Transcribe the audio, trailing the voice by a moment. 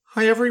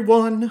Hi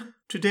everyone!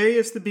 Today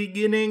is the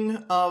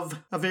beginning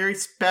of a very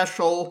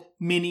special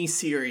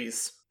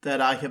mini-series that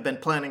I have been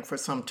planning for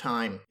some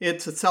time.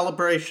 It's a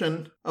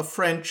celebration of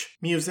French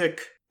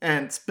music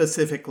and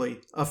specifically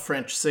of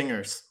French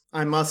singers.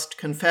 I must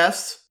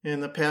confess,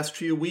 in the past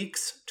few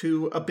weeks,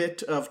 to a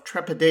bit of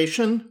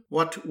trepidation.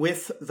 What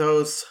with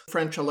those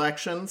French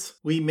elections,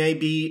 we may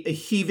be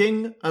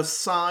heaving a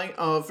sigh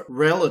of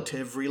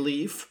relative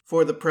relief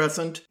for the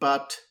present,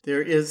 but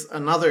there is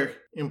another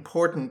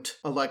important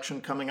election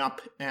coming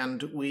up,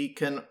 and we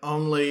can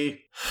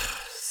only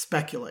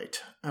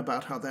speculate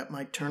about how that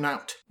might turn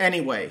out.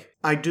 Anyway,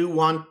 I do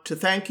want to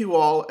thank you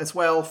all as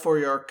well for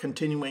your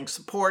continuing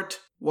support.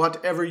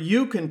 Whatever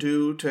you can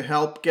do to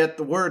help get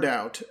the word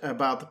out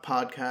about the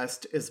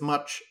podcast is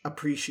much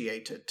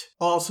appreciated.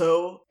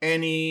 Also,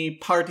 any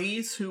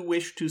parties who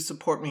wish to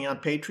support me on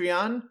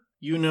Patreon,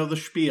 you know the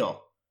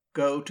spiel.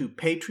 Go to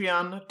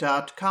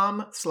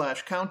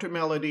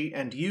patreon.com/countermelody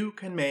and you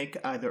can make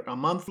either a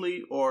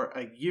monthly or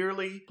a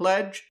yearly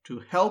pledge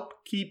to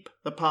help keep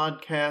the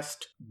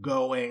podcast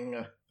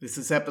going. This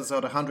is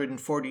episode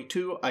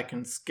 142. I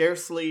can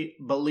scarcely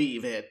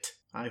believe it.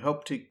 I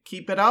hope to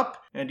keep it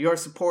up, and your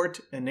support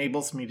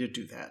enables me to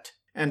do that.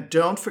 And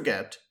don't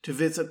forget to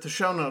visit the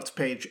show notes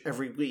page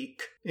every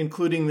week.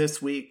 Including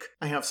this week,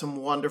 I have some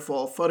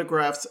wonderful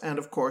photographs and,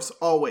 of course,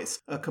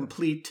 always a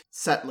complete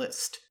set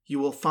list. You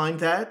will find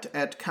that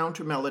at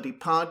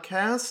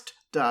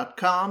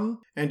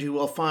countermelodypodcast.com, and you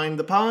will find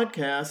the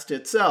podcast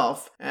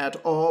itself at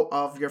all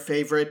of your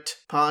favorite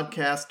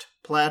podcast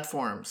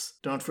platforms.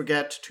 Don't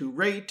forget to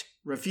rate,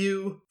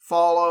 review,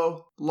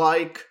 follow,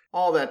 like,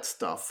 all that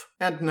stuff.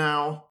 And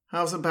now,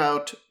 how's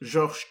about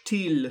Georges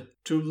Thiel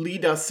to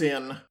lead us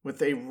in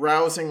with a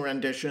rousing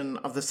rendition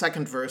of the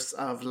second verse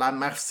of La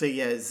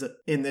Marseillaise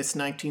in this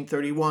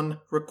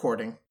 1931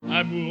 recording.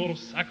 Amour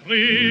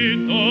sacré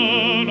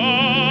de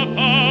la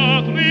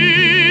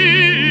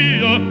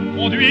patrie,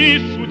 conduit,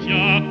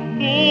 soutient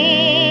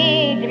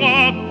nos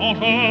braves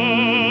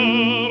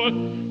vengeurs.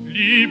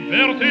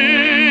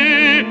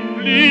 Liberté,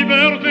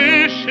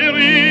 liberté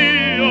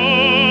chérie,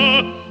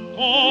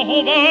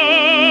 combat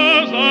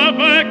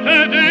avec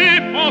tes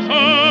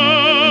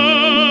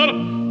défenseurs,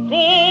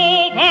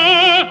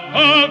 combat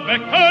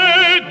avec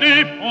tes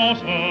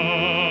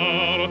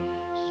défenseurs,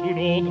 sous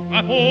nos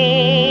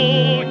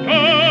drapeaux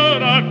que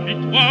la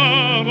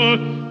victoire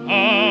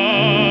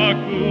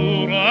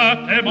accourt à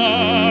tes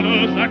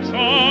mâles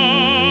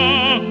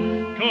accents,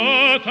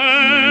 que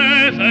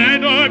tes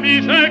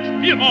ennemis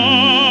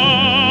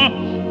expirants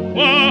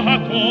voient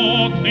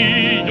ton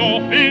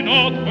triomphe et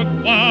notre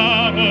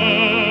gloire.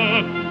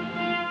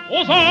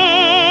 Aux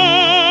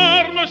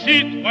armes,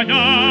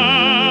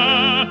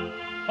 citoyens,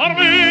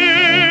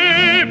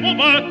 formez vos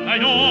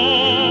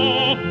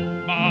bataillons,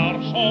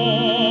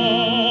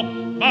 marchons,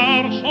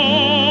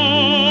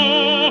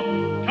 marchons,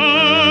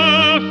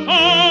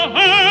 cassons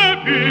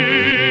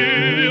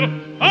impur,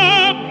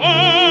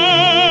 abreuve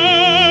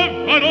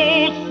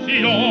nos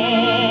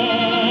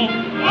sillons.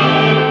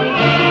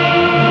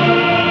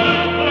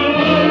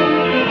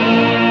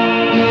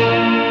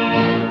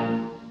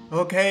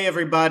 Okay,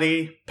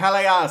 everybody,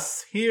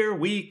 Pelléas, here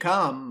we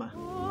come.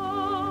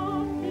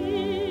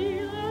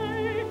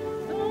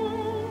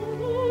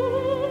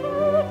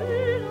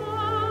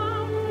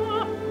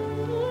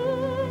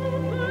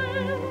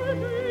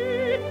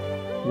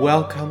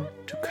 Welcome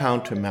to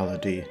Counter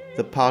Melody,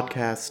 the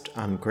podcast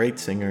on great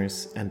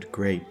singers and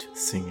great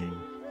singing.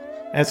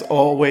 As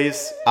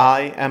always,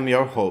 I am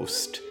your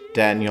host,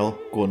 Daniel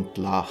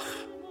Gundlach.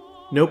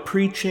 No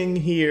preaching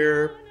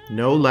here,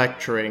 no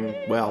lecturing,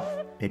 well,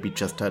 maybe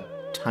just a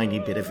tiny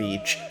bit of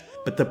each,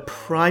 but the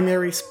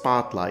primary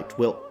spotlight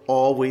will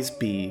always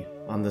be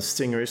on the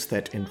singers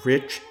that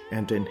enrich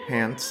and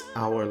enhance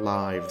our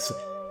lives,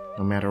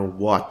 no matter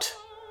what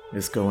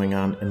is going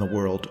on in the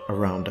world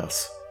around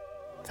us.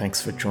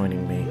 Thanks for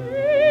joining me.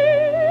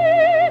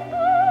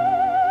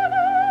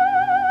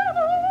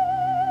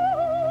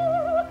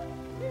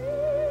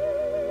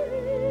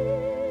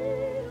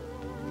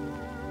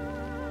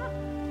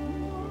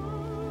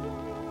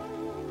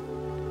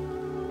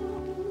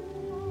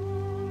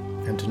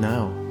 And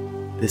now,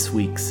 this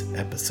week's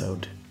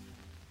episode.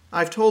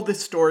 I've told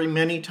this story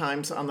many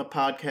times on the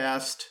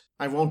podcast.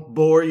 I won't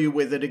bore you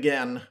with it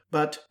again,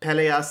 but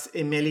Pelléas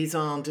et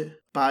Mélisande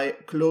by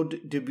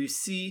Claude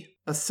Debussy,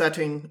 a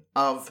setting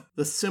of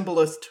the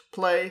Symbolist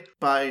play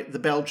by the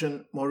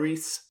Belgian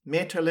Maurice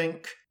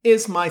Maeterlinck,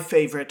 is my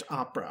favorite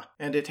opera,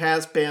 and it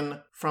has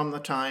been from the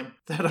time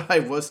that I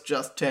was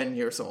just 10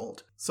 years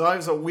old. So I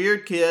was a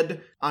weird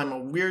kid, I'm a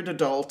weird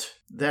adult,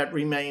 that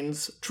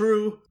remains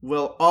true,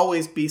 will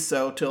always be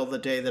so till the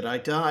day that I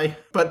die,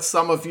 but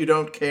some of you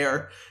don't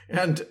care,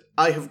 and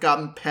I have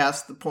gotten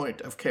past the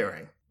point of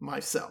caring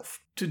myself.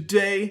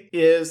 Today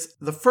is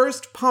the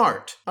first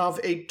part of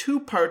a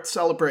two-part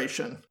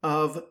celebration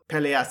of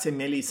Pelléas et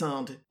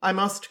Mélisande. I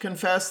must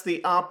confess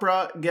the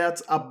opera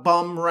gets a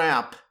bum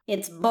rap.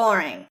 It's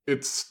boring.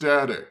 It's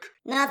static.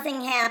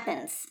 Nothing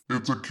happens.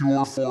 It's a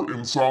cure for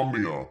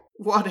insomnia.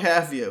 What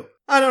have you.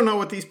 I don't know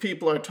what these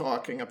people are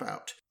talking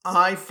about.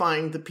 I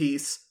find the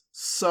piece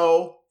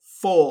so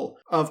full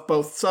of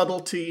both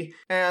subtlety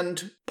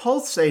and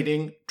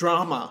pulsating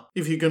drama,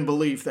 if you can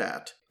believe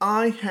that.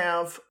 I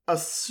have a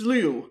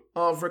slew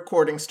of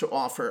recordings to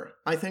offer.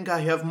 I think I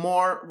have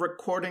more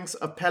recordings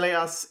of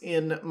Pelléas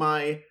in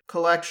my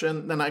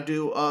collection than I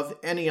do of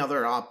any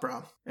other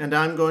opera. And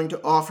I'm going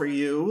to offer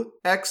you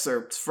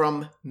excerpts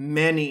from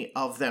many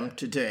of them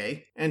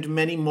today, and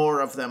many more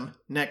of them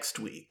next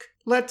week.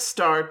 Let's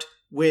start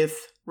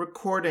with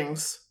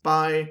recordings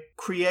by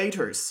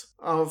creators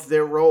of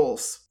their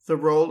roles. The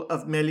role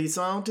of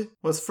Mélisande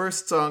was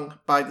first sung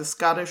by the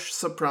Scottish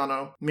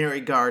soprano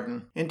Mary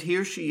Garden, and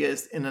here she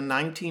is in a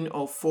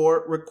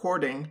 1904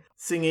 recording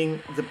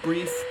singing the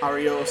brief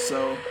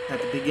arioso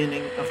at the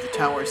beginning of the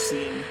tower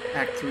scene,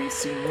 Act 3,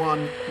 Scene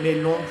 1,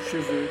 Mes longs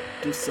cheveux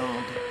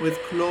descendent, with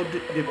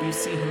Claude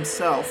Debussy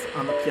himself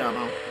on the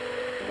piano.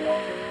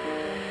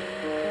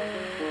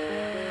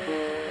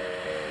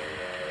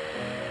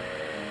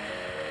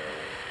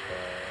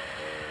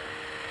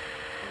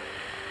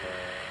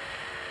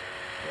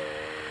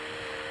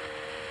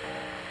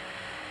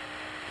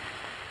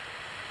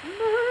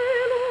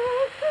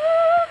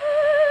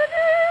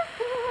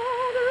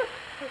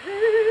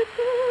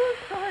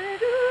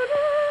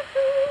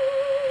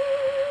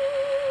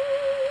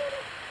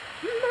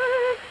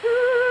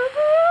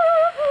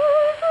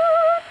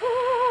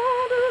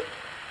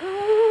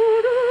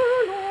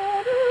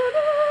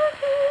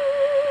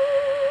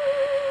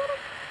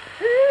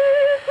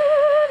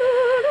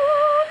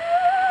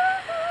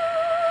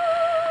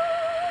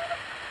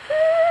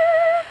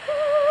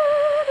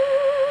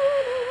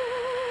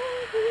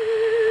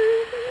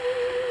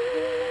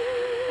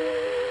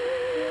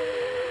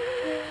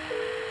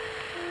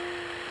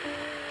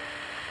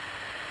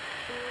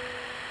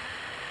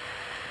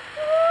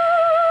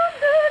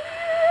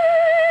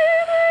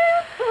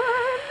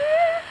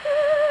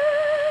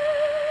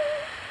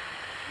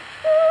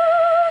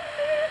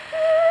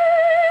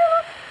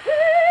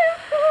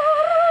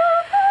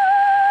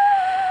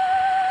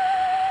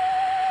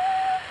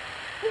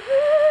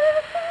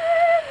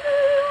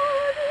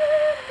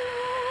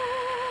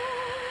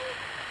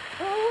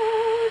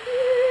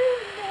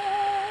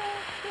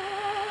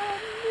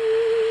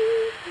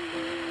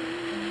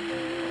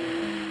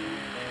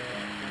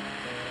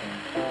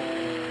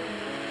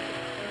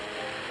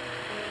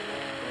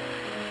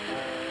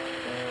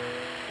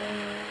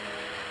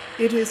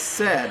 It is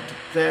said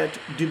that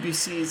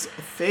Debussy's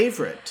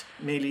favorite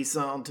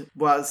Mélisande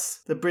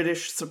was the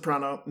British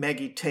soprano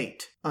Maggie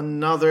Tate,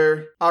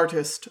 another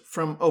artist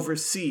from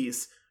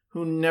overseas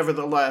who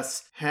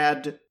nevertheless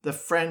had the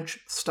French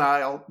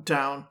style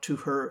down to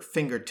her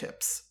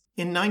fingertips.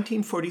 In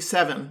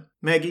 1947,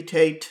 Maggie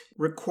Tate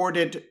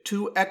recorded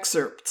 2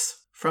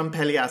 excerpts from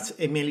Pelléas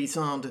et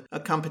Mélisande,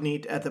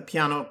 accompanied at the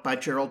piano by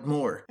Gerald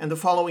Moore, and the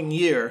following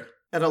year,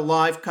 at a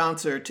live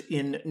concert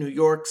in New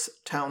York's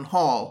Town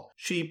Hall,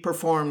 she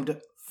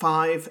performed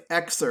 5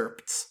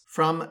 excerpts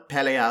from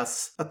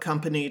Pelléas,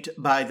 accompanied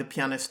by the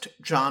pianist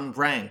John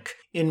Rank,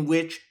 in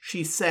which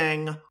she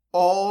sang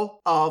all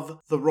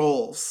of the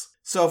roles.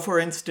 So, for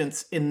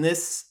instance, in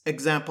this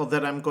example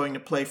that I'm going to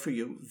play for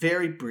you,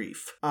 very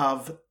brief,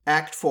 of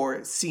Act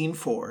 4, Scene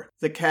 4,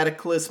 the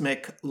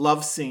cataclysmic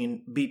love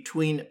scene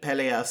between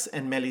Pelléas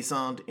and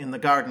Mélisande in the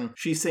garden,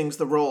 she sings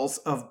the roles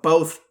of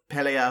both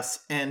Pelléas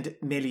and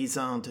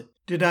Mélisande.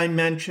 Did I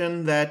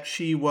mention that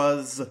she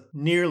was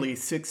nearly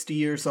 60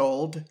 years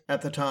old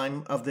at the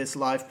time of this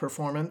live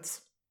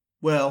performance?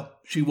 Well,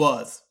 she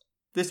was.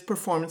 This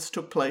performance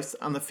took place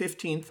on the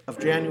 15th of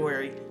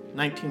January,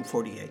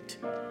 1948.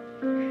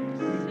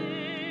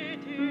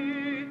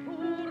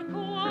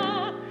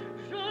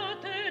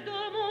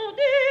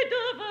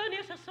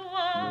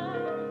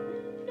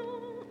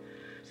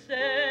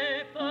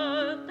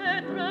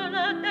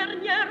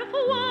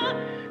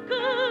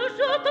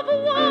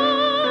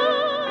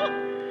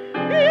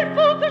 Il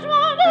faut que je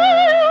m'en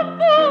aille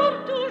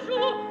pour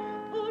toujours.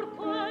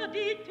 Pourquoi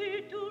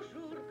dis-tu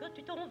toujours que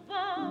tu t'en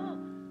vas?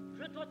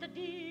 Je dois te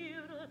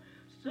dire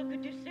ce que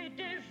tu sais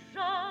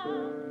déjà.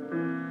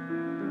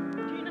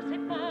 Tu ne sais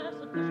pas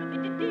ce que je vais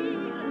te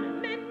dire.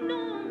 Mais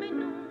non,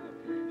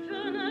 je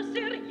ne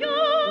sais rien.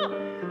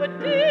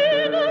 Tu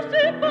ne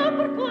sais pas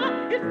pourquoi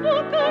il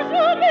faut que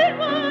je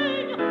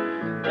m'éloigne.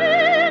 Tu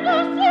ne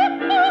sais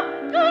pas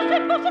que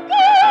c'est parce que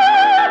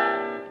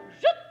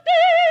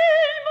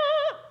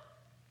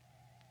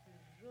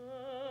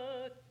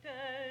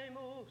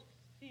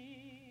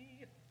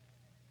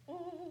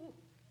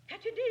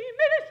tu dis,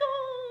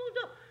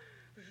 Mélisande,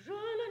 je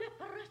ne l'ai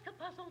presque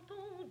pas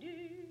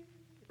entendu.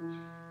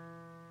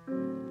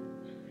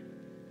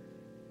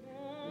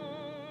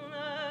 On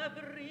a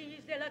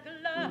brisé la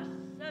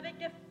glace avec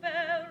des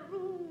fers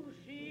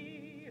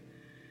rougis.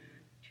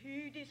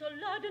 Tu dis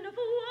cela d'une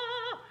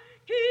voix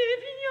qui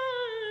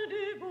vient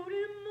du bout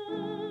du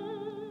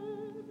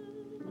monde.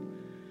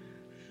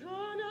 Je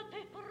ne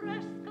t'ai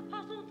presque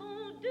pas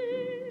entendu.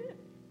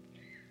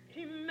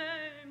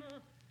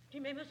 Tu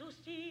m'aimes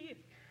aussi.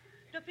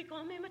 Depuis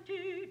quand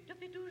m'aimes-tu?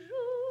 Depuis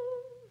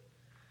toujours.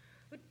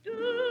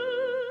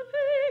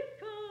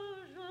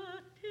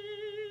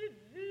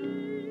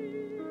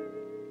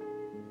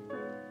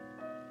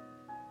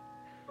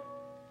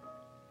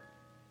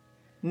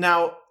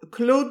 Now,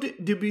 Claude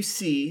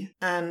Debussy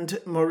and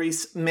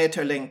Maurice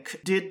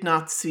Maeterlinck did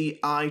not see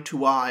eye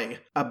to eye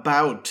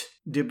about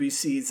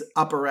Debussy's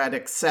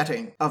operatic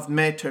setting of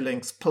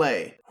Maeterlinck's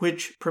play,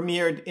 which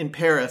premiered in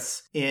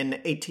Paris in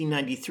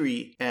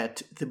 1893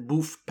 at the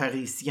Bouffe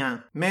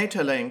Parisien.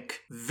 Maeterlinck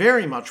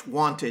very much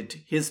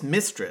wanted his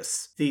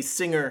mistress, the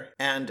singer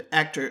and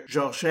actor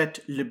Georgette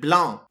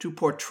Leblanc, to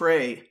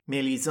portray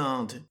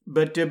Mélisande,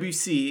 but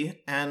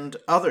Debussy, and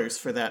others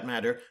for that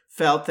matter,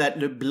 felt that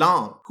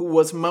Leblanc, who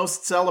was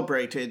most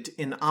celebrated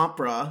in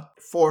opera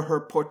for her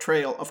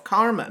portrayal of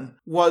Carmen,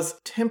 was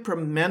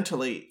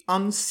temperamentally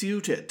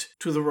unsuited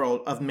to the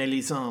role of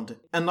Mélisande,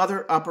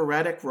 another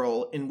operatic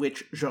role in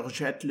which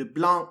Georgette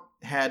Leblanc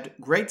had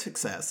great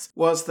success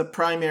was the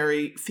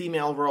primary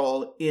female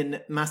role in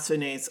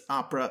Massenet's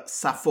opera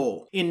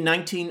Sappho. In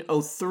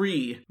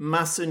 1903,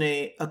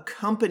 Massenet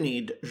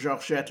accompanied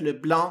Georgette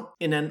Leblanc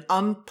in an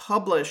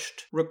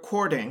unpublished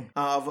recording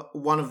of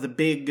one of the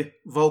big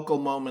vocal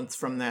moments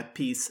from that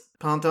piece.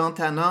 Pendant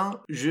un an,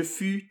 je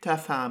fus ta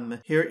femme.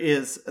 Here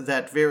is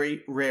that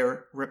very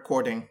rare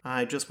recording.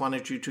 I just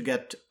wanted you to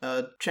get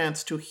a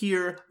chance to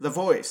hear the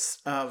voice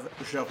of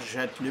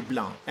Georgette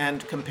Leblanc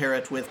and compare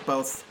it with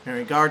both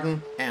Mary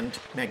Garden and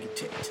Maggie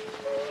Tate.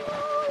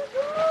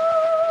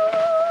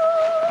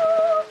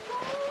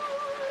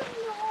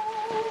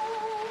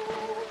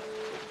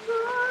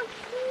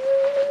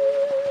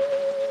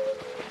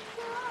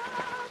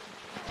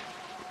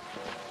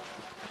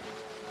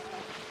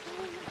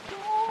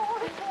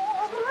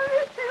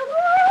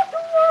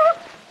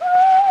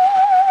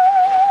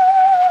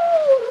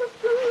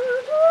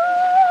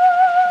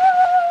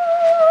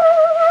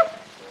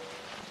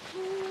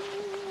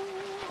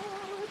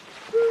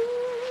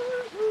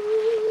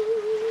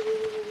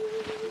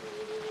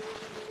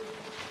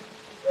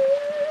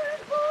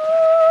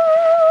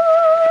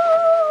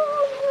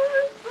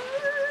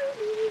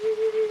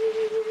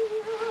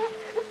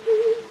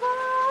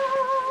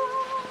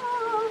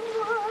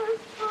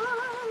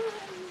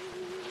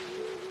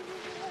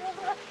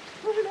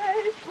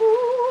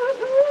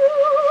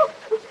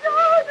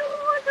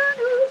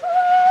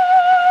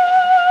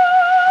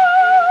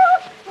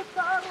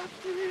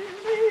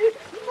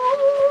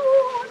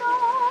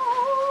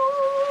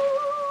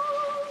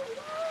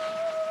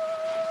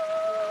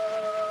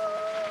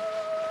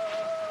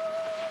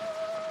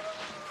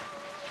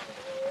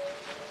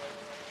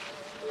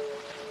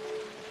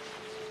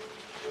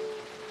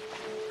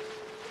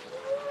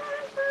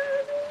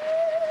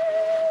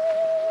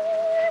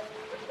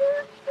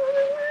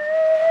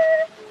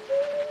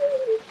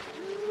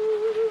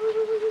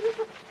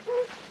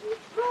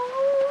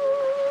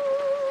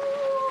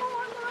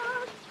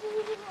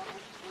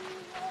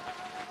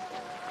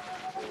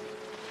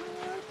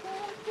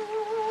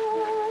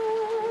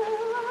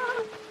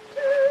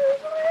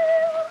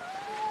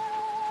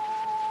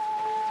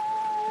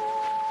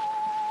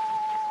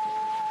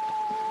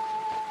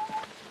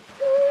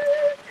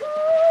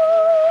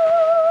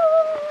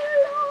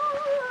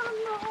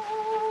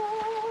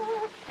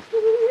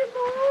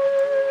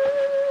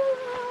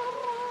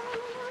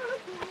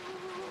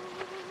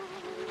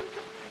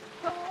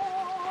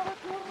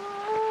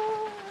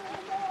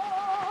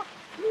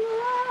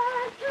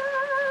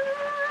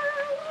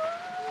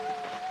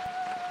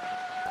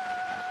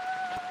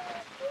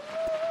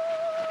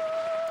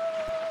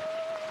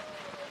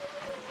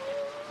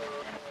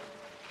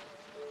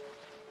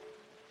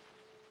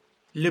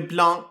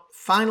 Leblanc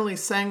finally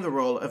sang the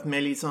role of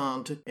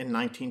Mélisande in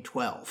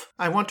 1912.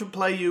 I want to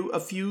play you a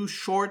few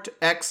short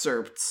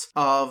excerpts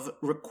of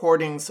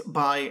recordings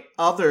by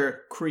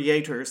other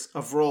creators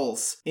of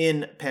roles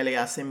in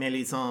Péléas et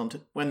Mélisande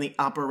when the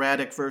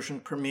operatic version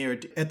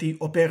premiered at the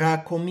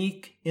Opéra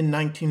Comique in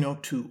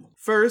 1902.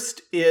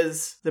 First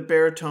is the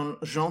baritone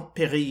Jean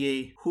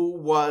Perrier, who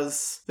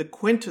was the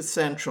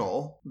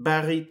quintessential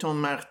baryton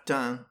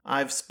Martin.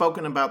 I've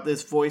spoken about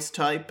this voice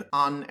type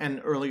on an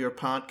earlier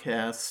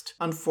podcast.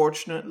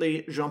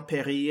 Unfortunately, Jean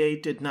Perrier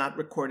did not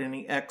record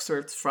any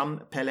excerpts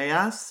from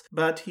Péléas,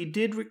 but he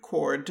did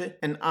record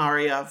an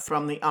aria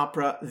from the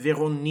opera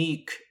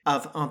Véronique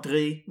of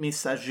André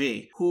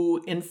Messager,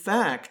 who in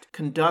fact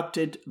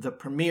conducted the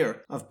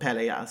premiere of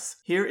Péléas.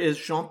 Here is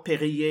Jean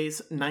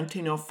Perrier's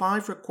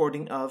 1905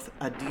 recording of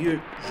Adieu,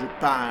 je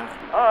pars.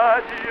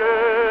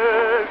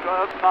 Adieu,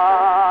 je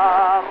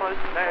pars,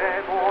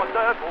 c'est mon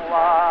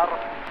devoir,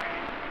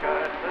 puisque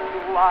ce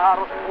soir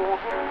on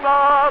se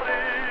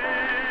marie.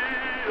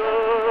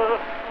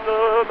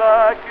 Ne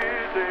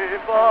m'accusez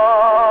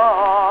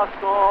pas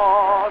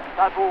sans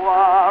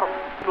savoir,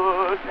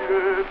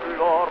 monsieur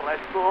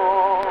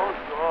Florestan,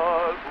 je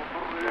vous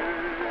prie.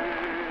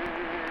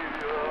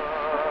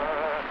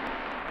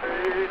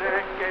 Il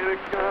est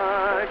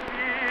quelqu'un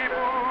qui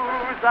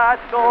vous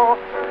attend,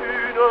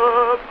 une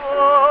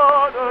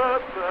bonne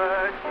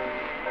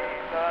petite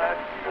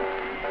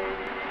fille.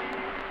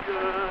 Si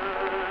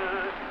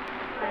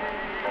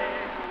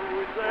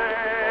vous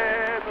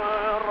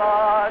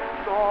aimera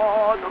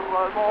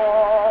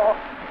tendrement,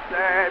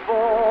 c'est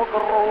bon,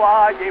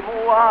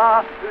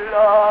 croyez-moi,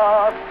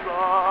 la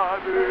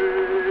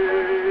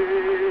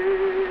famille.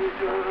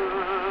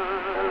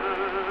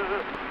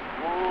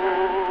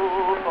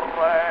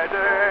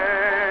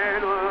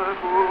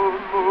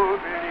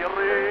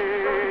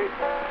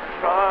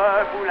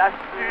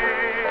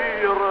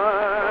 l'assure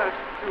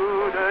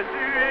tout de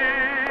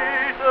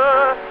suite.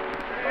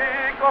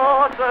 Et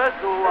quand ce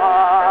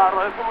soir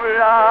vous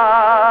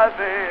la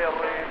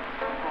verrez,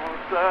 vous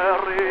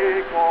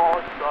serez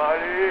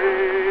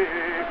consolés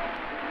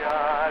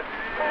bien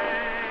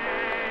vite.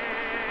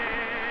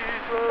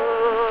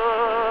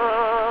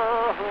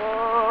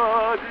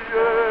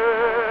 Adieu,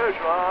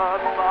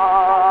 jeune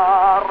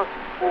mare,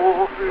 au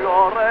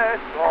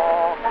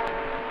florescent,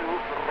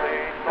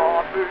 souffrez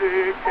sans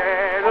plus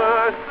qu'elle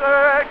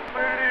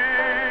s'explique.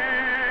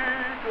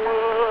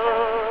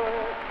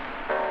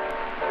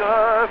 Je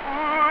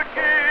vous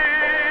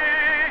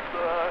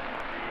quitte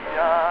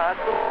bien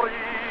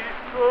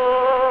tristement.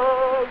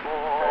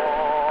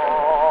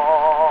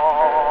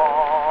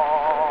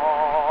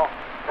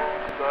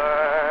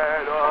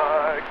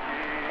 Celle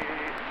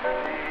qui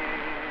signe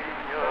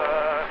sur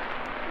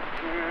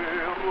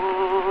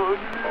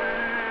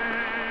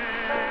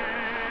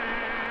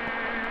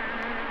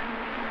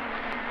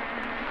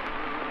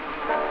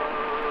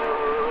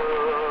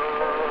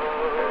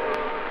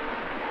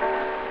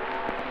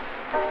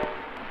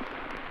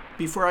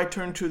Before I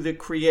turn to the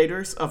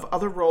creators of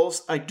other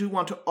roles, I do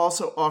want to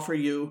also offer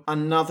you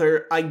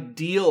another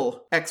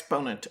ideal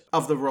exponent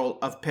of the role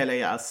of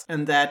Péléas,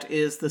 and that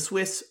is the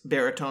Swiss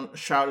baritone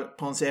Charles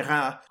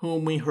Ponzera,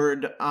 whom we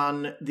heard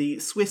on the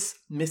Swiss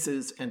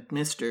Mrs. and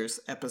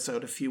Misters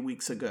episode a few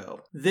weeks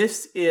ago.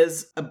 This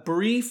is a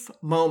brief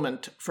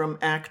moment from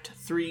Act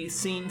 3,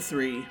 Scene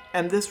 3,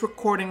 and this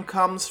recording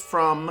comes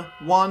from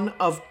one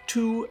of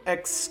two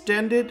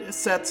extended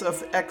sets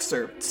of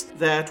excerpts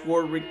that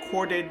were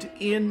recorded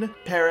in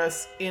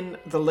Paris in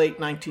the late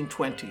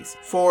 1920s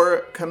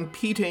for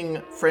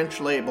competing French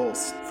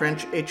labels,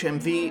 French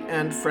HMV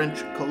and French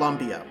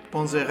Columbia.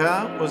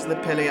 Ponzera was the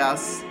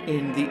Péléas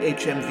in the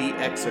HMV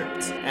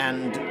excerpts,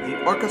 and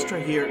the orchestra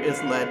here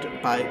is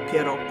led by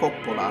Piero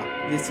Coppola.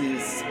 This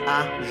is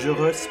Ah, je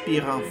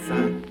respire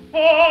enfin.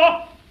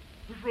 Ah,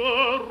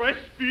 je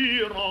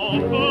respire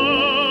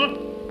enfin.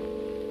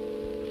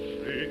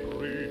 J'ai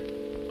cru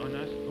un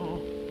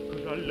instant que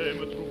j'allais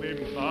me trouver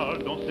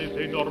mal dans ces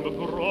énormes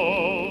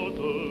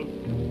grottes.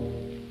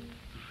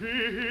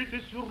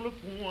 J'étais sur le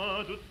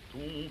point de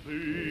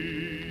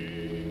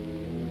tomber.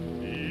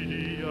 Il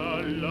y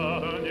a là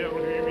un air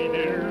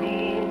lumineux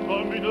lourd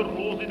comme une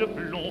rosée de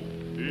plomb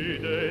et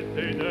des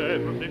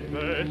ténèbres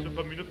épaisses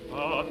comme une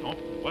pâte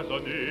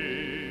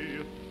empoisonnée.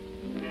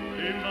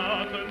 Et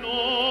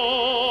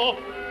maintenant,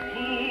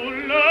 sous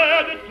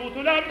l'aide de toute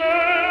la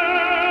mer,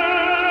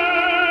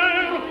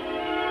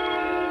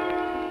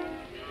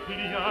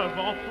 il y a un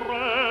vent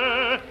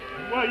frais,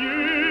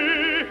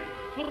 joyeux,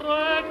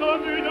 frais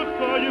comme une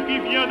feuille qui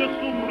vient de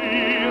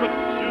s'ouvrir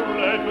sur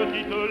les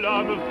petites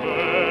lames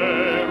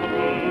vertes.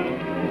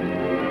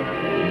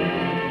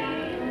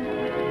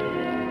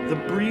 The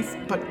brief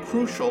but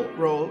crucial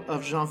role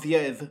of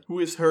Geneviève, who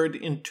is heard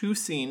in two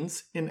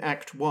scenes in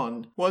Act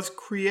 1, was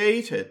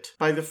created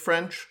by the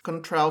French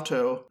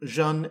contralto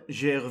Jean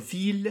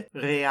Gerville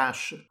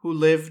Réache, who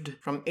lived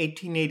from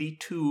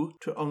 1882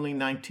 to only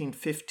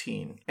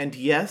 1915. And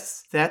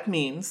yes, that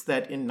means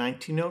that in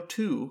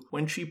 1902,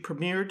 when she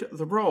premiered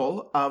the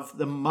role of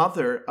the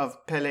mother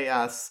of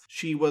Péléas,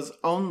 she was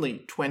only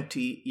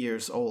 20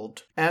 years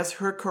old. As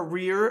her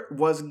career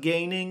was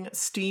gaining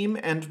steam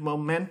and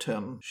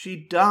momentum, she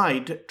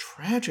died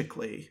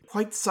tragically,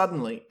 quite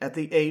suddenly, at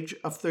the age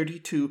of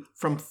 32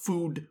 from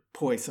food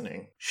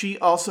poisoning. She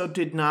also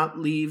did not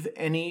leave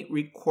any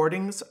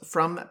recordings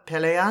from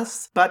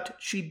Péléas, but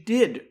she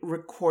did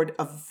record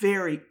a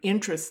very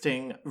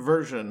interesting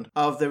version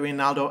of the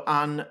Rinaldo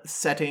Hahn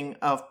setting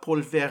of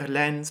Paul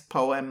Verlaine's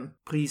poem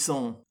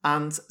Prison.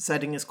 Hahn's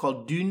setting is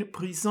called D'une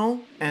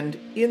Prison, and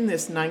in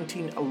this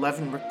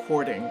 1911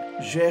 recording,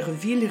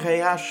 Gerville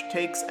Réache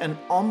takes an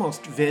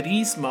almost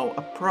verismo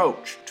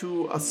approach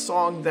to a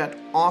song that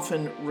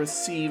often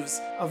receives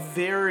a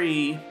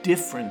very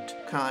different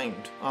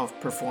kind of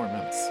performance.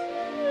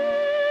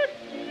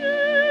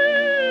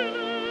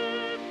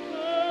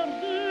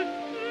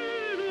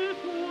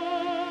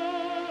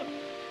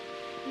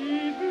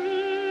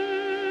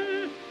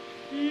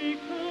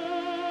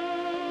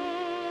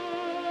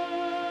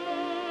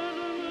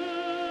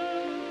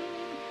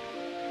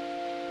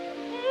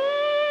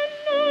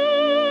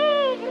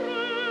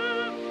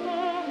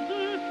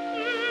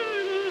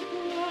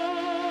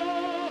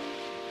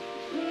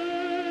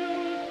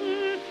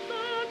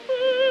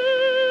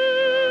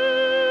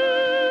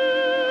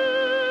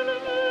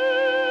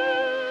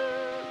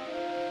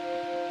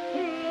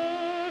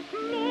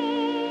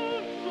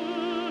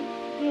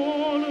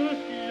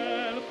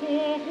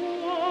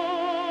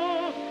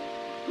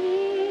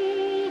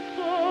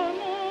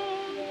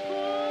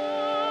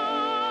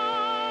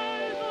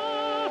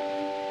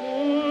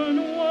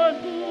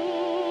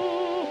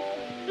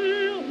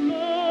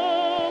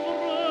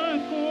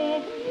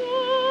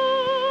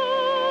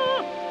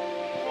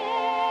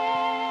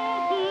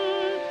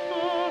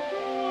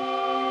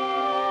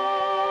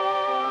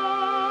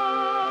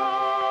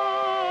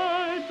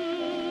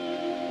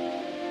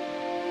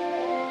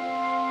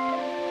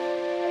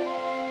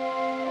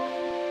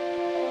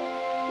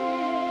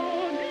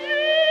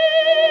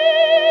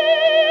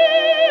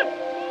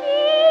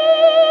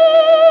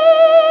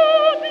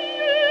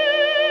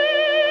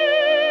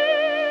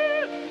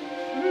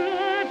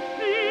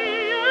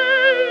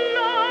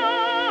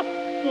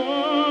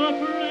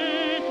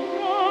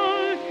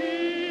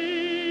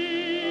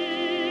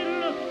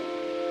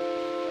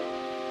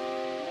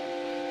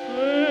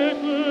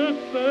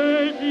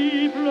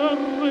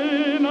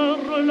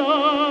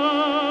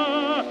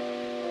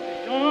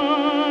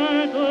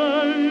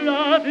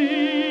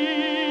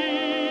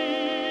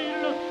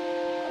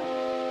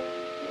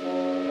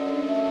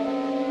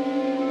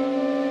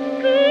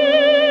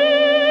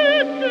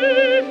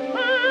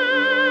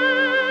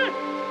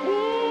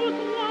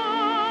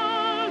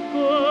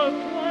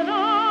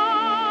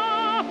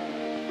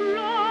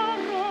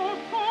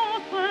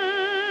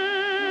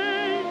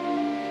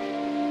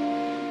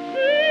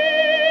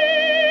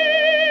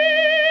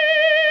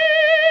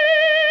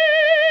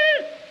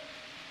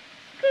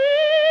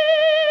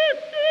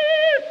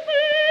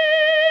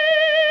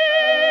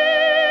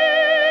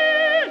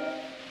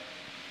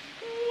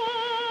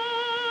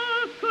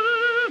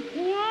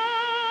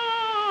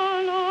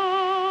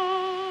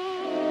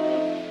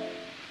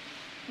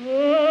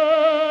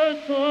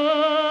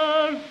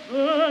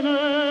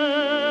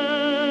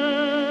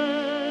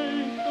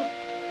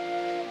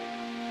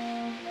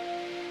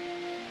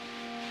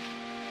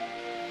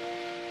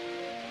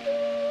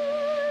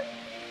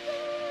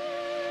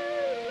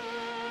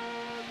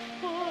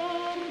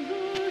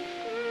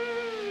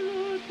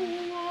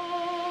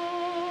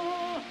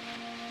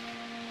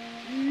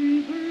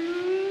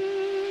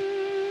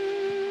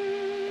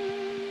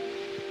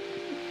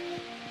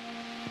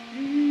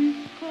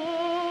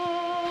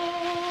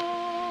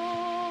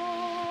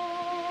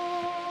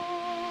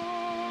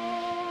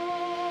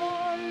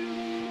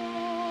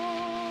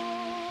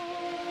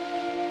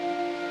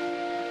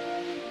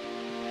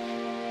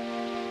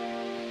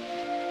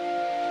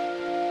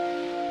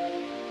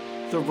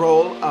 the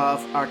role of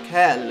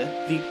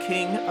Arkel, the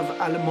king of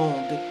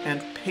Allemande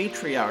and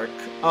patriarch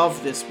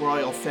of this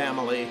royal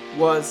family,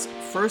 was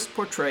first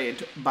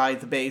portrayed by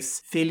the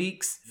bass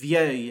Félix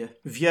Vieuil.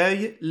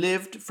 Vieuil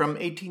lived from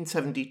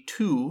 1872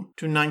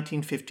 to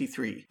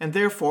 1953, and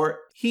therefore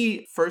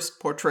he first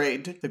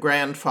portrayed the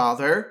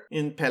grandfather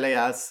in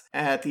Péléas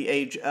at the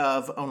age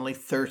of only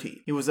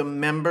 30. He was a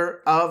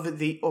member of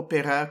the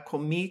Opéra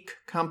Comique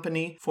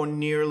company for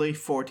nearly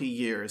 40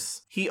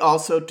 years. He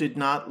also did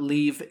not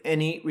leave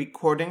any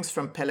recordings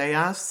from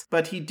Péléas,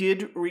 but he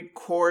did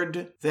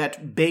record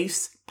that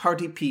bass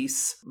party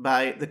piece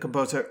by the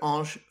composer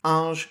Ange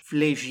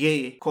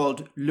Flégier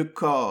called Le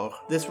Corps.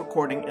 This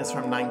recording is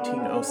from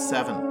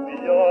 1907.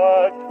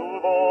 Bien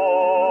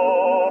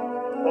souvent,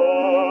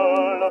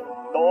 seul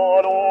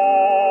dans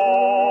l'ombre,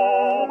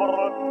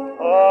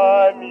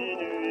 à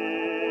minuit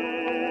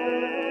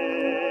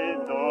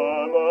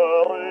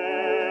demeuré,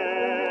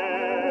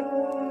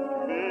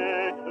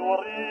 mes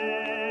souris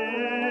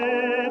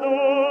de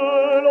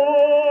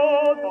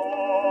l'endort,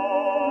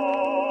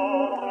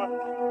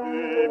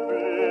 et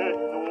plus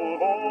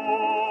souvent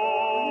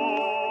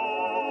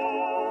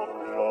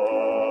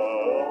pleurer.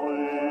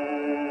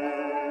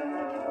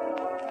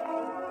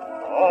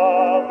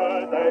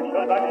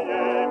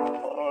 Chevalier,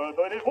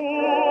 revenez-vous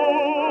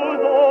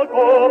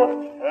encore?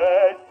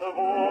 Est-ce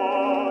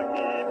vous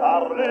qui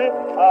parlez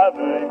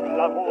avec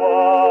la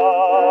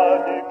voix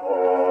du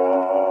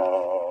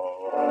corps?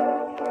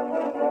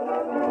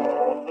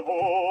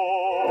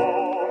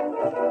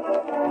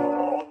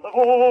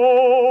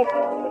 Pense-vous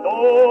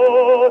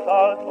dans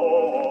un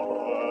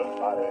sombre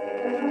palais?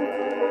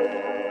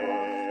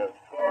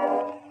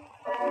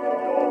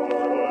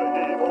 Notre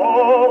livre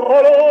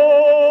Roland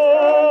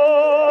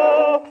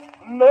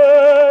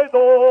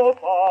n'aidons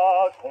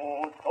pas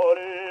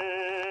consoler.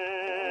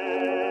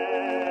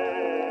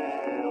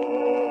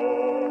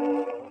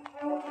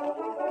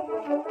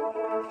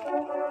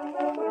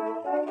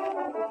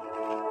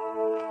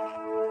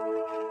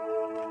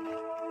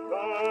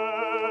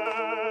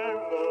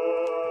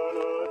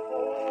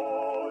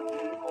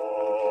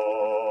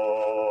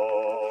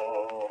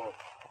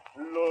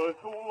 Le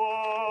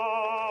soir,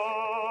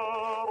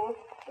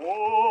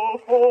 au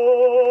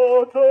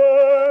fond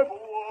des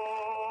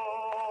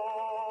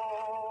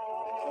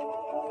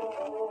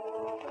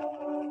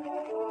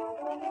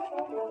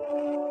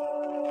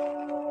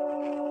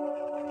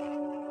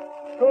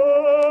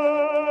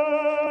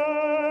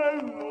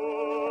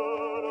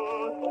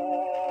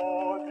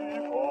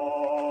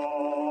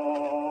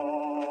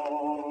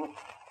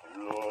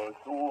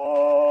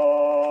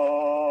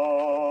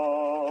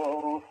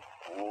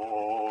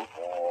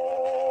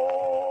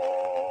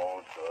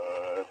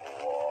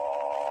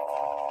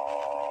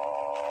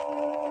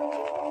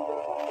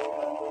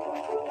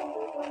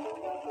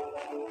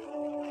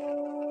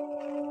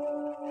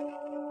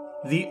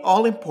The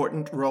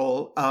all-important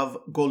role of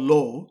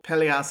Golot,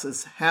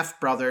 Péléas'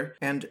 half-brother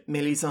and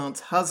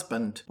Mélisande's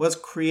husband, was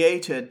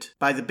created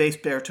by the bass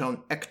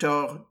baritone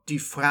Hector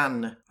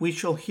Dufresne. We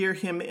shall hear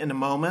him in a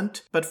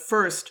moment, but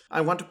first I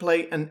want to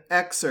play an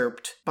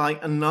excerpt by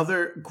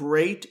another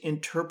great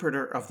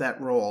interpreter of that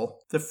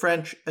role, the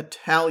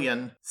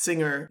French-Italian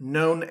singer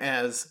known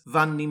as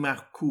Vanni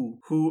Marcoux,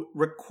 who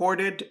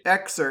recorded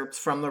excerpts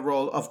from the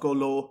role of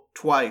Golot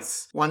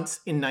twice,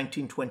 once in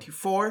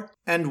 1924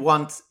 and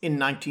once in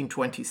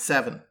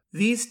 1927.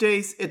 These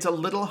days, it's a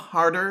little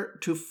harder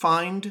to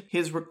find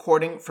his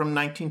recording from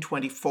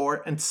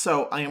 1924, and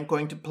so I am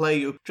going to play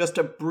you just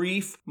a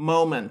brief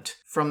moment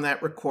from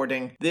that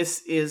recording.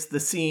 This is the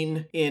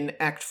scene in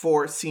Act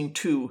 4, Scene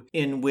 2,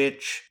 in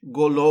which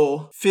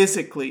Golot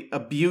physically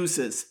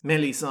abuses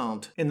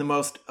Mélisande in the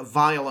most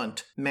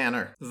violent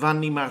manner.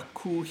 Vanni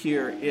Marcoux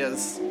here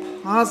is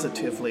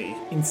positively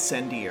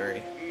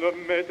incendiary. Ne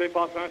mettez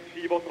pas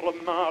ainsi votre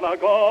main à la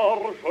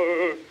gorge.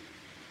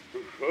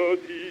 Je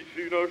dis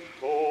une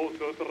chose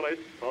très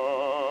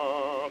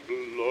simple.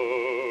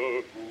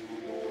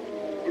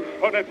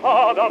 Je n'ai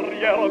pas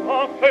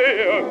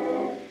d'arrière-pensée.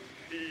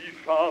 Si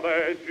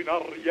j'avais une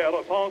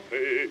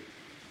arrière-pensée,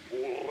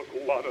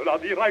 pourquoi ne la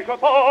dirais-je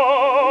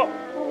pas?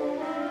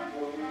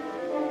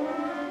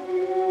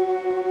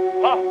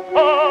 Ah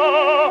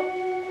ah!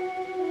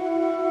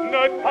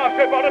 Ne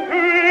tâchez pas de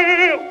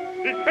fuir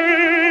ici!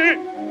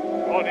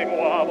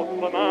 Donnez-moi votre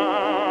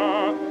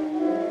main.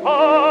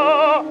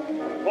 Ah!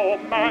 Vos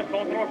mains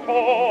sont trop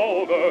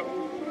chaudes.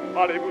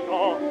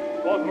 Allez-vous-en,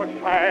 votre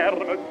chair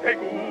me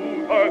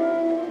dégoûte.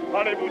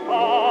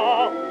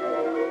 Allez-vous-en.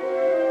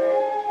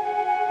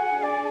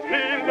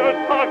 Il ne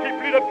s'agit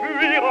plus de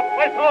fuir à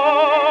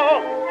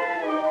présent.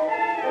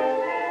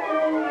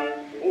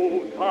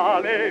 Vous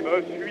allez me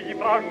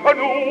suivre à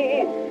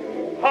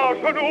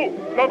genoux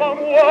devant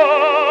moi.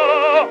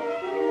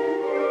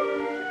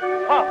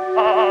 Ah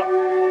ah,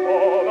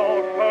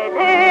 vos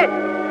cheveux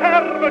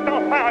servent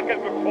enfin à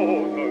quelque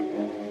chose.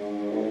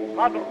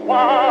 À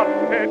droite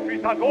et puis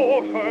à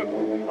gauche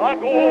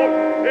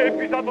et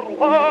puis à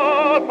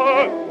droite.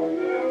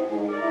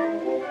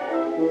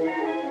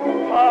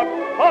 À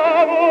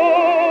bravo,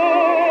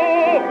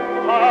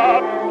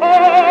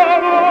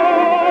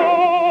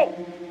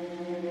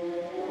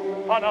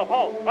 en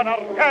avant, en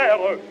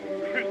arrière,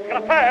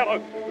 jusqu'à terre,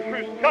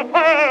 jusqu'à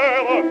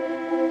terre.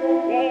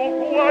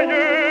 Vous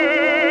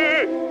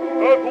voyez,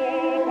 je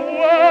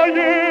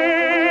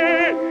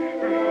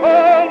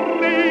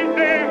ris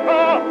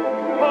déjà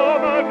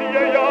comme un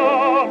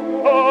vieillard.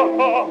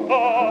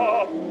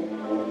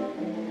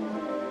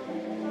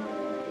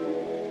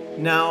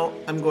 Now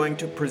I'm going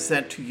to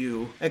present to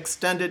you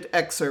extended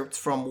excerpts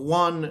from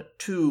 1,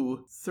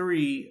 2,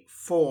 3,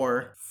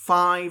 4,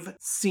 5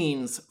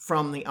 scenes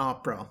from the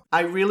opera.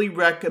 I really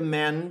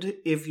recommend,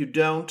 if you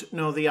don't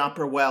know the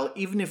opera well,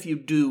 even if you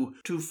do,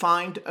 to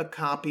find a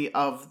copy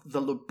of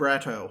the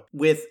libretto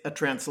with a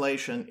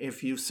translation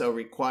if you so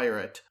require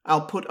it.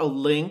 I'll put a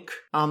link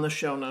on the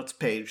show notes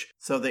page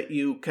so that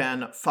you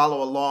can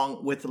follow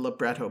along with the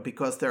libretto,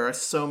 because there are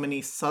so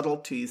many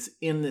subtleties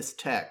in this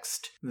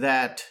text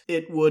that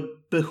it would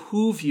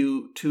behoove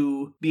you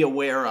to be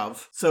aware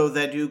of so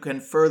that you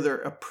can further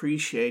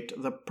appreciate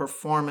the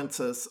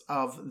performances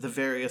of the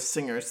various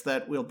singers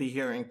that we'll be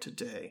hearing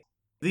today.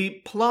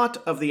 The plot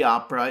of the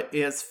opera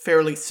is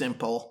fairly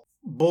simple.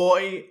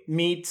 Boy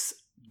meets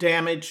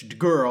damaged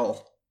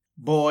girl.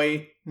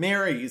 Boy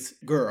marries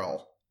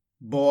girl.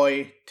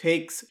 Boy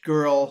takes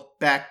girl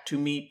back to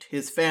meet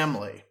his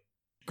family.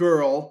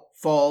 Girl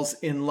falls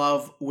in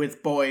love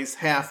with boy's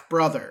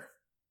half-brother.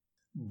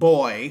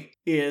 Boy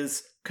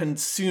is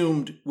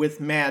consumed with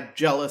mad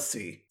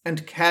jealousy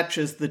and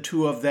catches the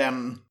two of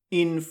them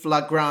in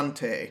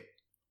flagrante.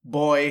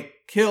 Boy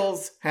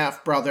kills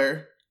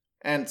half-brother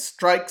and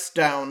strikes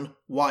down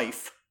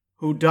wife,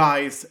 who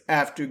dies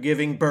after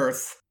giving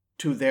birth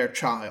to their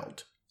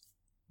child.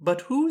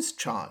 But whose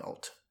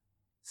child?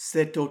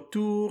 C'est au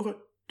tour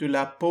de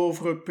la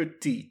pauvre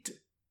petite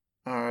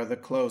are the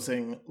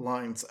closing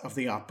lines of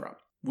the opera,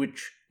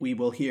 which we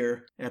will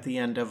hear at the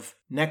end of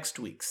next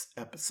week's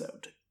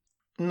episode.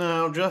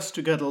 Now, just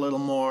to get a little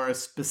more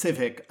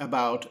specific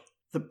about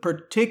the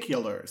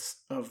particulars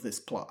of this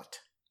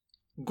plot.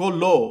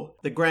 Golot,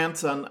 the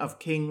grandson of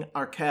King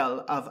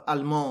Arkel of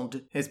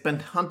Allemande, has been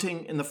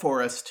hunting in the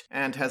forest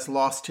and has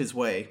lost his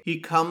way. He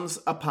comes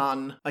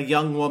upon a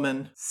young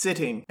woman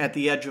sitting at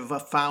the edge of a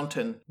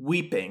fountain,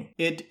 weeping.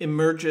 It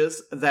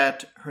emerges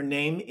that her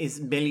name is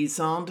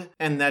Mélisande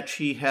and that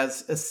she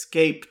has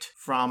escaped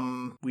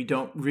from we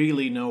don't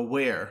really know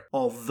where,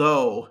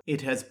 although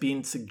it has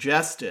been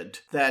suggested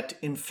that,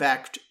 in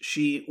fact,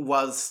 she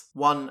was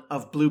one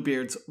of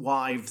Bluebeard's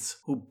wives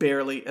who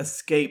barely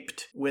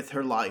escaped with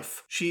her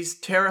life. She's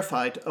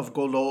terrified of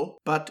Golot,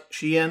 but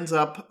she ends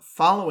up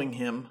following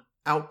him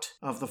out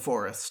of the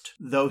forest,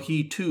 though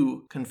he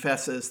too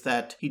confesses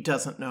that he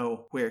doesn't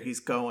know where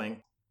he's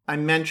going. I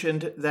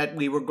mentioned that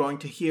we were going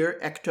to hear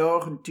Hector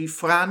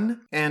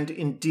Dufresne, and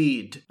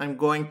indeed, I'm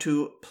going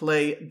to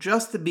play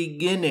just the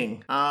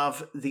beginning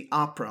of the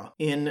opera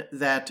in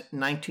that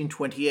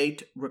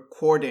 1928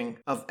 recording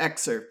of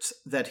excerpts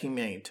that he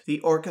made. The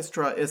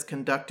orchestra is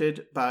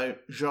conducted by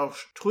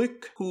Georges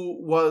Truc,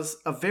 who was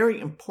a very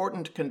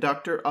important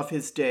conductor of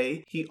his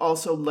day. He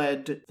also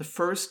led the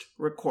first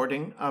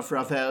recording of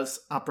Ravel's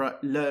opera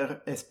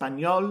L'Heure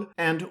Espagnole,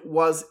 and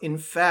was in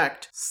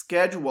fact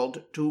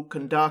scheduled to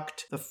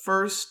conduct the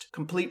first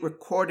complete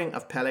recording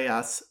of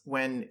Pelléas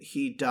when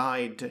he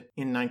died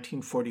in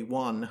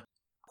 1941.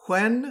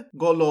 When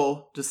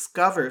Golot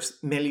discovers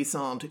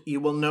Mélisande, you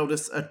will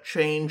notice a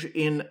change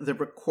in the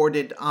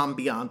recorded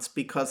ambiance,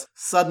 because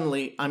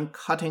suddenly I'm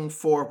cutting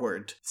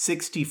forward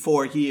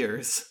 64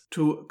 years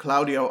to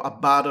Claudio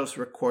Abbado's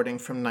recording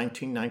from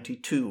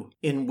 1992,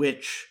 in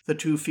which the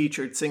two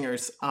featured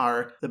singers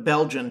are the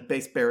Belgian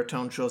bass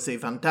baritone José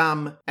Van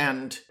Damme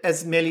and,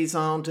 as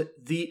Mélisande,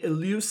 the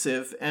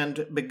elusive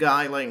and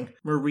beguiling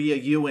Maria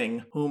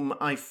Ewing, whom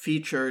I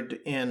featured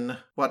in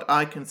what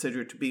I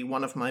consider to be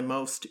one of my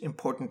most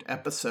important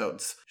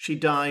episodes. She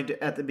died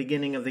at the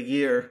beginning of the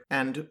year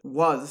and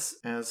was,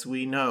 as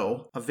we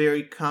know, a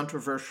very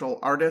controversial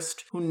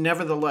artist who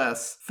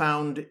nevertheless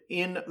found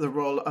in the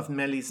role of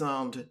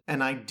Mélisande an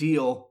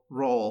ideal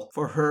role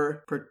for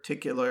her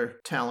particular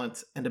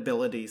talents and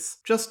abilities.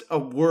 Just a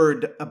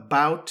word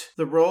about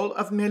the role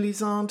of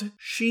Mélisande.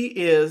 She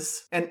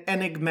is an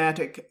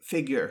enigmatic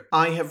figure.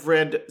 I have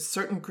read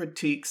certain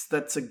critiques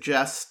that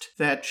suggest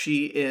that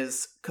she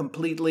is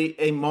completely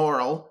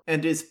amoral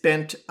and is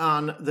bent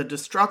on the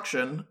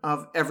destruction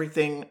of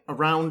everything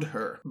around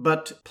her,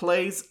 but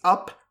plays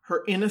up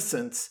her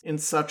innocence in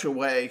such a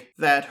way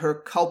that her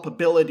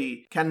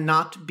culpability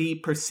cannot be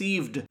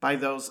perceived by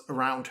those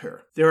around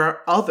her. There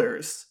are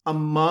others,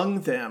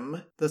 among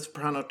them the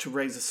soprano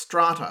Teresa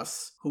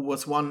Stratas, who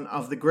was one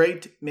of the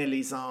great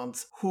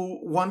Mélisandes, who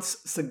once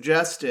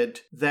suggested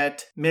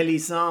that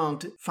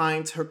Mélisande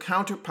finds her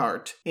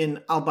counterpart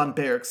in Alban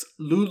Berg's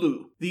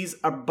Lulu. These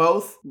are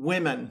both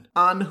women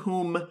on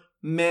whom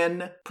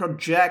men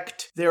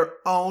project their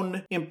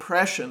own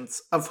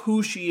impressions of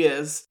who she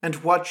is and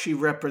what she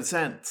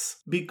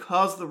represents.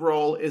 Because the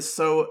role is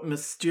so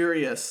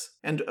mysterious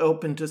and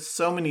open to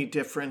so many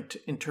different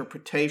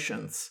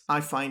interpretations,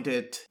 I find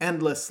it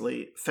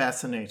endlessly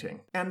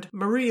fascinating. And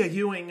Maria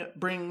Ewing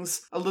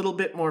brings a little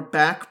bit more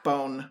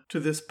backbone to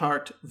this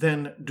part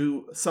than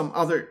do some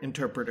other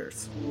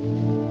interpreters.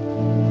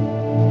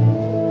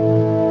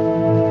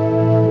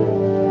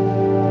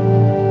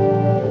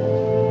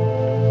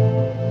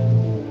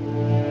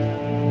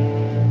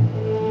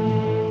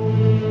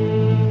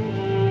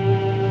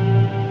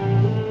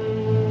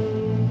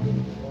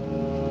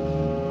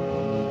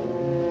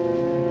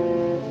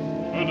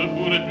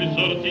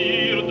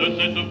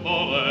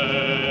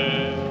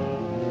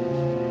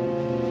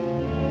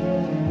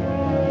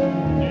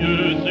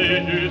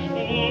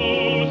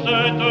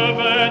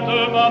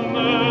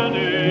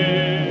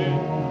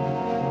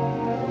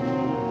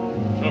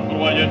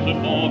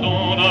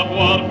 Cependant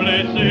d'avoir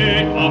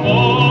blessé à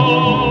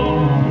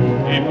mort,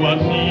 et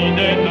voici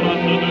des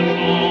traces de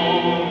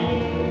sang.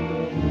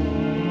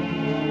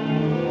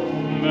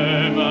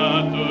 Mais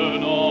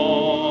maintenant,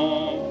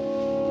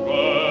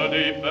 je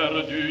l'ai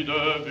perdu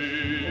de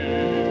vue.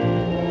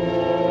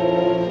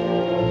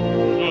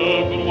 Je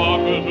crois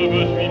que je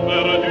me suis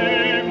perdu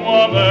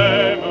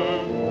moi-même,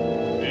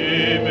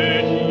 et mes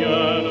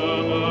chiens ne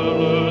me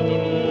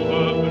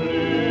retrouvent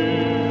plus.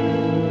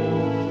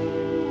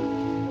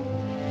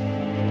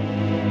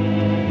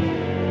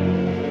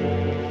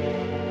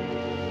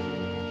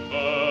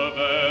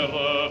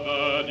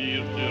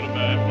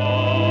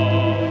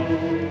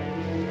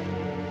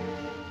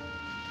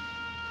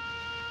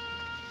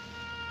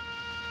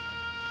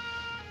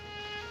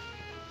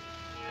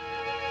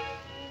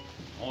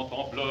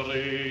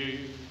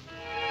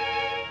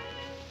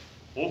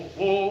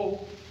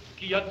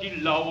 Qu'y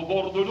a-t-il là au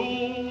bord de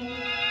l'eau?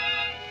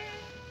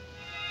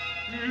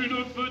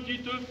 Une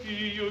petite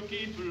fille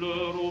qui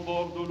pleure au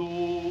bord de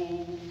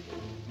l'eau.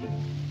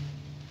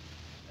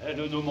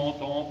 Elle ne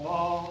m'entend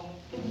pas,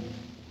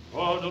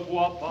 je ne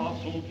vois pas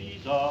son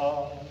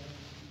visage.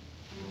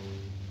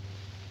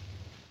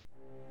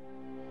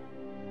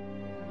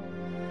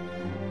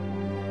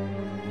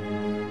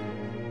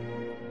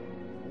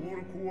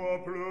 Pourquoi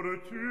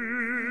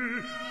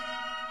pleures-tu?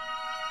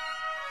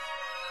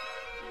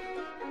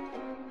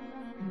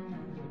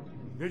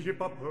 N'ayez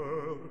pas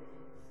peur,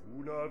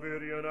 vous n'avez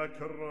rien à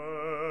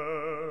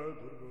craindre.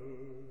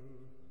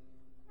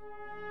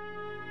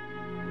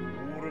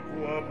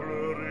 Pourquoi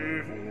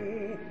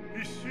pleurez-vous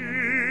ici,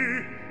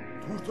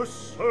 toute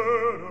seule?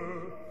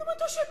 Ne me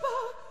touchez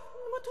pas,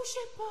 ne me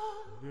touchez pas.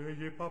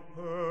 N'ayez pas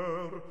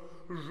peur,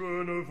 je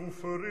ne vous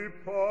ferai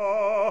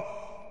pas.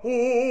 Oh,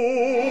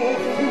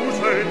 vous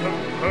êtes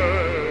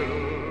belle.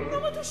 Ne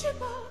me touchez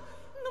pas,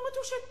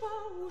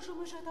 ou je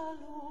me jette à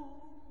l'eau.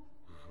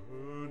 Je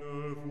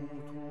ne vous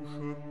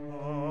touche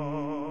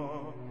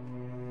pas.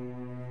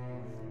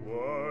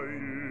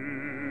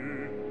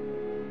 Voyez,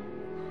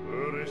 je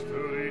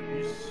resterai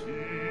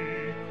ici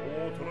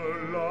contre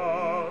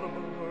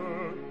l'arbre.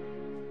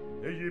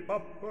 N'ayez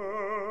pas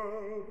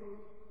peur.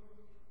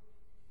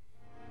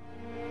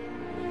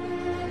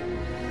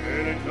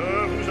 Quel que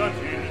vous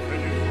a-t-il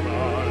fait du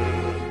mal?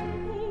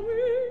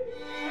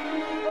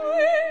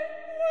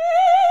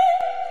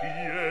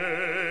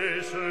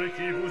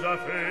 Qui vous a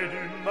fait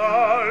du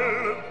mal?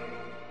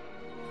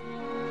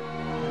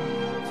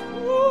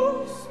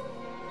 Tous.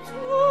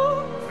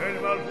 Quel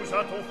mal vous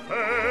a-t-on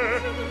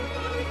fait?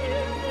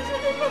 Je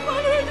ne peux pas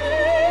le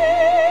dire.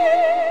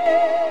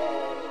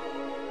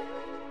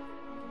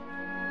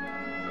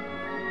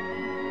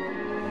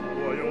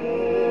 Voyons,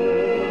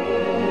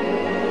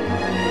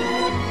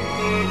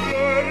 ne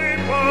pleurez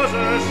pas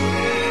ainsi.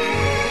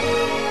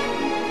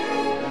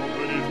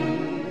 Venez-vous.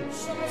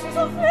 Je me suis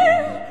enfuie.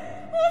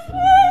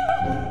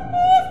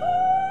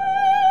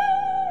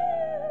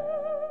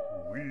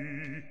 Oui,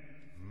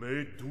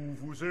 mais d'où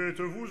vous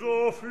êtes-vous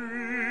enfui?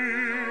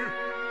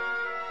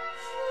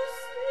 Je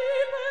suis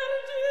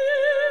perdue.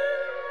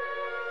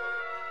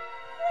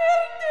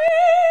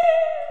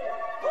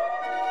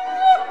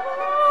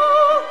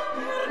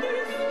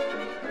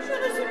 Je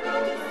ne suis pas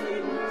d'ici,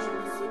 je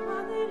ne suis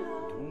pas née là.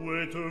 D'où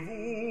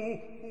êtes-vous?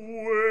 Où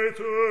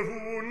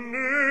êtes-vous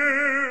né?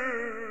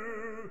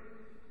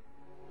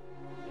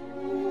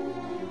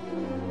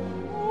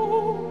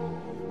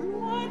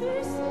 Loin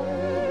d'ici,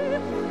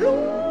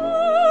 loin.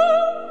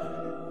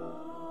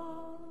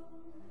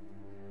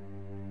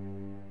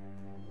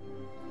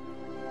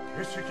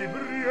 Qu'est-ce qui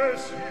brille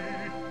ici,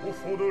 au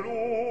fond de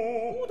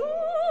l'eau? Où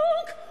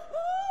donc?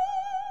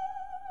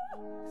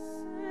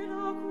 C'est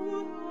la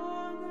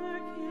couronne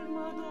qu'il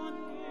m'a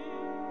donnée.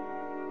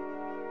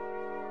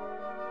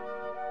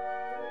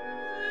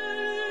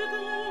 Elle est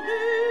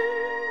tombée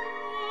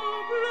en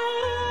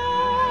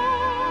pleurant.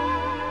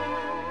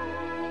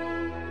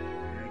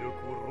 Une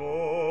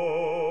couronne.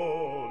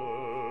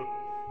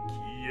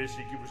 Qui est-ce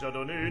qui vous a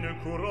donné une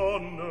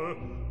couronne?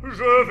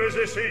 Je vais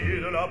essayer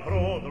de la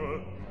prendre.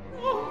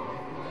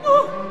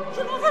 Non,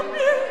 je n'en veux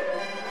plus.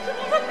 Je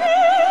n'en veux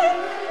plus.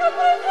 Je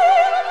peux plus.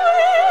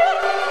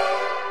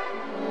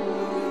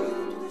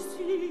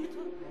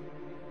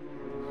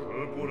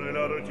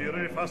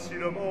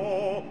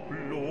 facilement,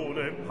 l'eau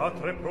n'est pas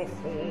très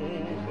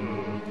profonde.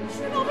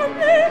 Je n'en veux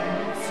plus,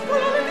 ce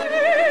qu'on avait dit,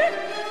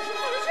 je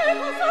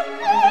pas sa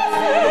place.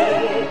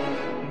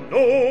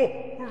 Non,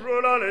 je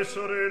la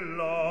laisserai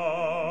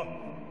là.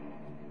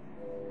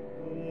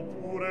 On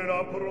pourrait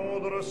la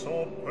prendre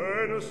sans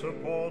peine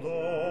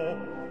cependant,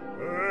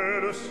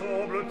 elle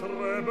semble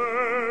très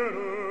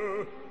belle.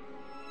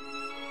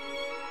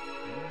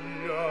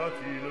 Y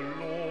a-t-il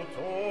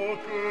longtemps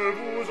que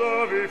vous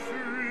avez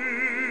fui?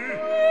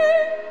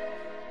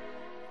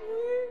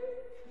 Oui,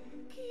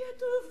 qui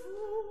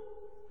êtes-vous?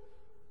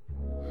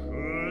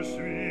 Je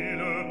suis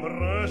le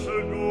prince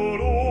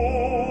Golo,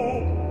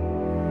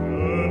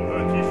 le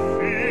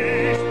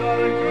petit-fils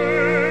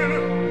d'Arkel,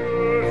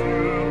 le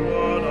vieux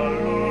roi dans le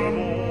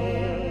monde.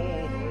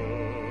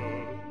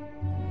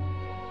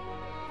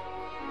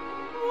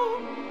 Oh,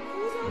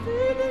 vous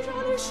avez déjà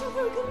les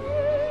cheveux gris.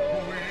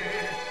 Oui,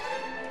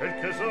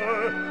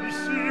 quelques-uns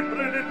ici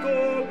près des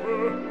tempes.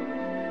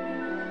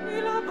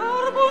 Et la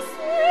barbe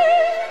aussi.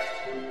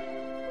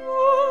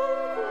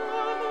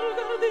 Pourquoi me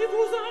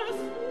regardez-vous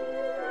ainsi?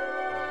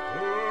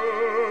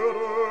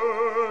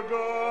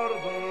 Regarde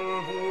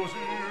vos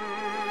yeux,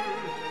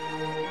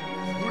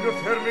 vous ne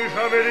fermez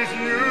jamais les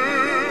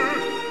yeux.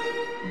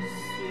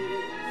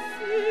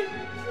 Si,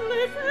 je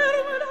les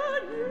ferme la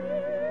nuit.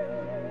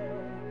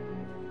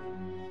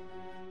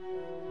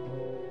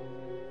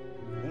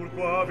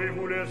 Pourquoi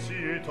avez-vous l'air si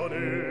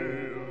étonné?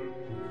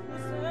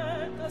 Vous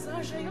êtes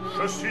un géant.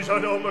 Je suis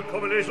un homme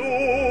comme les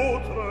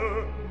autres.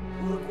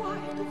 Pourquoi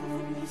êtes-vous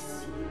venu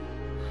ici?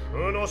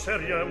 Je n'en sais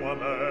rien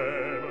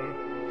moi-même.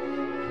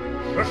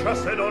 Je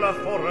chassais dans la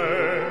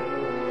forêt.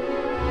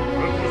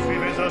 Je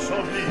poursuivais un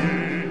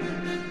sanglier.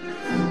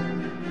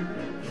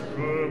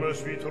 Je me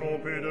suis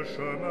trompé de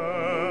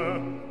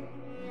chemin.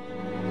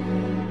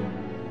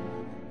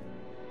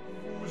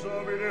 Vous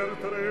avez l'air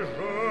très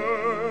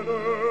jeune.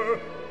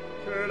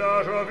 Quel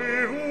âge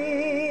avez-vous?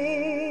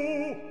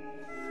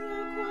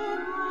 Je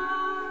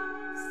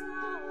commence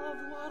à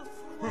avoir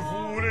froid.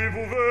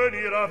 Voulez-vous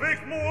venir avec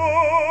moi?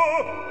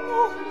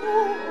 Non,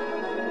 non.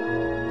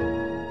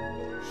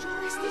 Je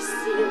reste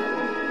ici.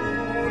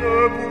 Vous ne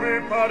pouvez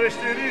pas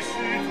rester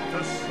ici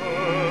toute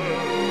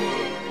seule.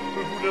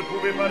 Vous ne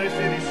pouvez pas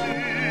rester ici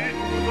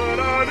toute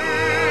la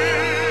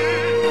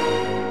nuit.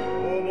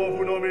 Comment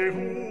vous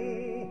nommez-vous?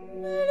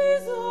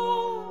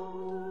 Mélisande.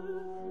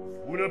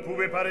 Vous ne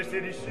pouvez pas rester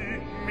ici,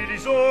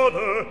 Mélisande.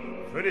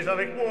 Venez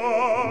avec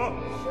moi.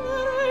 Je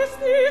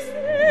reste ici.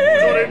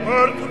 Vous aurez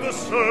peur toute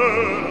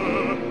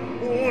seule.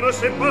 On ne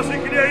sait pas ce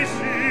qu'il y a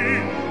ici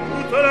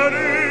toute la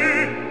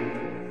nuit.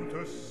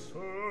 Toute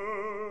seule.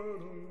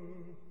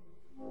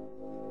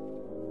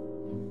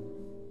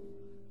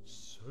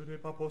 Ce n'est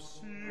pas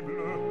possible,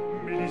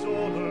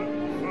 Mélisande.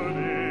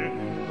 Venez,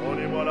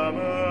 donnez-moi la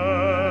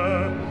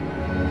main.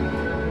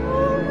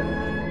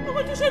 Ne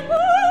me touchez pas.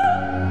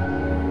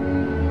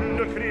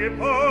 Ne criez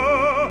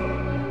pas.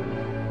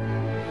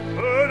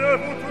 Je ne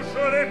vous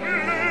toucherai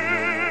plus.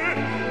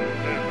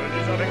 Et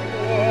venez avec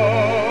moi.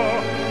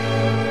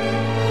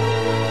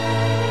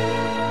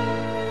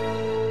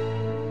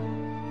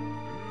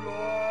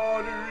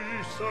 La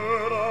nuit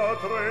sera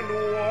très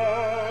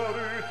noire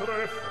et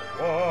très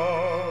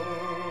froide.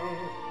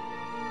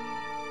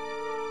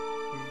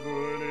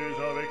 Venez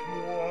avec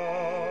moi.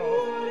 Où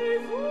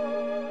allez-vous?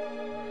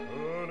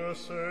 Je ne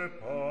sais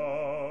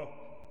pas.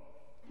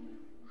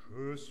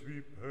 Je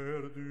suis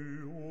perdu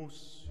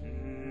aussi.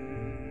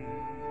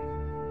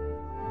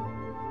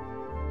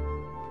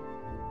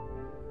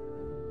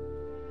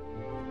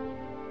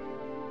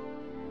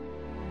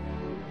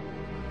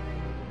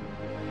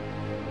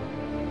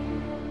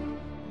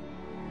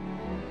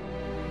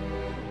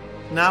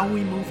 Now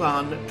we move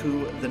on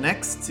to the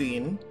next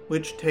scene,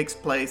 which takes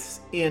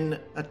place in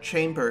a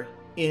chamber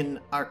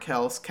in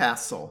Arkel's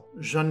castle.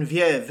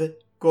 Geneviève,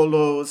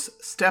 Golo's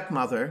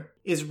stepmother,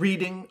 is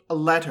reading a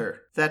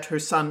letter that her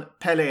son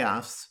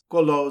Péléas,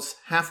 Golo's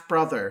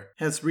half-brother,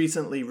 has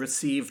recently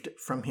received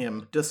from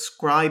him,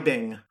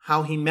 describing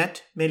how he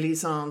met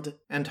Mélisande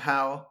and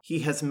how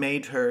he has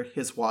made her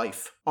his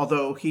wife,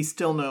 although he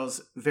still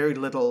knows very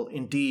little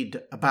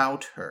indeed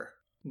about her.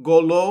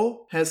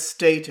 Golo has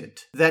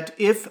stated that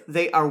if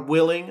they are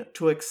willing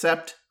to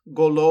accept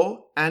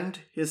Golo and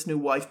his new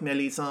wife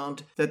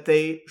Mélisande, that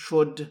they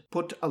should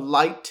put a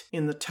light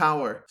in the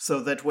tower so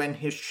that when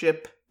his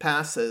ship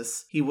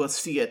passes, he will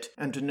see it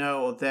and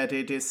know that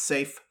it is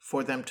safe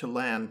for them to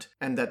land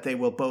and that they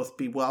will both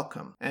be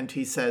welcome. And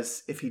he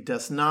says if he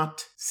does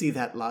not see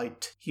that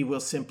light, he will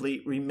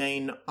simply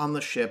remain on the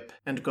ship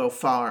and go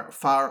far,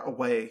 far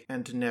away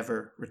and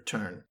never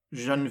return.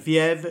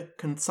 Geneviève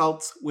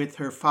consults with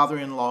her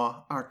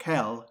father-in-law,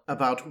 Arkel,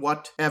 about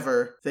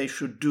whatever they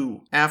should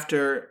do.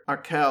 After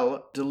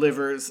Arkel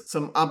delivers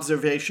some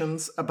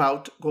observations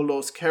about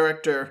Golo's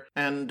character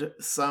and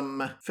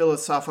some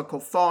philosophical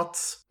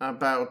thoughts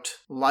about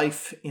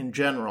life in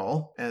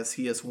general, as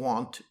he is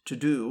wont to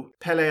do,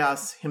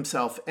 Péléas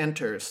himself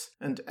enters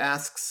and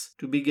asks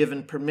to be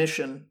given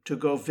permission to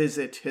go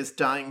visit his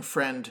dying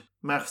friend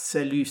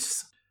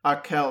Marcellus.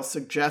 Arkel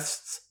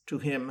suggests to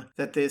him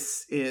that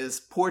this is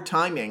poor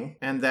timing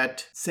and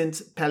that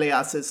since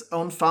Pelléas's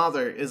own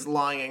father is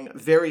lying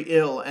very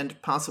ill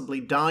and possibly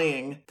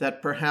dying,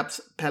 that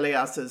perhaps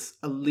Pelléas's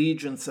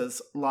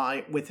allegiances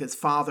lie with his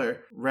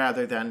father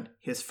rather than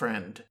his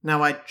friend.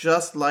 Now, I'd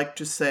just like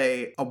to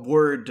say a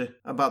word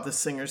about the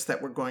singers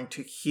that we're going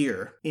to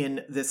hear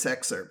in this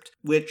excerpt,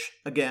 which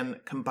again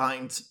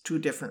combines two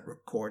different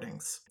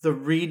recordings. The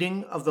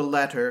reading of the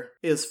letter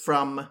is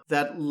from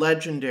that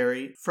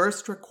legendary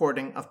first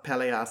recording of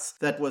Pelléas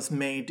that was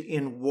made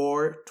in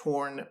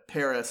war-torn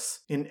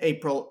Paris in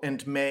April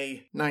and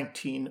May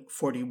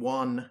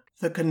 1941.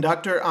 The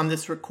conductor on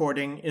this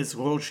recording is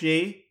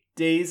Roger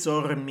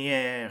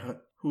Desormières,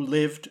 who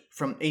lived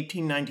from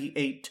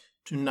 1898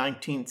 to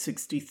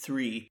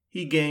 1963.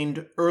 He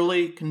gained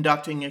early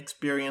conducting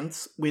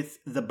experience with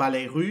the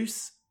Ballet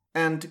Russe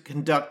and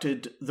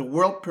conducted the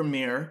world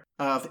premiere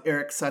of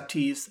Erik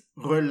Satie's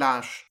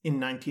Relâche in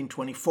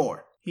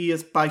 1924. He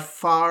is by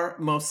far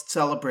most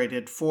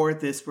celebrated for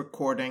this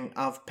recording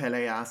of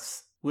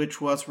Pelléas, which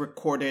was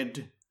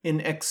recorded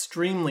in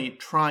extremely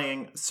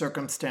trying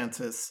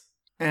circumstances,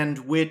 and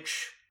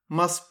which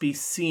must be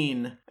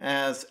seen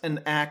as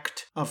an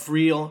act of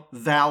real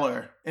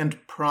valor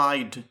and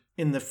pride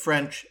in the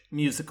French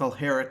musical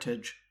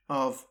heritage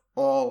of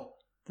all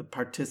the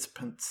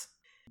participants.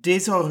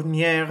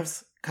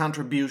 Desormières'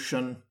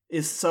 contribution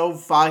is so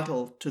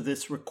vital to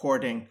this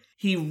recording.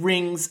 He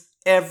wrings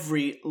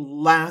every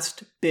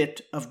last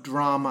bit of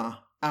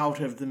drama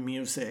out of the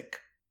music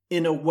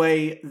in a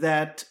way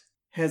that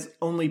has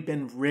only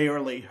been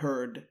rarely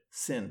heard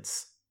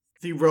since.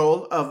 The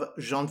role of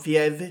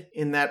Geneviève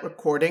in that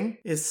recording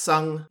is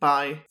sung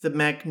by the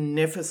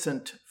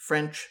magnificent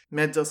French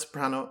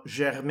mezzo-soprano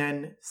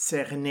Germaine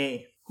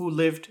Cerné, who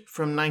lived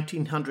from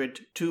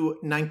 1900 to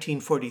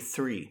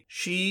 1943.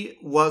 She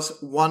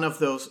was one of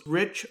those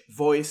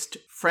rich-voiced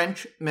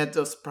French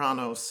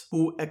mezzo-sopranos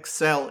who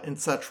excel in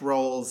such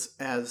roles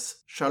as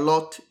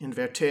Charlotte in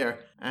Werther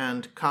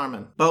and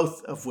Carmen,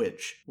 both of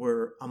which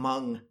were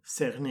among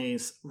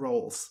Cerné's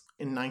roles.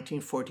 In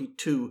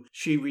 1942,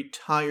 she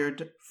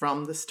retired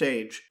from the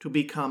stage to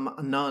become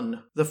a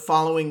nun. The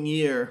following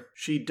year,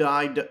 she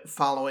died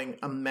following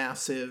a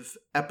massive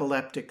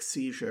epileptic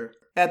seizure.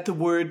 At the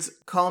words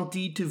 "Qu'en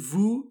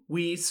dites-vous?"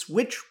 we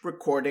switch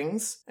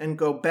recordings and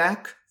go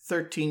back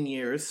 13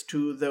 years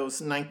to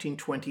those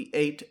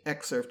 1928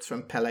 excerpts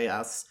from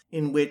Pelléas,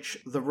 in which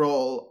the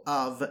role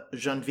of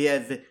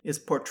Geneviève is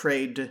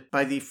portrayed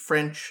by the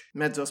French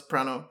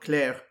mezzo-soprano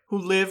Claire, who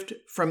lived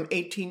from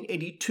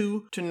 1882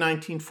 to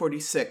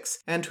 1946,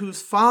 and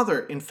whose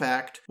father, in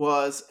fact,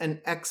 was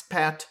an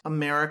expat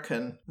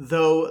American,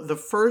 though the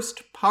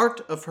first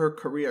part of her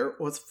career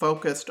was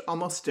focused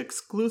almost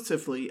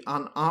exclusively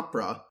on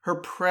opera. Her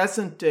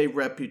present-day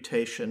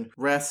reputation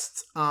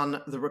rests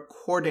on the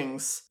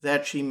recordings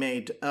that she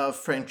made of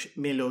French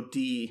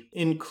mélodies,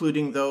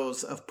 including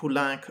those of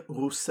Poulenc,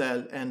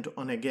 Roussel, and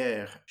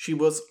Honegger. She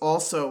was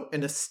also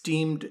an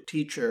esteemed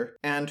teacher,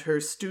 and her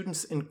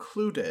students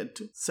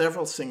included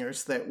several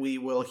singers that we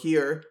will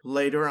hear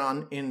later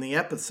on in the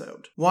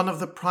episode. One of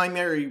the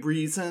primary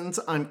reasons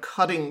I'm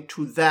cutting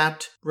to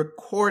that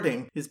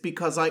recording is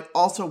because I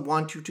also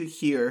want you to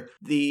hear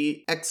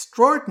the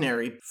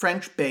extraordinary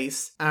French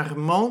bass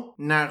Armand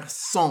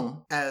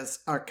Narson as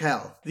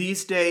Arkel.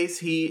 These days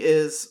he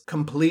is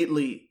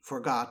completely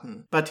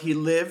forgotten, but he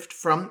lived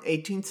from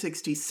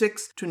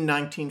 1866 to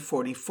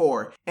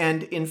 1944,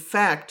 and in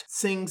fact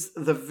sings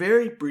the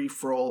very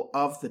brief role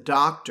of the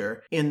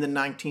Doctor in the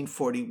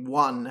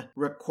 1941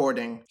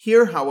 recording.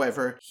 Here,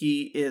 however,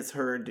 he is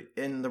heard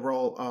in the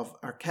role of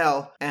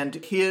Arkel, and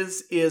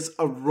his is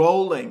a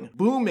rolling,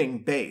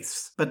 booming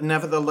bass, but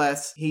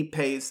nevertheless he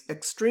pays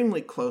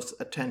extremely close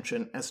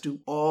attention, as do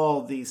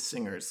all these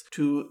singers,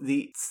 to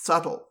the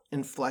subtle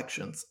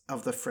inflections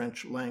of the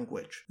French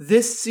language.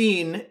 This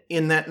scene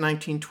in that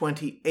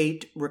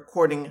 1928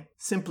 recording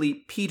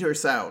simply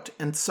peters out,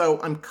 and so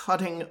I'm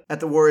cutting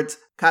at the words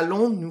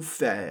 "Qu'allons-nous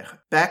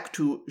faire?" back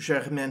to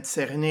Germaine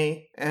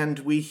Cerné, and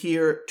we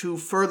hear two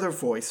further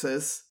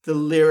voices, the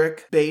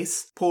lyric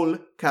bass Paul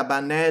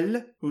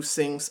Cabanel, who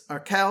sings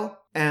Arkel,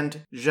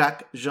 and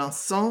Jacques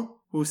Janson,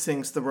 who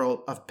sings the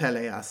role of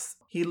Pelléas.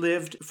 He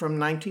lived from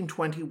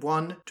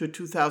 1921 to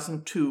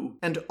 2002,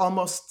 and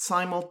almost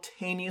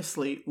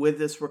simultaneously with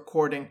this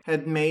recording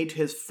had made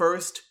his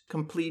first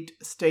complete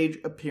stage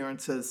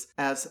appearances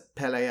as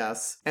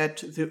Pelléas at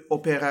the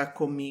Opéra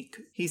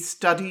Comique. He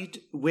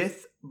studied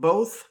with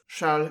both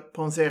Charles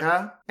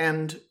Ponzera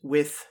and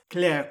with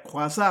Claire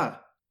Croizat,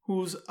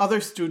 whose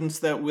other students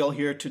that we'll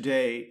hear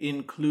today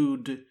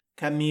include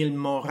Camille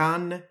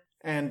Moran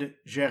and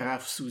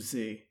Gérard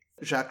Souzet.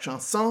 Jacques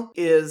Janson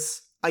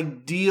is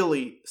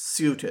ideally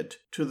suited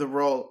to the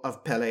role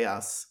of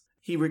Pelléas.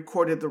 He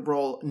recorded the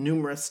role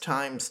numerous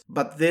times,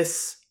 but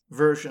this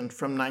version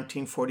from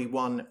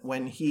 1941,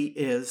 when he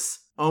is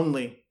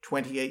only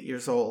 28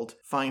 years old,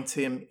 finds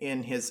him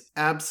in his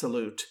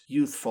absolute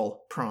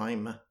youthful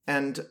prime.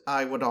 And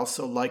I would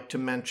also like to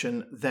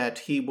mention that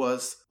he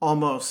was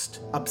almost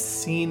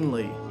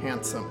obscenely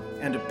handsome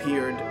and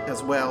appeared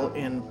as well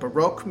in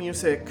Baroque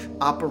music,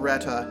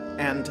 operetta,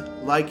 and,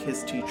 like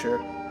his teacher,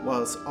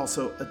 was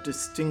also a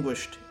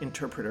distinguished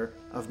interpreter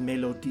of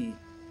mélodie.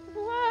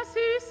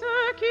 Voici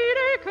ce qu'il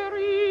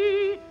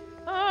écrit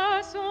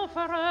à son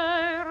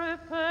frère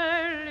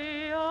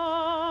Péléas.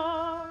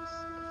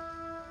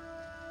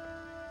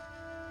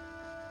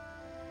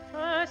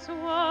 Un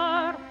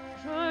soir,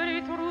 je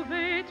l'ai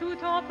trouvé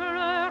tout en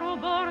pleurs au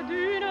bord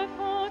d'une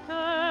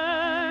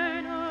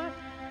fontaine,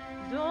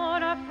 dans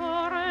la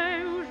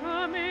forêt où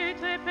je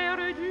m'étais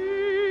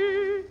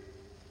perdue.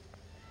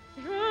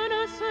 Je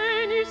ne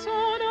sais ni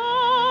son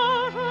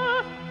âge,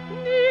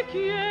 ni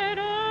qui elle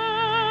est,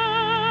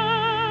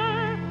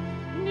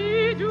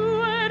 ni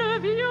d'où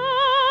elle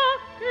vient,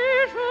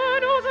 et je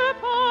n'ose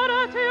pas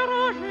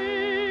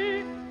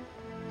l'interroger,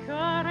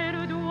 car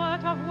elle doit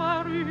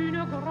avoir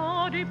une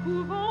grande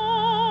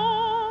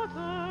épouvante.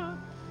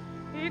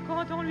 Et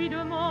quand on lui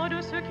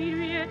demande ce qui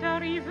lui est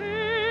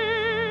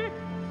arrivé,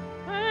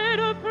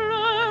 elle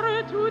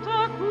pleure tout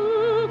à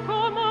coup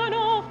comme un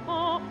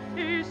enfant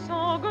et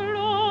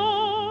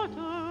sanglote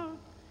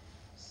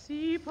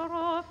si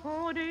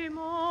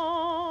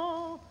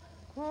profondément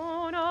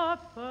qu'on a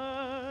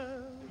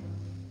peur.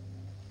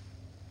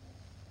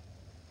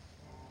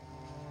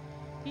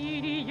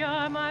 Il y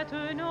a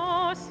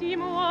maintenant 6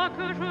 mois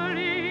que je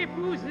l'ai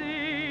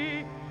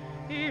épousée,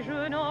 et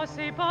je n'en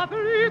sais pas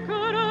plus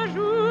que le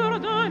jour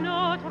de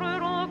notre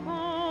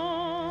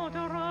rencontre.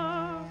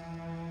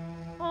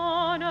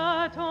 En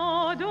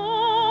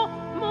attendant,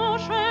 mon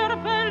cher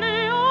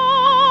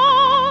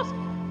Péléas,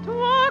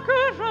 toi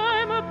que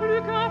j'aime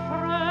plus qu'un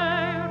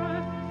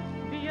frère,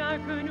 bien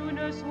que nous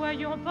ne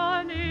soyons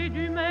pas nés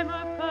du même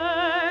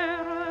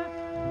père,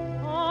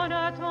 en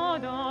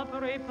attendant,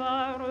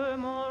 prépare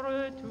mon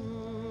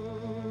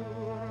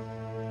retour.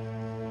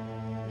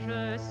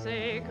 Je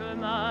sais que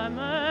ma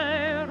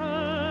mère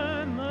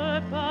me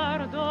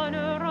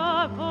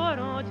pardonnera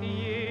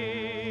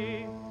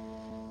volontiers,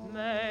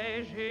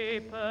 mais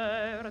j'ai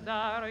peur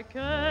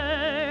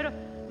d'Arkel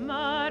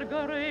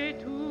malgré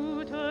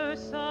toute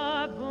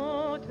sa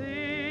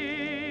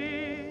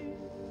bonté.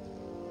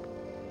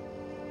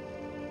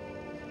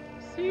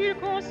 S'il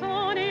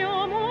consent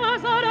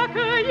néanmoins à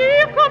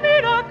l'accueillir comme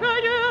il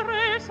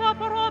accueillerait sa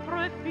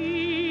propre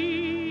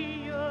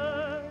fille,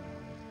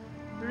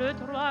 le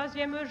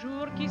 3e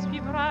jour qui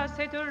suivra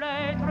cette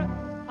lettre,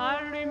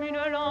 allume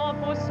une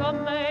lampe au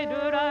sommet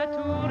de la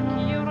tour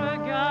qui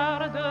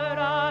regarde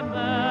la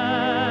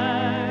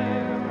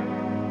mer.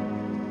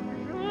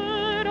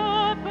 Je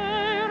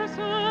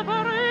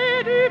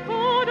l'apercevrai du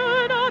pont de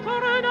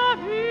notre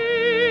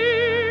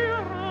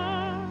navire.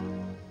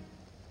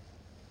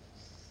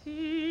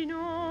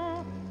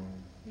 Sinon,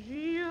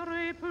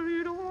 j'irai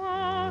plus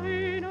loin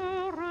et ne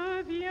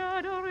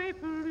reviendrai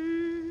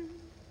plus.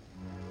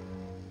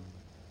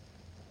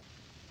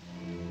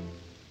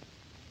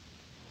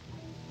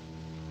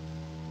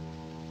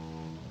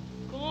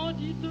 Qu'en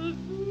dites-vous?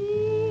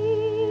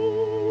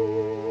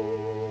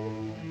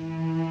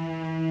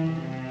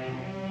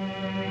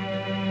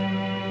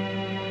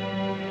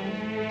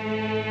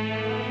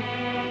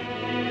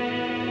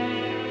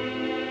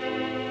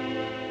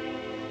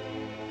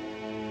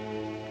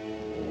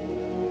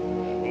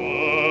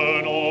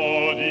 Je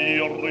n'en dis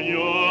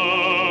rien.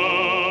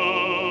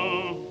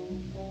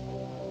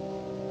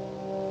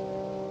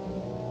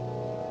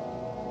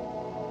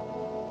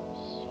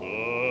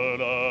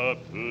 Cela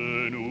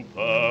peut nous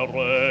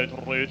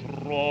paraître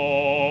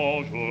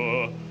étrange,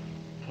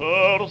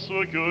 parce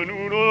que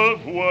nous ne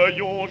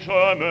voyons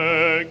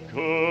jamais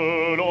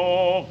que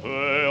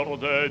l'envers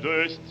des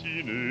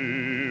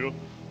destinées,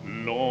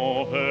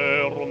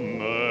 l'envers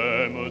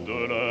même de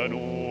la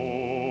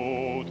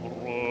nôtre.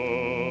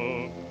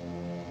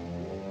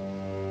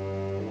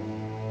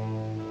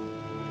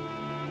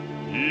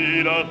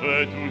 Il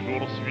avait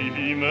toujours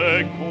suivi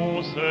mes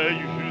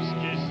conseils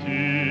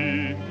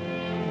jusqu'ici.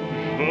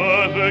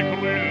 J'avais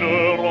cru le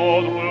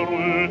rendre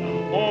heureux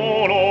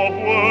en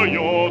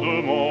l'envoyant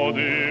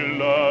demander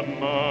la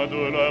main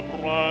de la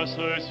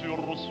princesse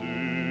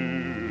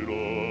Ursule.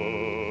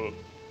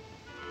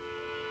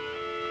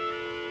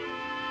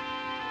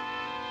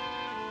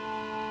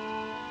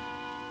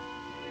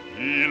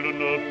 Il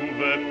ne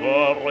pouvait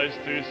pas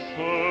rester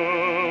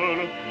seul,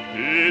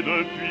 et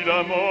depuis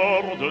la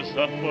mort de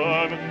sa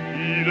femme,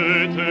 il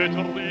était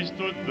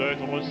triste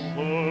d'être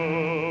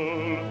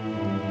seul.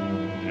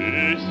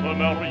 Et ce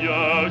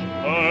mariage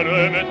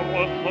allait mettre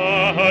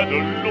fin à de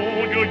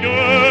longues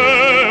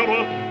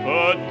guerres,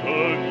 à de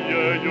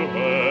vieilles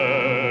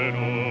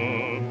haines.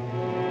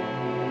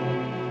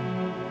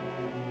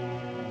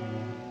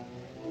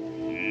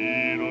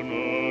 Il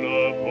ne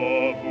l'a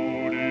pas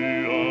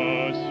voulu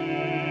ainsi.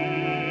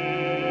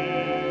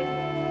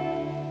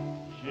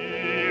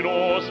 Qu'il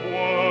en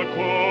soit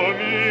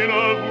comme il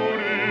a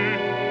voulu,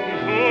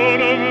 je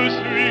ne me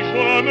suis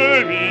jamais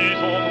mis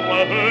en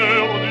travers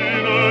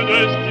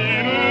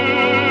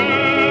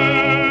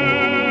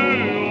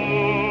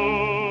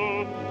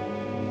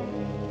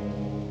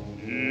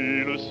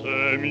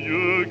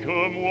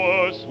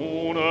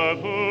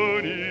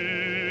venir.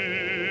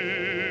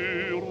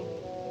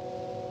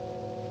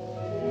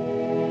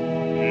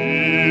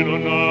 Il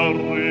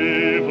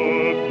n'arrive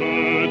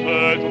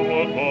peut-être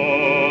pas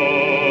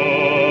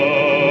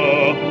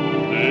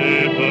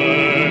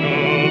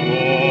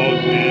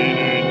d'événements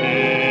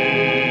inutiles.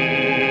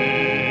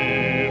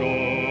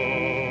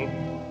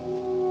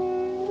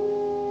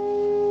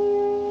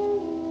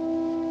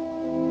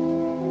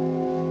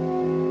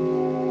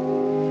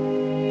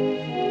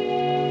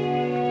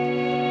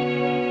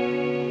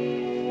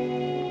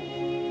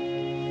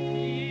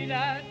 Il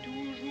a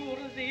toujours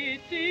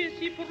été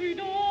si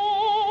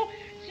prudent,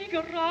 si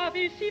grave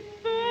et si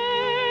ferme.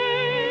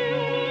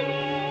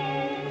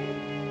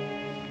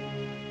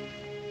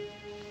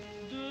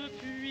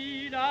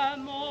 Depuis la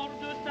mort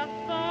de sa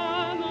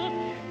femme,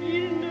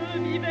 il ne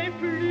vivait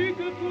plus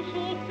que pour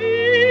son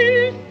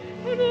fils,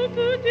 le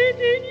petit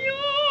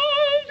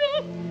Ignaz.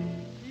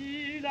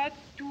 Il a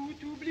tout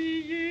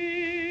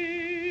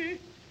oublié,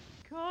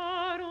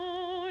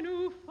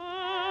 qu'allons-nous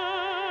faire?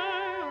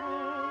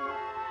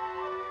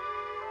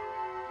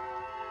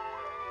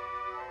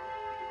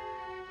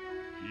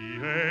 Qui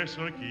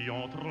est-ce qui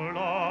entre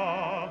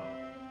là?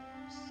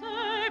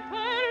 C'est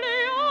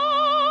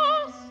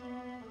Péléas.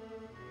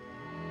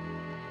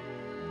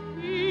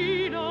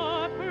 Il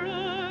a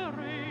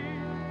pleuré.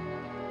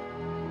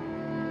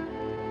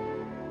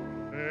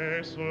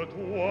 Est-ce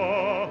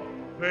toi,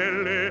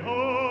 Péléas?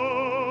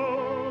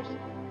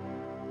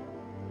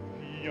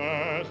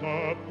 Viens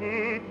un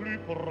peu plus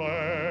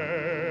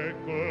près,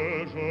 que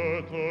je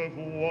te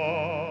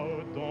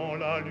vois dans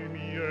la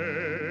lumière.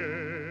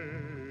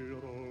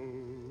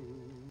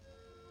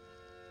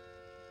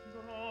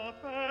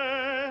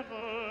 Grand-père,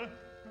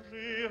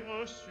 j'ai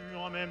reçu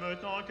en même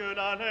temps que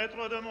la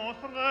lettre de mon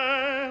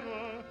frère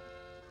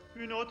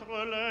une autre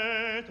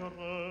lettre.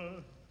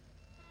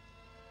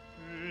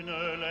 Une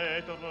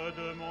lettre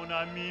de mon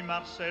ami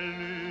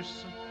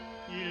Marcellus.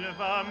 Il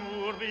va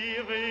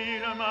mourir et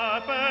il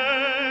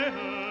m'appelle.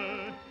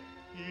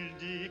 Il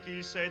dit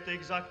qu'il sait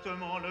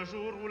exactement le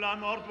jour où la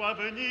mort doit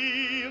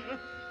venir.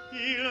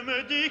 Il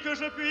me dit que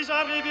je puis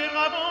arriver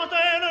avant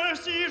elle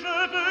si je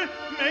veux,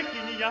 mais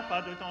qu'il n'y a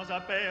pas de temps à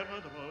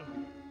perdre.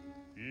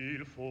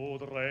 Il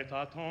faudrait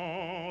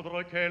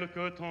attendre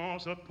quelque temps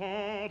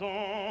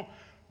cependant.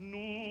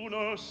 Nous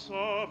ne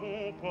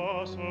savons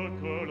pas ce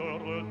que le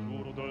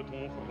retour de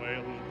ton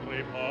frère nous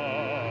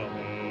prépare.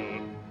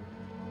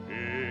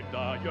 Et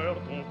d'ailleurs,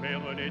 ton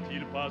père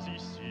n'est-il pas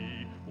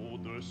ici,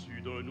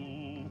 au-dessus de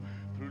nous,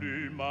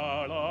 plus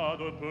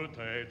malade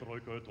peut-être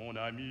que ton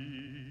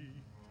ami?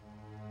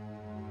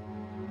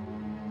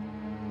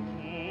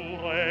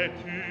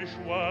 Pourrais-tu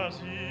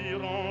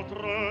choisir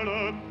entre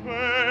le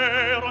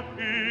père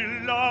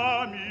et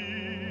l'ami?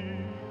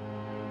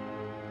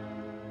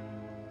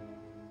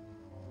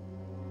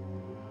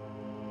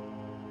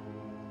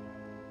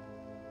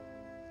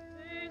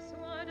 Fais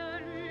soin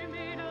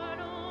d'allumer la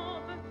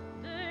lampe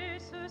dès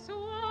ce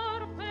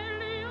soir,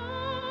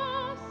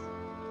 Péléas.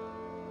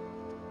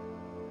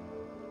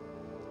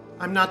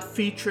 I'm not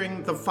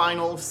featuring the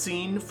final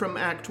scene from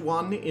Act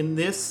 1 in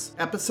this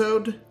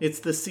episode. It's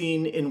the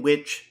scene in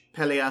which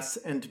Péléas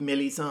and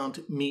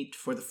Mélisande meet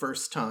for the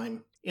first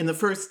time. In the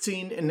first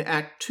scene in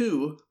Act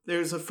 2,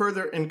 there's a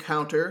further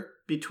encounter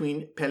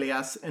between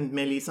Péléas and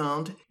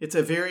Mélisande. It's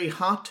a very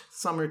hot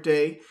summer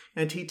day,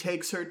 and he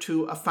takes her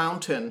to a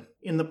fountain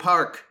in the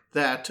park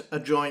that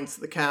adjoins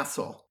the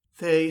castle.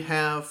 They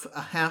have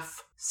a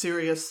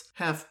half-serious,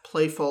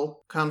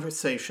 half-playful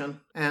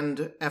conversation,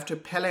 and after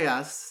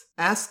Péléas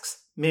asks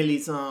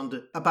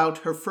Mélisande about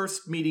her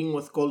first meeting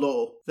with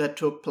Golot that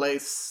took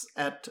place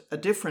at a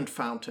different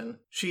fountain,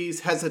 she's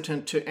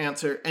hesitant to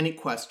answer any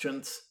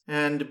questions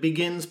and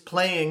begins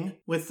playing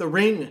with the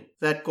ring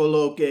that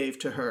Golot gave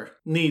to her.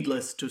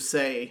 Needless to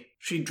say,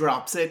 she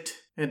drops it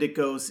and it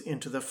goes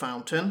into the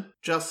fountain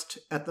just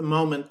at the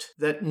moment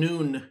that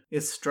noon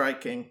is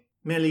striking.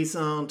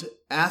 Mélisande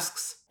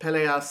asks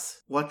Péléas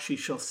what she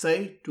shall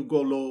say to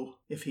Golot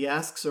if he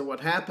asks her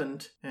what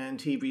happened,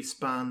 and he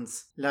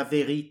responds, La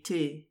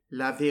vérité,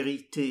 la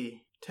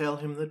vérité. Tell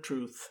him the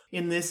truth.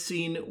 In this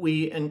scene,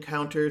 we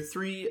encounter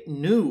three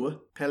new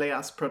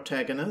Péléas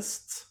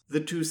protagonists, the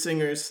two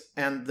singers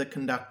and the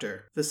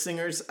conductor. The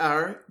singers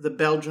are the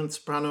Belgian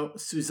soprano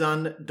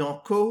Suzanne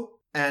Donco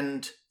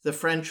and the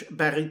French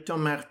baryton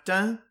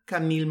Martin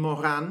Camille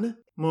Moran.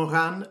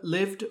 Moran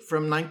lived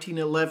from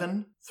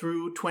 1911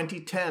 through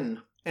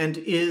 2010 and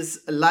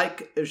is,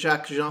 like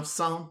Jacques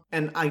Janson,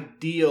 an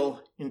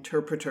ideal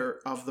interpreter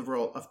of the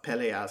role of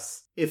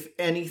Péléas. If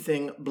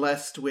anything,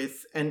 blessed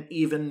with an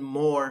even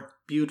more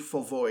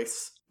beautiful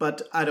voice.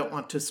 But I don't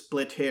want to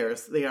split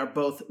hairs. They are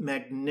both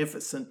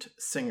magnificent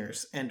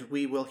singers, and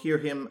we will hear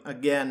him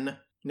again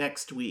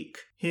next week.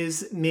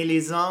 His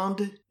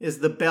Mélisande is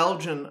the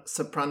Belgian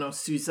soprano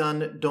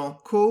Suzanne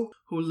Donco,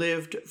 who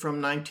lived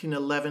from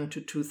 1911 to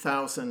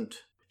 2000.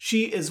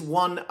 She is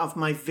one of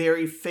my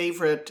very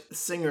favorite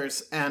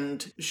singers,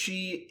 and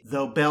she,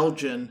 though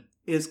Belgian,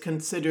 is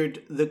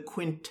considered the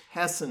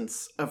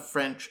quintessence of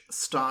French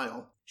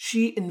style.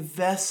 She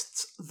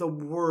invests the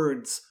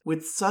words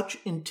with such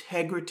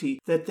integrity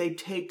that they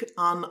take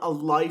on a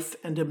life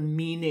and a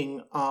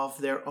meaning of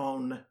their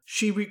own.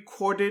 She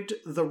recorded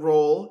the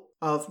role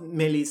of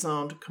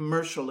Mélisande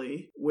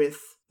commercially with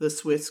the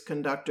Swiss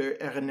conductor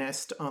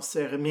Ernest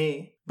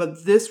Ansermet,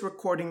 but this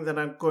recording that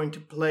I'm going to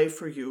play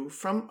for you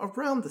from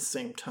around the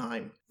same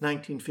time,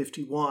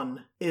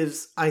 1951,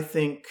 is, I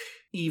think,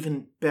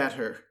 even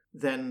better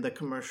than the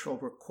commercial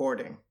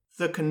recording.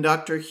 The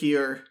conductor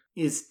here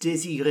is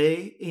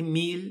Désiré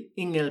Émile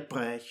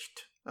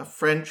Engelbrecht, a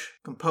French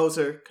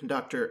composer,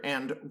 conductor,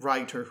 and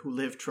writer who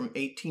lived from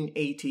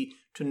 1880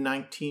 to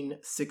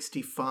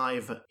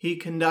 1965. He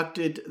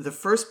conducted the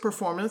first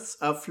performance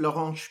of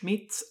Florent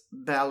Schmidt's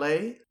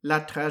ballet,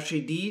 La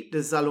Tragédie de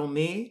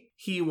Salomé.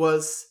 He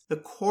was the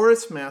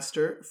chorus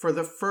master for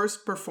the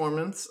first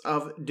performance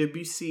of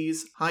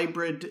Debussy's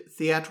hybrid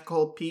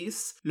theatrical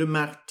piece, Le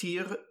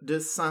Martyre de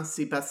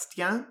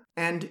Saint-Sébastien,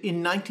 and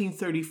in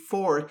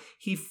 1934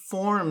 he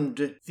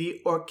formed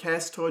the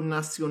Orchestre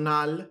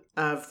National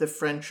of the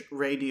French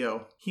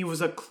radio. He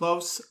was a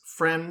close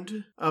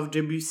friend of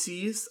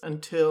Debussy's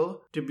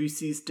until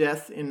Debussy's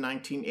death in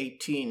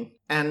 1918,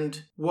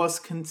 and was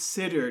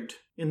considered,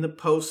 in the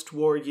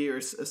post-war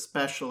years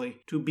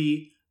especially, to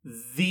be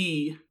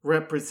the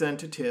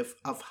representative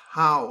of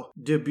how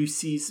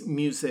Debussy's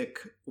music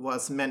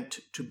was meant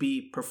to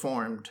be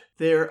performed.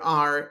 There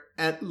are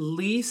at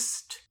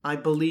least, I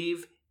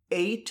believe,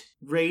 8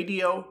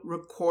 radio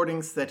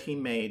recordings that he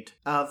made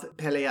of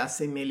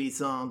Pelléas et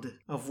Mélisande,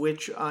 of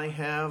which I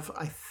have,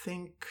 I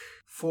think,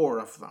 4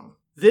 of them.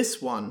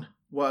 This one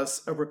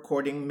was a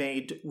recording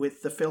made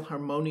with the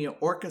Philharmonia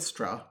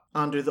Orchestra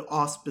under the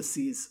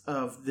auspices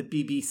of the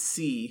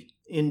BBC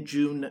in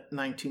June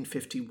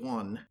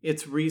 1951.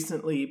 It's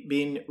recently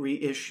been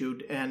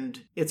reissued,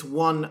 and it's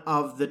one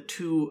of the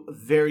 2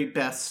 very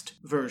best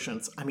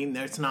versions. I mean,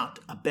 there's not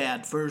a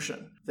bad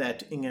version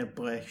that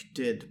Engelbrecht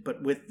did,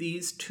 but with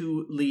these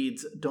 2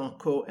 leads,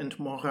 Danco and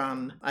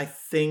Moran, I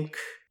think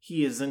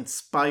he is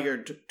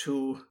inspired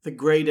to the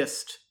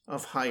greatest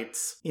of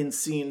heights in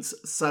scenes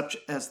such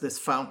as this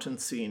fountain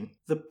scene.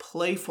 The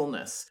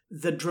playfulness,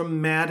 the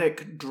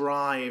dramatic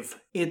drive,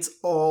 it's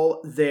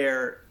all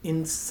there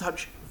in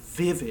such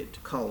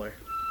vivid color.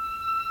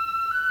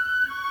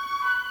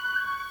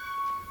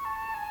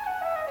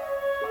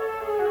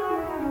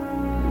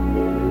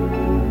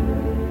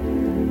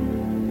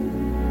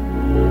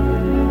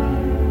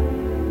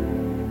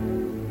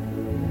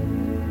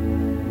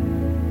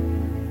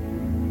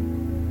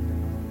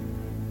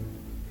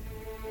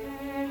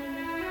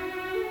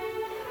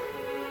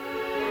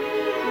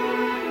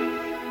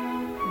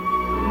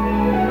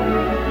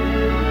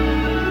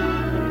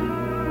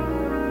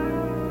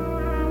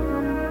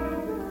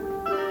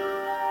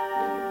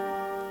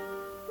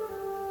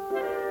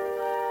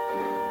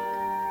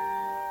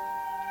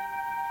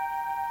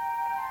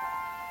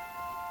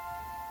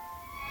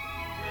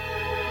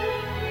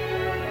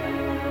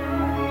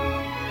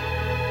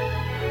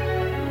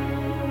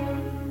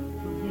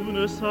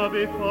 Ne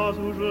savez pas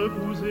où je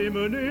vous ai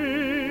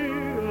mené.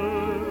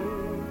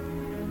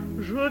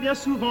 Je viens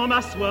souvent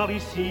m'asseoir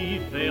ici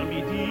vers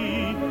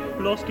midi,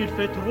 lorsqu'il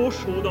fait trop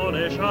chaud dans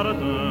les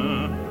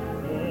jardins.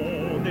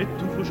 On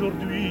étouffe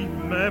aujourd'hui,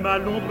 même à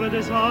l'ombre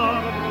des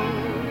arbres.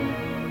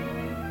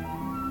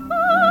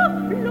 Oh,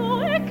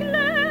 l'eau est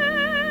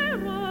claire.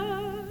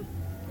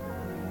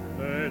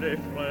 Elle est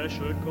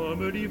fraîche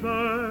comme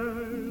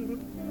l'hiver.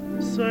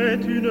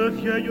 C'est une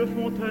vieille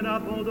fontaine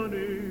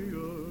abandonnée.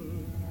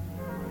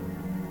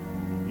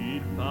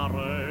 Il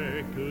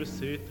paraît que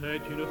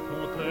c'était une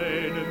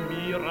fontaine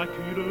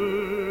miraculeuse.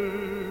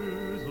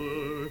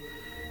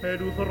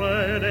 Elle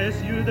ouvrait les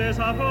yeux des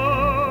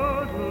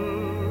aveugles.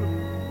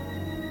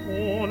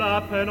 On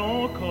l'appelle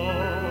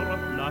encore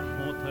la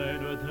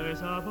fontaine des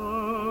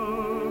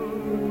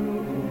aveugles.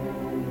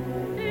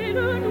 Elle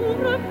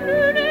n'ouvre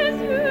plus les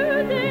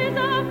yeux des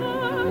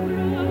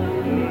aveugles.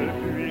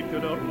 Depuis que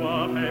le roi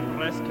est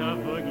presque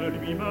aveugle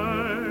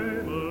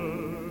lui-même,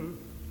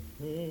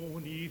 on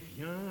n'y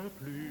vient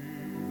plus.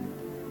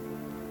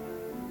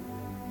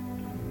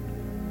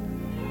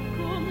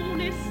 Comme on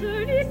est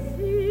seul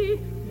ici,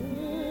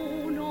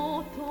 on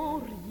n'entend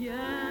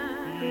rien.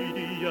 Il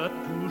y a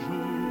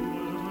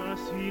toujours un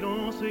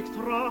silence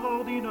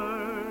extraordinaire.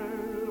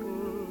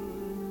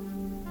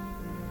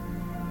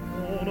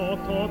 On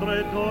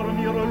entendrait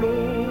dormir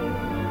l'eau.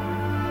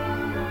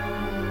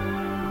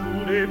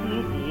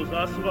 Voulez-vous vous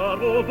asseoir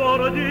au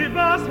bord du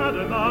bassin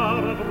de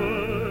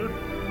marbre?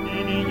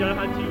 Il y a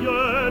un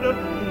tilleul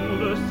où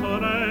le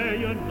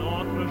soleil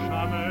n'entre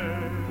jamais.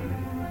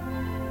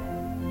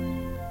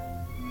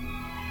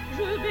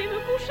 Je vais me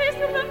coucher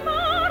sur le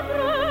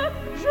marbre.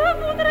 Je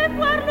voudrais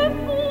voir le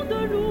fond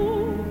de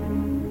l'eau.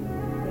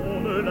 On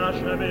ne l'a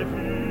jamais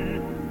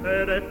vue.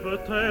 Elle est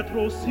peut-être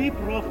aussi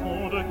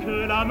profonde que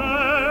la Si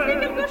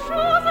mer. quelque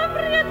chose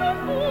brillait au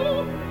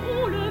fond,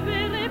 on le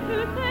verrait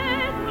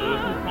peut-être. Ne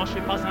vous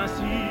penchez pas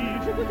ainsi.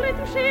 Je voudrais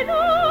toucher l'eau.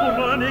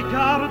 Prenez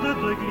garde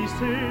de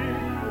glisser.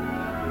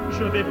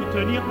 Je vais vous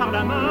tenir par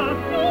la main.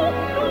 Non,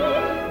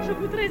 non, je je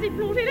voudrais y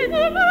plonger les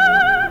deux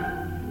mains.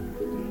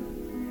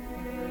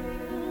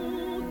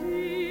 On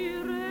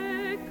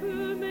dirait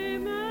que mes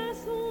mains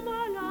sont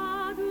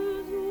malades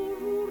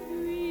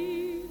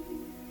aujourd'hui.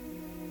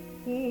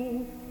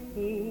 Oh,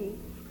 oh,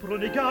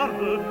 prenez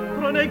garde,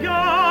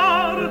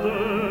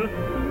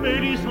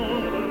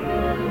 Mélisande,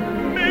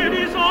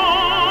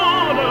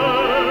 Mélisande.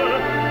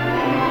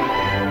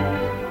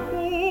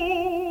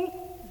 Oh,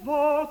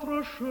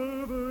 votre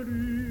chevelure.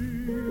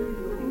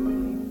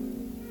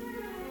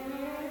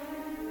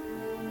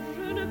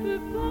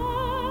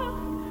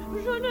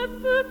 Je ne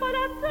peux pas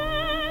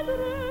l'atteindre.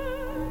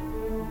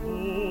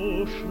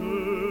 Vos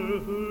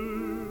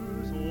cheveux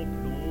ont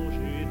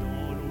plongé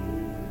dans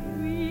l'eau.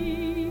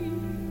 Oui,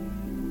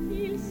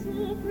 ils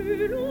sont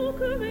plus longs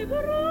que mes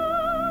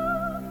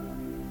bras.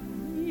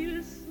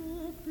 Ils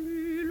sont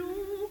plus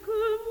longs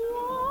que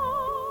moi.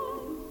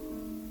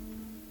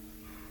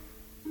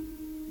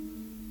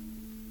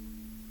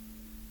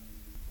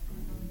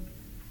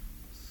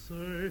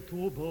 C'est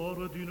au bord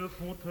d'une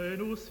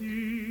fontaine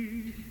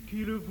aussi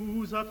qu'il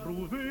vous a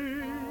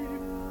trouvé.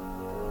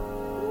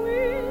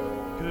 Oui,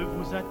 Que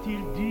vous a-t-il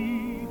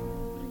dit?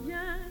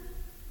 rien,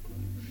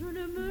 je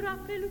ne me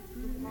rappelle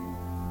plus.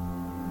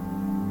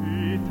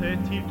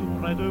 Était-il tout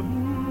près de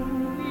vous?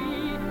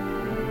 Oui,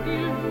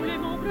 il voulait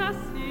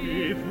m'embrasser.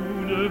 Et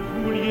vous ne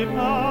vouliez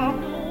pas?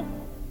 Non.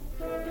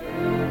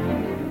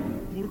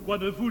 Pourquoi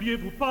ne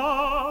vouliez-vous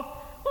pas?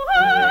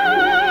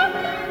 Ah,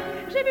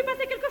 j'ai vu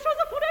passer quelque chose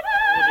au fond des mains.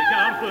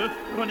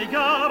 Prenez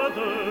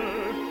garde,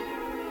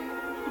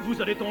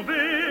 vous allez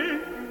tomber.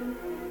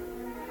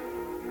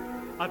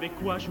 Avec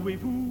quoi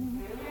jouez-vous?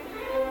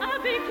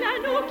 Avec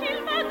l'anneau qu'il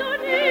m'a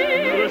donné.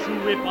 Ne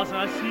jouez pas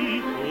ainsi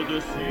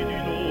au-dessus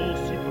d'une eau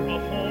si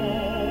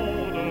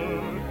profonde.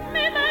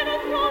 Mes mains ne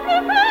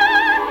tremblent pas.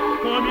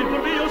 Comme il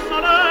brille au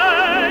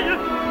soleil,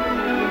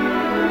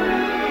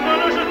 ne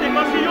le jetez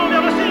pas si haut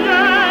vers le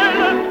ciel.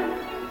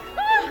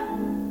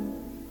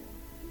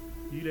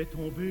 Il est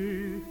tombé.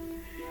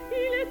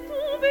 Il est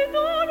tombé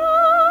dans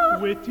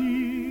l'eau. Où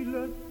est-il?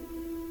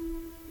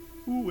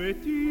 Où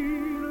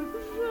est-il?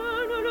 Je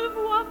ne le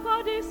vois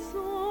pas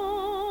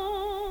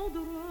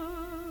descendre.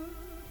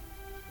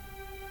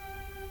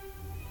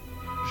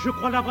 Je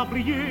crois l'avoir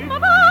brillé. Ma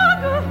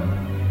bague.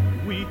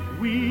 Oui,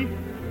 oui,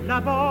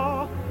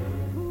 là-bas.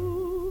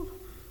 Où?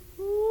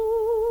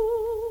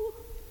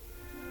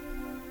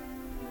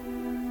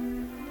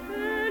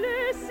 Elle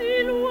est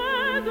si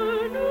loin de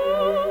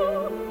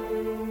nous.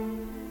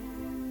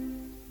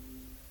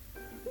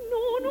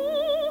 Non,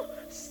 non,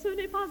 ce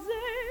n'est pas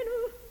elle.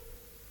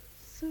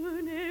 Ce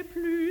n'est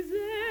plus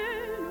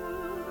elle.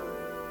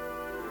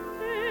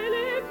 Elle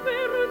est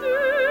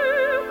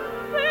perdue,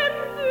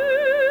 perdue.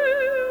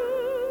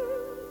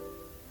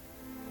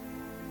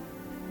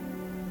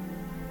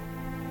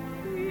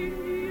 Il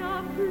n'y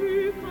a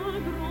plus qu'un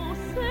grand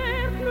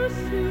cercle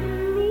sur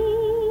l'eau.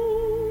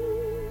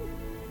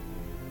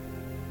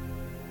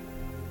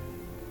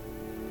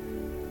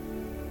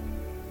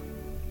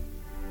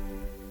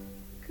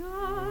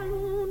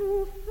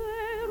 Qu'allons-nous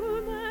faire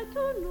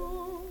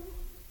maintenant?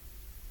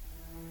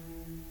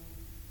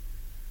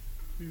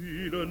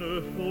 Il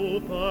ne faut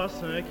pas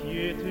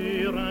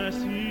s'inquiéter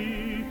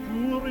ainsi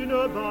pour une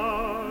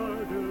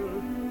bague.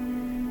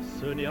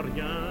 Ce n'est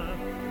rien,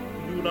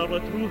 nous la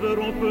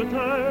retrouverons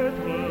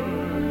peut-être,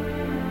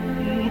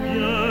 ou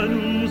bien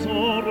nous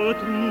en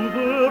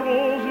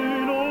retrouverons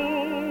une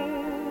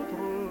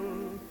autre.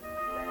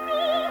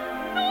 Non,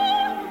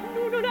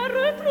 nous ne la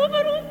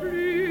retrouverons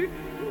plus.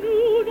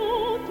 Nous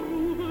n'en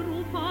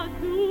trouverons pas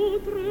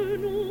d'autre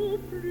non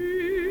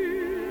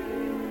plus.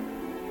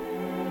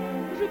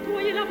 Je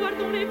croyais l'avoir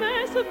dans les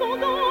mains,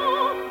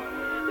 cependant.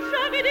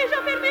 J'avais déjà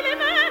fermé les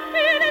mains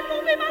et elle est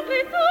tombée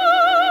malgré tout.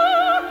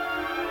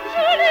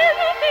 Je l'ai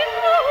jetée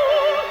trop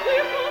haut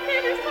pour compter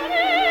le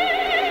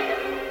soleil.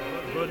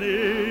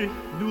 Venez,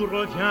 nous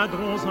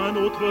reviendrons un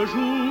autre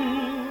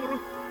jour.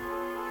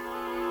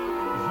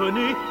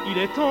 Venez, il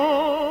est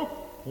temps,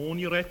 on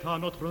irait à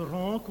notre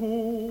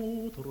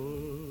rencontre.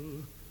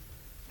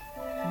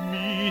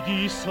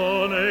 Midi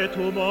sonnait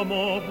au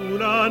moment où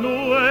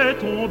l'anneau est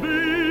tombé.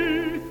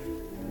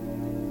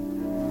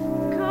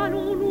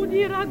 Qu'allons-nous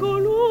dire à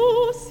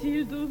Golo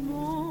s'il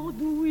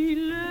demande où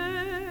il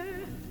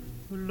est?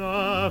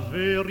 La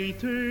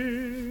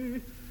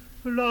vérité,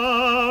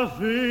 la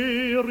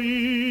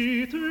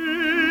vérité.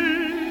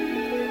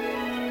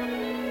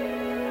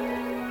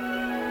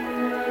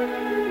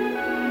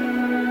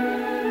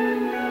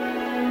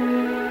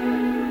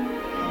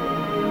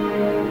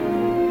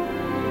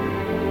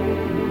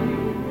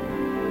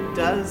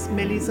 Does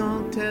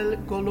Mélisande tell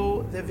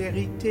Golo the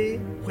vérité?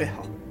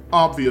 Well,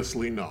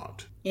 Obviously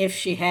not. If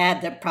she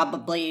had, there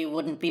probably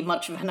wouldn't be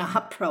much of an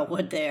opera,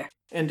 would there?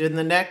 and in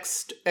the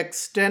next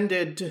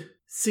extended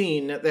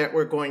scene that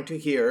we're going to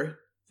hear,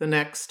 the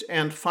next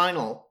and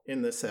final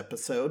in this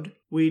episode,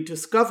 we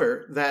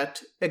discover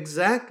that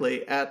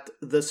exactly at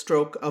the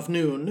stroke of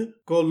noon,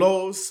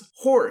 Golo's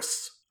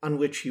horse on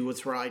which he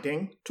was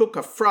riding took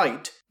a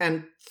fright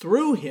and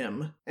threw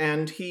him,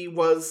 and he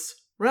was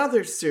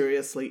rather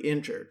seriously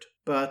injured.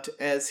 But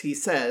as he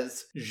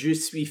says, Je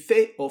suis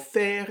fait au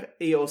fer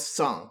et au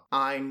sang.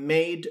 I'm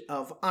made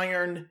of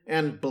iron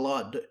and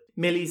blood.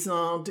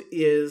 Mélisande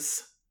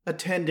is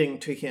attending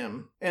to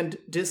him and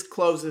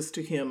discloses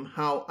to him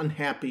how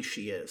unhappy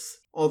she is.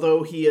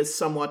 Although he is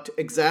somewhat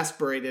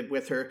exasperated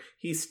with her,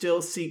 he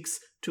still seeks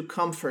to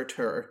comfort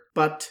her,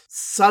 but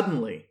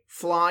suddenly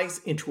flies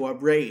into a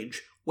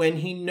rage when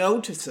he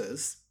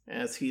notices,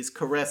 as he's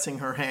caressing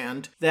her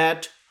hand,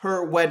 that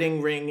her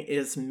wedding ring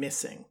is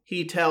missing.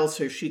 He tells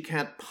her she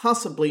can't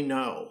possibly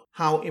know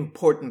how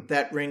important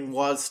that ring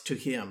was to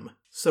him.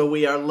 So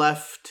we are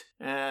left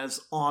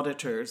as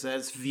auditors,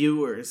 as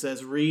viewers,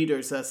 as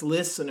readers, as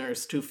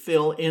listeners to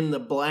fill in the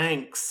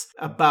blanks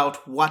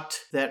about what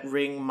that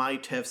ring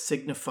might have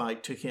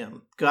signified to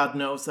him. God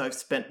knows I've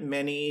spent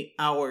many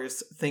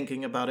hours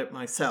thinking about it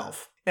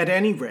myself. At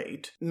any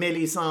rate,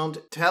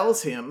 Mélisande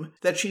tells him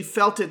that she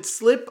felt it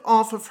slip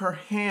off of her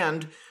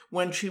hand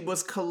when she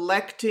was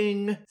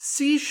collecting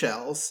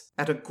seashells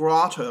at a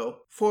grotto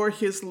for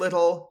his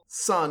little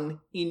son,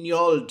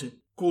 Ignold.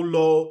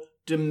 Goulot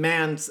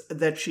demands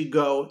that she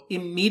go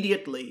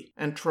immediately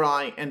and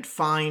try and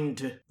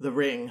find the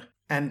ring,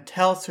 and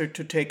tells her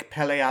to take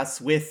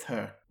Péléas with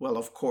her. Well,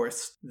 of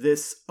course,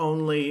 this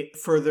only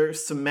further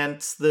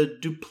cements the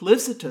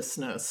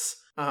duplicitousness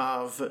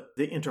of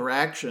the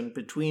interaction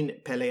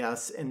between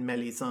Péléas and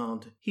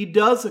Mélisande. He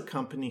does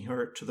accompany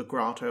her to the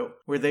grotto,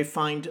 where they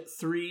find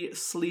 3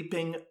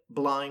 sleeping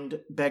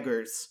blind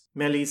beggars.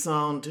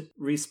 Mélisande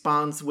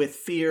responds with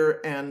fear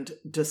and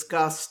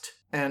disgust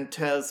and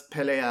tells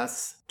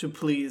Péléas to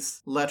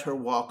please let her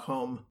walk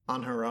home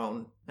on her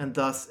own. And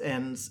thus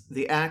ends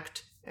the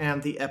act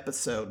and the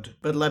episode.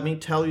 But let me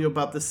tell you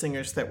about the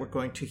singers that we're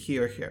going to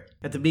hear here.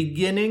 At the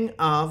beginning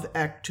of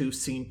Act 2,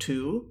 Scene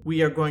 2,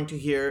 we are going to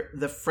hear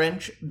the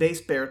French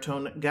bass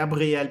baritone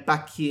Gabriel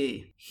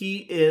Bacquier.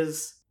 He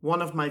is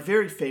one of my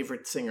very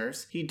favorite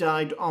singers. He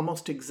died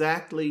almost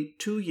exactly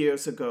 2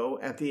 years ago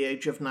at the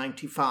age of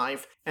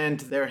 95, and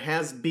there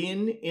has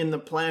been in the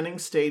planning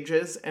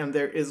stages, and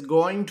there is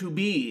going to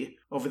be,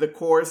 over the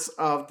course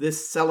of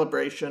this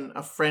celebration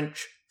of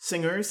French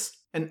singers,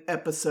 an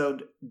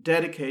episode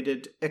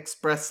dedicated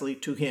expressly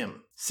to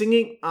him.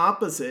 Singing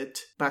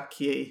opposite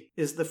Bacquier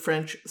is the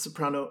French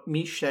soprano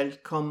Michel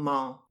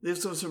Command.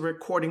 This was a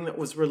recording that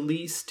was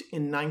released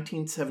in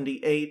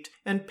 1978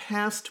 and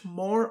passed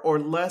more or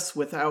less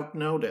without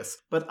notice.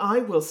 But I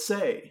will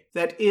say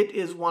that it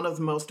is one of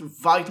the most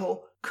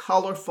vital,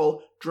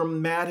 colorful,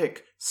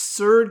 dramatic,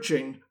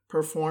 surging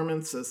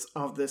performances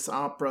of this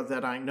opera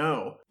that I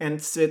know,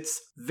 and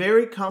sits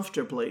very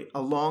comfortably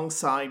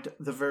alongside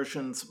the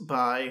versions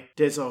by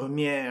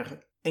Desormières,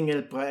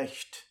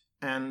 Engelbrecht,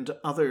 and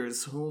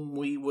others whom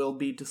we will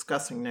be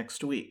discussing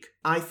next week.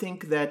 I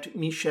think that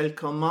Michel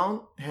Command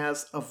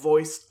has a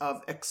voice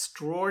of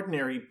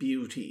extraordinary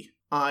beauty.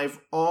 I've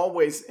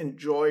always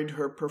enjoyed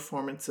her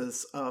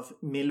performances of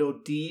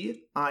Mélodie.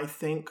 I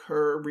think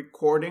her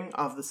recording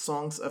of the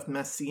songs of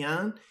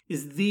Messiaen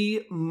is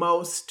the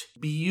most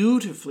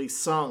beautifully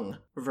sung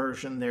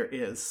version there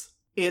is.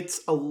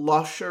 It's a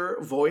lusher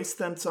voice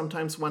than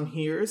sometimes one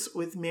hears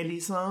with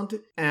Mélisande,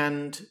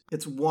 and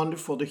it's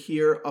wonderful to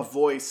hear a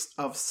voice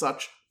of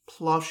such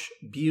plush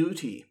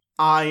beauty.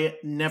 I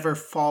never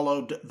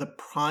followed the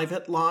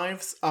private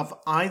lives of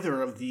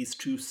either of these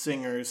two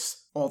singers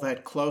all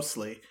that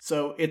closely,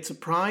 so it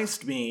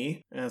surprised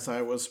me, as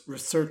I was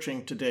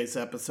researching today's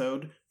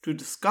episode, to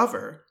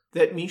discover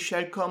that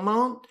Michel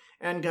Command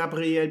and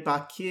Gabriel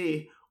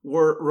Bacquier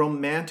were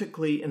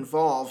romantically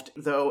involved,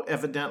 though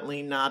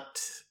evidently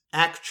not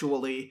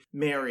actually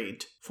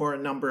married for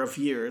a number of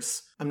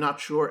years. I'm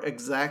not sure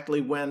exactly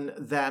when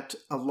that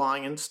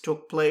alliance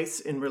took place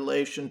in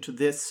relation to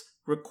this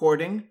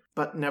recording,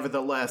 but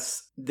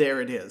nevertheless,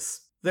 there it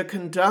is. The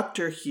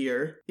conductor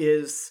here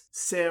is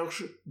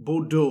Serge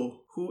Baudot,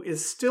 who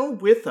is still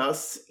with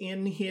us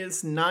in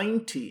his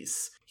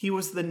 90s. He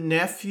was the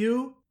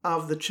nephew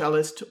of the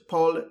cellist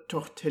Paul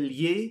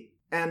Tortelier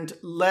and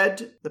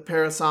led the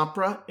Paris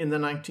Opera in the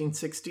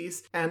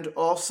 1960s and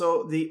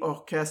also the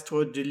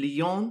Orchestre de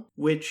Lyon,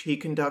 which he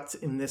conducts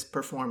in this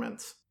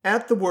performance.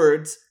 At the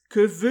words,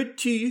 Que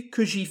veux-tu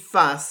que j'y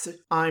fasse?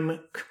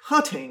 I'm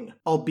cutting,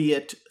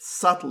 albeit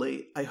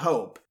subtly, I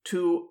hope,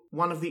 to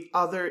one of the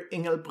other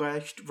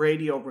Engelbrecht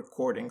radio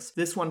recordings,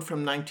 this one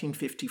from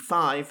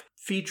 1955,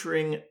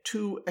 featuring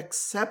 2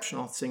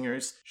 exceptional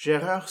singers,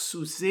 Gérard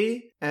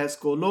Souzet as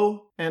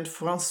Goulot and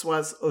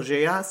Françoise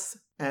Augeas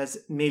as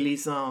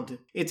Mélisande.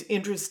 It's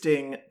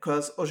interesting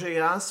because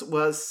Augeas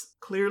was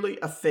clearly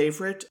a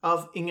favorite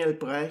of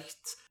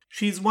Engelbrecht's.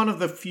 She's one of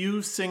the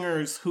few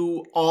singers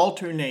who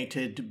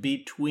alternated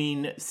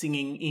between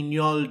singing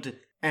Ignold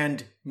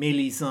and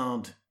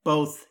Mélisande,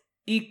 both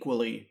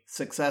equally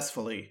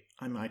successfully,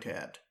 I might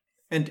add.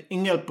 And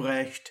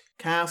Engelbrecht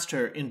cast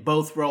her in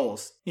both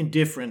roles, in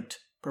different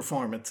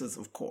performances,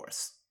 of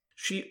course.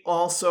 She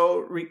also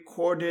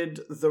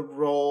recorded the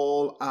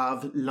role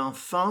of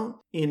L'Enfant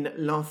in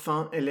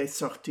L'Enfant et les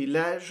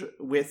Sortilèges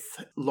with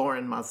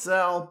Lauren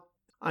Mazel.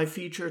 I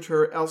featured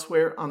her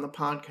elsewhere on the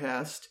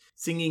podcast,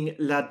 singing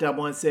La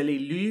Demoiselle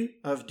Élue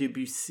of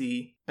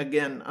Debussy,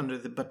 again under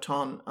the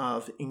baton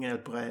of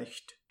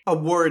Engelbrecht. A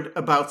word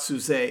about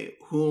Suzet,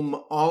 whom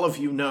all of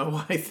you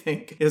know, I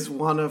think, is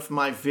one of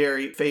my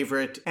very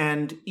favorite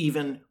and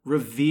even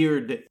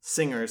revered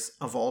singers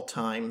of all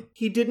time.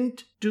 He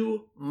didn't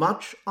do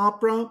much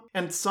opera,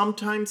 and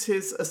sometimes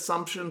his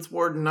assumptions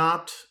were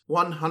not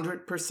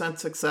 100%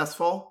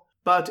 successful.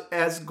 But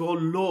as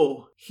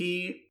Gollot,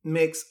 he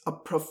makes a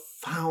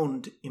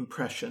profound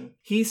impression.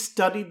 He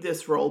studied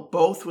this role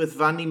both with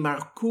Vanni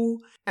Marcou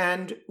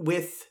and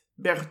with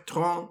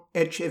Bertrand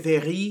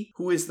Etcheverry,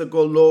 who is the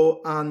Gollot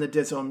on the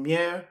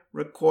Désormières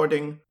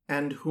recording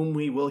and whom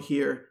we will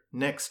hear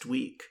next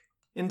week.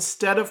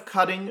 Instead of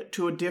cutting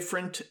to a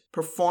different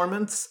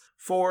performance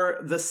for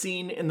the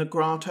scene in the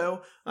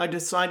grotto, I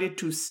decided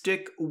to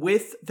stick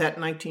with that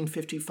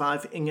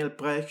 1955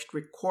 Engelbrecht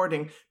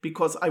recording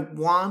because I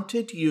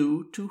wanted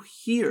you to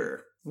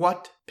hear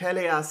what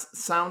Pelléas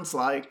sounds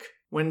like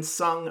when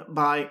sung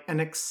by an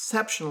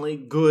exceptionally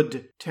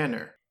good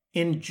tenor.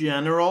 In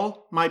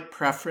general, my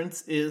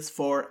preference is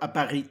for a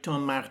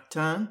baryton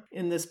Martin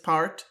in this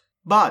part,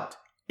 but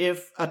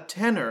if a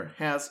tenor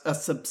has a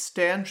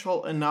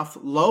substantial enough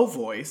low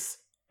voice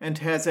and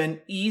has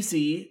an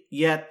easy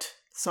yet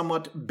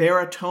somewhat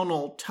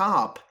baritonal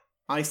top,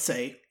 I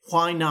say,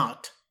 why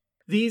not?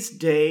 These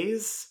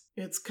days,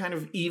 it's kind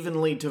of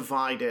evenly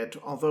divided,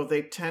 although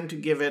they tend to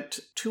give it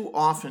too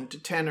often to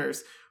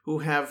tenors who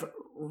have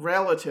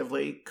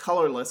relatively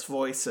colorless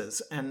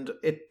voices, and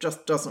it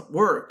just doesn't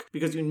work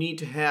because you need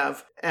to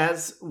have,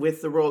 as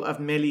with the role of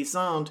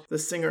Mélisande, the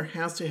singer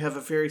has to have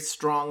a very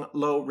strong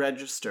low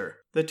register.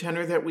 The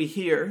tenor that we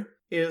hear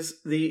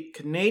is the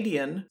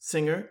Canadian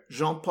singer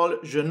Jean-Paul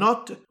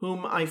Jenotte,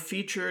 whom I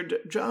featured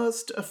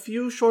just a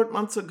few short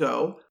months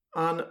ago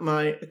on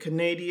my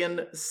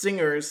Canadian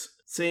Singers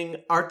Sing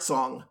Art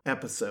Song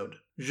episode.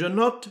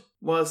 Jenotte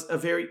was a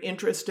very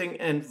interesting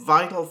and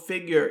vital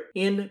figure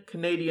in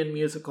Canadian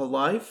musical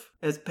life.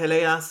 As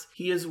Pelléas,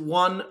 he is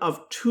one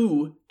of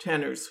two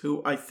tenors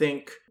who I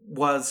think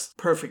was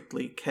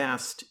perfectly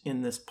cast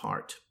in this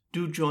part.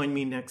 Do join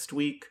me next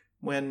week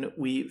when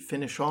we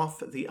finish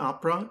off the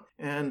opera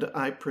and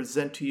I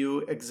present to you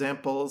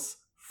examples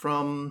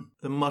from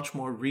the much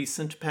more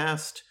recent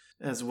past,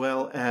 as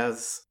well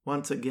as,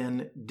 once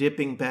again,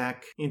 dipping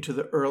back into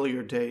the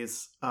earlier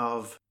days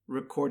of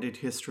recorded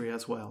history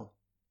as well.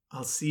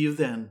 I'll see you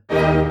then. Tout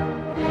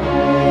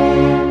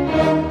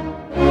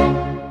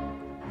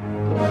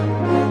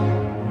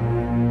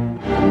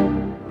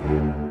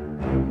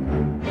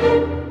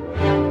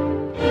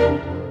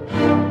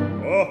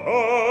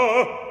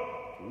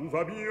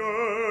va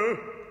bien.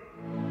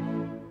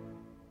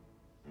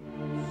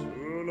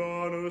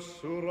 Cela ne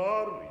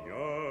sera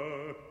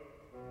rien.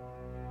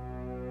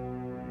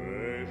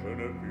 Mais je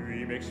ne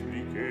puis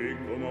m'expliquer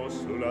comment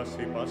cela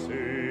s'est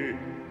passé.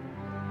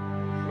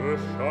 Je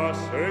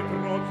chassais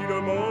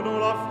tranquillement dans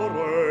la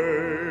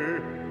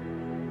forêt.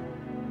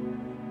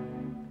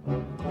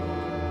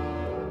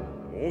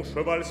 Mon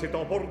cheval s'est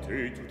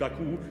emporté tout à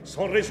coup,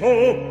 sans raison.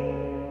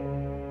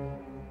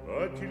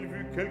 A-t-il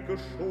vu quelque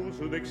chose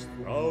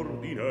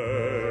d'extraordinaire?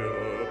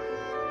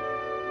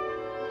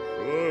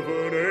 Je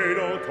venais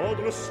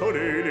d'entendre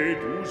sonner les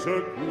 12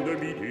 coups de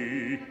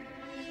midi.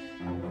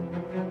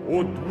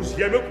 Au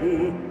 12e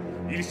coup,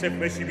 il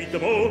s'effraie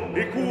subitement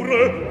et court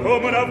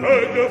comme un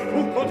aveugle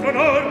fou contre un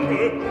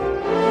arbre.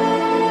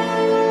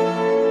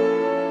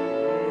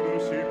 Je ne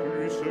sais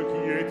plus ce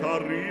qui est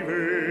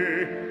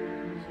arrivé.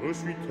 Je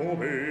suis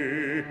tombé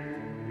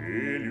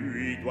et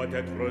lui doit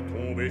être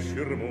tombé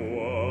sur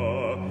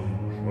moi.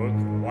 Je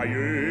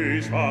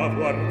croyais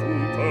avoir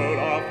toute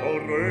la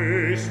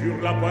forêt sur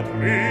la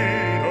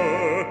poitrine.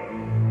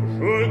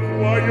 Je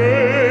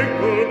croyais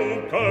que mon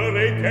cœur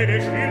était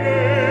déchiré.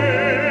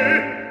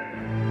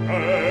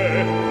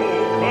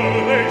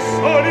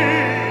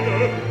 Solide,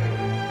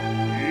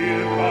 il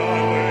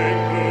paraît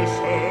que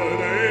ce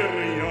n'est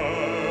rien.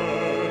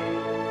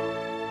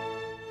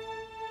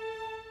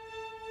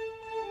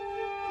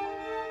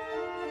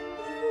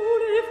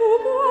 Voulez-vous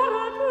boire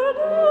un peu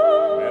d'eau?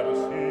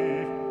 Merci,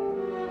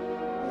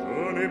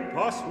 je n'ai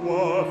pas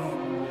soif.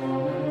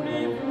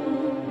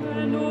 Voulez-vous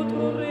un autre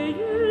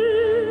oreiller?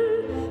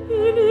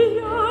 Il y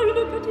a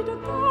une petite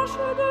tache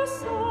de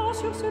sang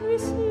sur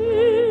celui-ci.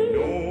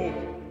 Non,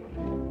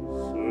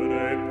 ce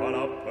n'est pas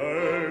la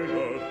peine.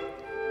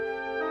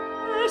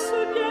 Est-ce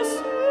bien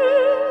sûr?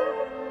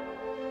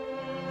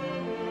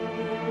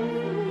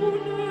 Vous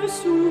ne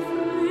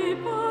souffrez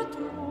pas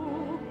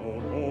trop. Non,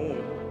 non,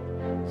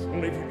 j'en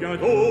ai vu bien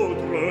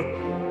d'autres.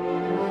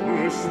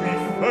 Je suis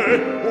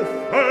fait au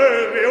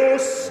fer et au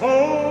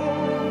sang.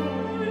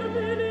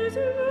 Fermez les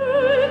yeux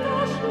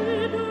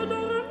tâchez de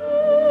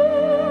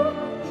dormir.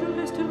 Je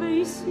resterai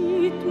ici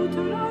toute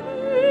la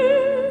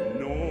nuit.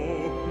 Non,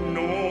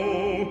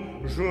 non,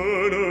 je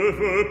ne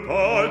veux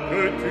pas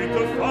que tu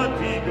te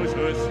fatigues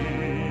ainsi.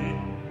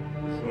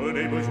 Je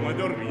n'ai besoin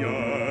de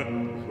rien,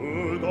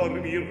 je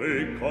dormirai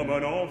comme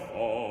un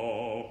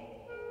enfant.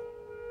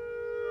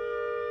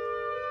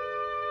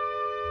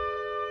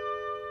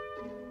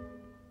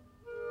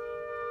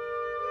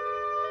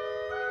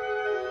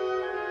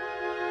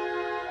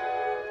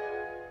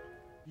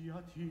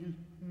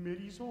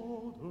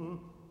 Mélisande,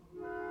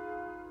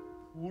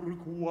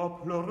 pourquoi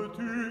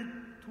pleures-tu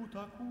tout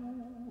à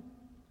coup?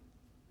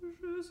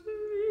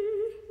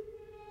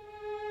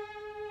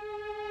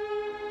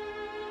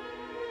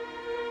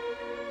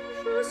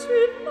 Je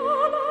suis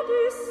malade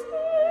ici.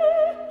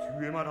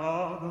 Tu es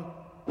malade?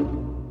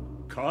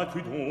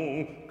 Qu'as-tu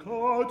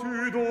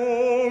donc,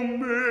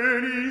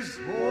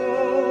 Mélisande?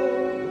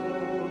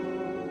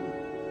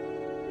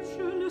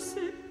 Je ne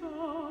sais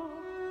pas.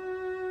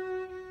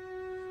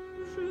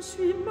 Je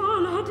suis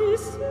malade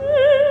ici.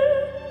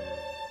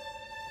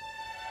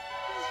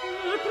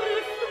 Je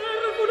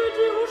préfère vous le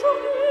dire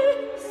aujourd'hui,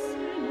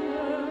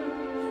 Seigneur.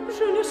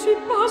 Je ne suis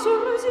pas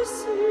heureuse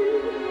ici.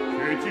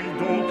 Qu'est-il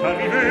donc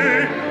arrivé?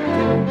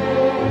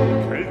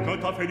 Quelqu'un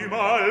t'a fait du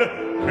mal?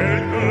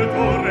 Quelqu'un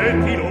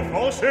t'aurait-il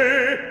offensé?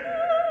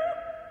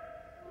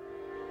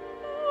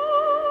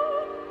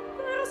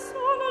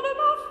 Personne ne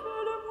m'a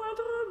fait le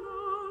moindre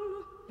mal.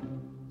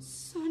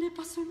 Ce n'est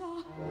pas cela.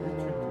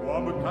 Tu dois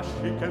me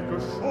cacher quelque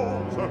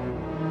chose.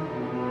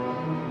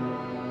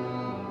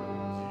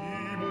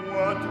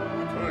 Dis-moi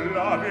toute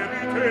la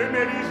vérité,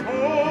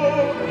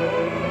 Mélisande.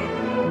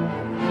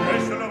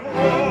 Est-ce le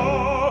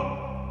roi?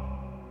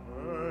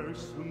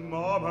 Est-ce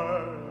ma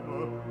mère?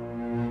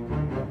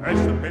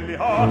 Est-ce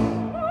Péléas?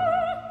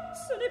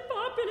 Ce n'est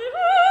pas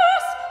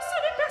Péléas, ce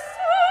n'est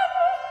personne.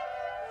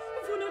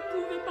 Vous ne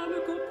pouvez pas me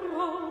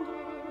comprendre.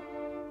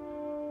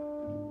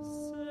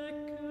 C'est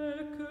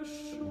quelque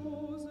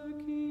chose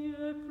qui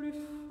est plus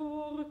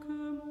fort que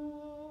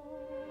moi.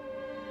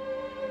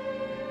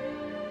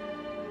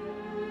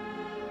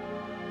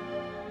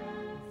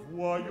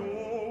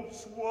 Voyons,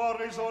 sois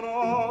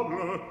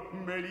raisonnable,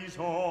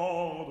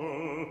 Mélisande.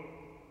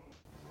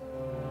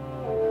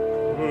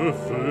 Que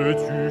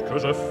veux-tu que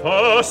je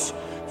fasse?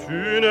 Tu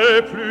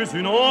n'es plus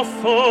une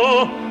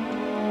enfant.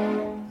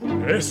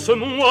 Est-ce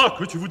moi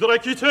que tu voudrais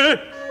quitter?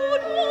 Oh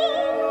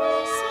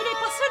non, ce n'est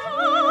pas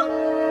cela.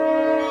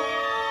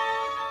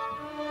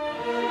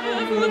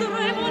 Je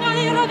voudrais m'en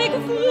aller avec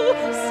vous.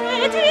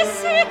 C'est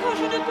ici que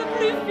je ne peux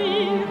plus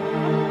vivre.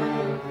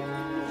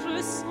 Je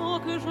sens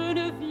que je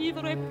ne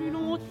vivrai plus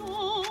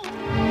longtemps.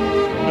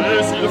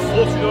 Mais il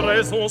faut une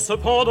raison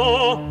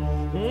cependant.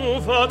 On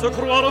va te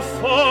croire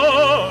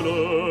folle.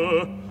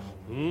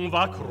 On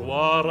va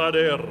croire à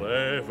des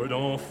rêves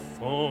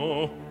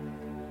d'enfant.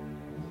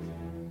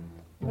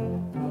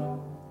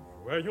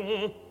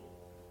 Voyons,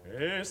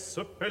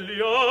 est-ce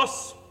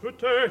Pélias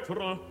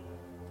peut-être?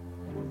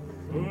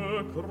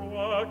 Je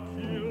crois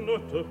qu'il ne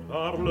te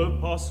parle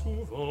pas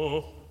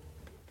souvent.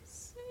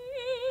 Si,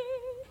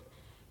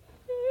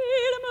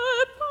 il me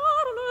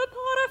parle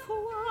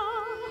parfois.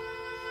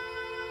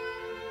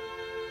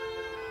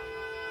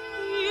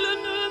 Il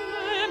ne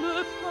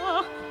m'aime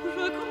pas,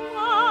 je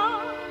crois.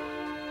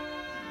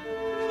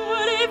 Je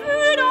l'ai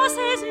vu dans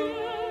ses yeux.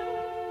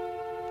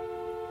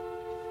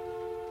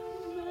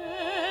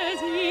 Mais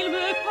il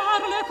me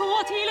parle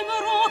quand il me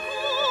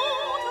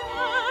rencontre.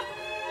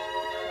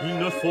 Il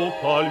ne faut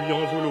pas lui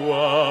en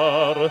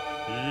vouloir.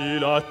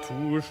 Il a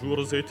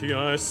toujours été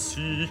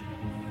ainsi.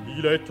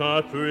 Il est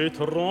un peu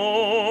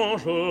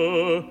étrange.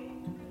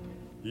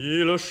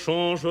 Il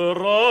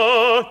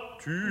changera,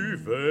 tu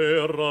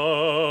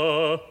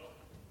verras.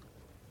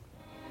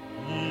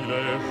 Il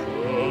est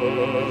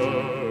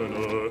jeune.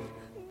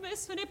 Mais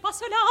ce n'est pas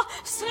cela,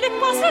 ce n'est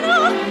pas cela.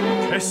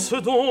 Qu'est-ce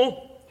donc?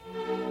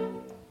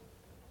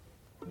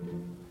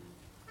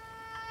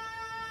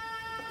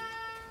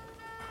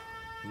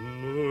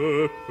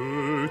 Ne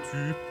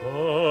peux-tu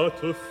pas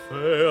te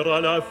faire à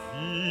la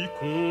vie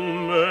qu'on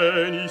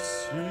mène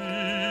ici?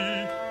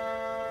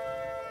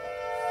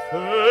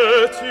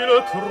 Fait-il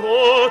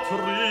trop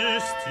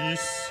triste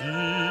ici?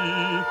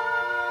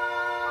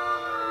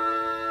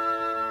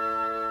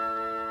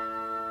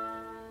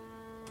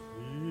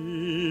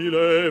 Il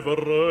est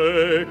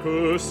vrai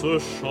que ce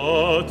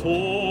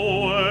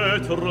château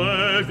est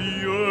très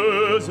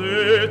vieux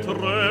et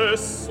très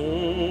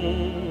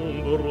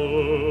sombre.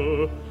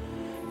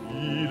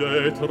 Il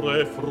est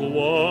très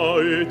froid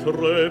et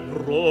très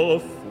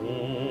profond.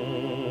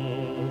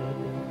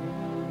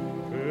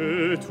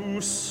 Et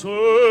tous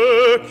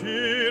ceux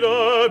qui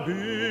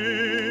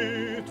l'habitent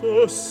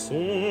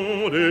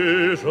sont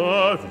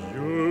déjà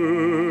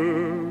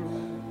vieux.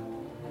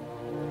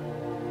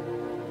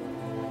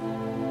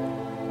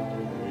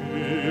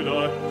 Et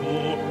la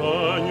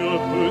campagne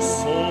peut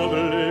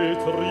sembler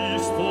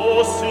triste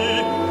aussi,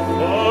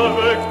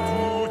 avec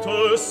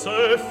toutes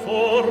ces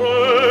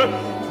forêts,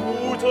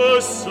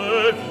 toutes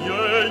ces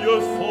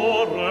vieilles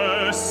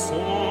forêts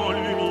sans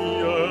lumière.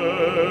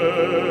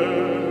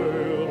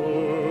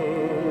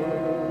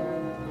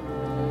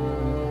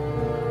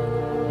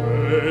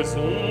 Mais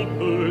on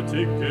peut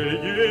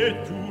égayer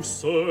tout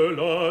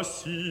cela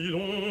si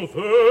l'on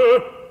veut.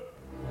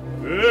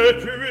 Et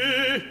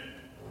puis,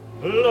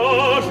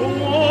 la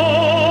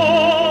joie,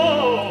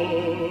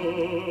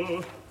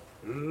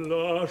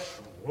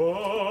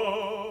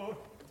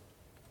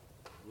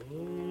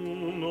 on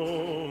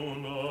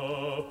n'en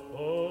a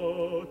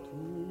pas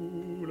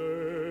tous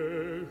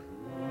les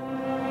jours.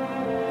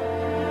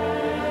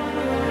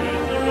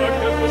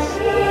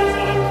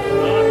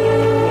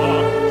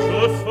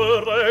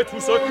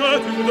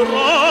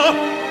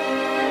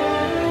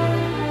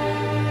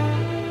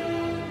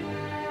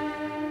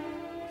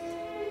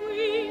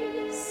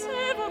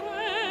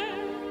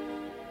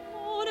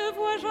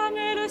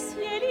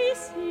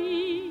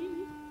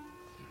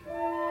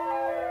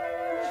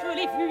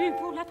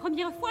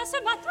 première fois ce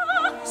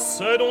matin.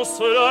 C'est donc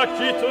cela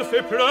qui te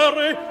fait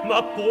pleurer,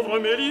 ma pauvre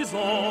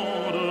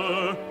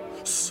Mélisande.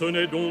 Ce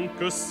n'est donc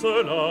que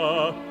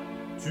cela.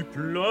 Tu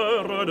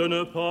pleures de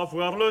ne pas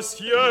voir le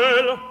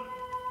ciel.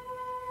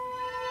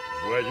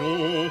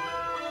 Voyons,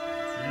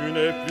 tu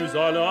n'es plus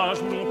à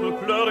l'âge où l'on peut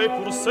pleurer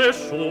pour ces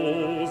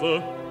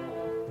choses.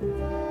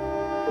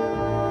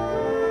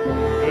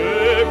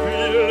 Et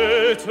puis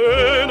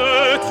l'été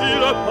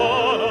n'est-il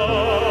pas là?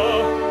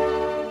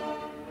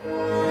 Tu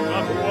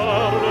vas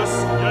voir le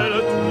ciel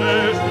tous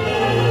les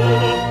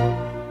jours.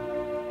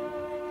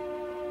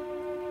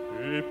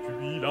 Et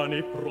puis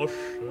l'année prochaine.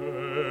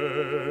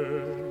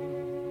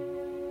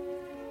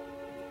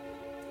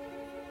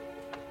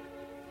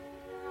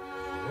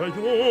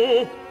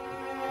 Voyons,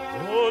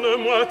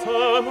 donne-moi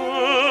ta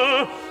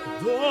main,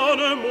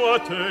 donne-moi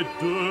tes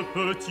deux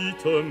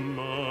petites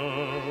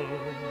mains.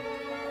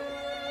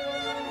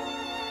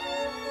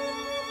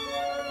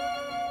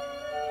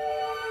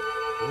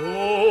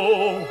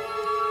 Oh,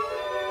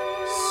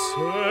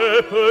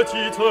 ces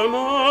petites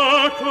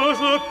mains que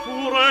je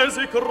pourrais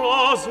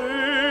écraser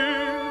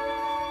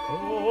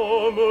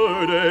comme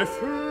des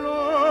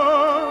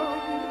fleurs.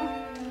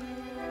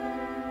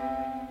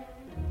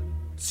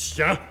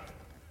 Tiens!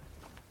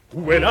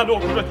 Où est l'anneau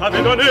que je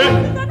t'avais donné?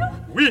 L'anneau?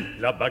 Oui,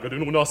 la bague de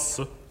nos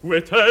noces. Où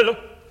est-elle?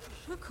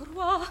 Je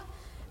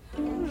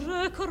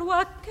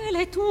crois qu'elle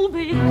est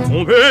tombée.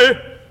 Tombée?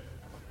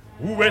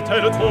 Où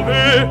est-elle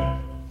tombée?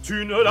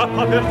 Tu ne l'as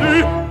pas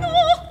perdue?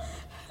 Non,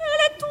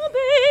 elle est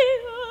tombée.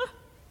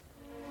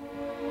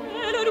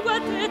 Elle doit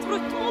être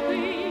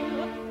tombée.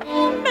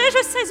 Mais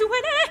je sais où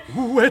elle est.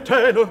 Où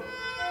est-elle?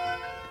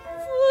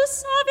 Vous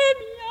savez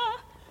bien.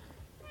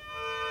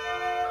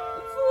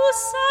 Vous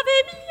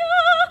savez bien.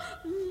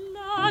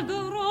 La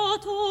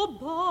grotte au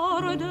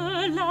bord de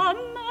la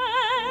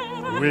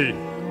mer. Oui.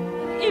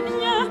 Eh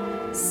bien,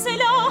 c'est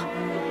là.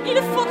 Il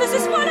faut que ce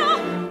soit là.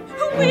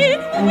 Oui,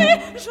 oui,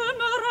 je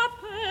me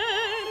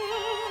rappelle.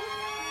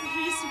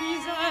 J'y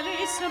suis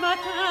allée ce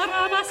matin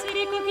ramasser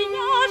les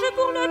coquillages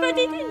pour le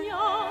petit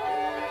ignore.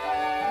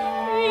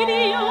 Il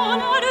y en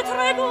a de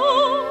très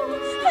beaux.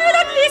 Elle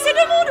a glissé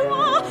de mon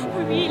doigt.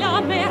 Puis la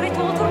mer est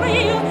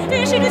entrée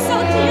et j'ai dû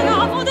sortir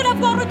avant de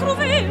l'avoir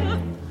retrouvée.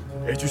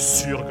 Es-tu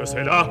sûr que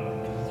c'est là?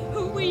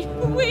 Oui,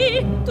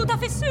 oui, tout à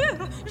fait sûr.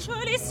 Je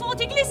l'ai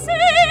senti glisser.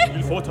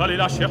 Il faut aller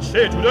la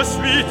chercher tout de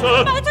suite.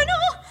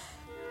 Maintenant,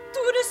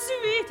 tout de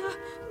suite,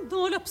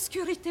 dans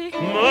l'obscurité.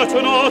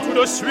 Maintenant, tout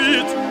de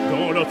suite,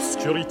 dans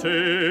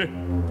l'obscurité.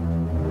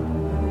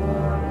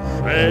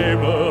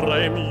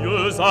 J'aimerais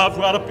mieux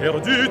avoir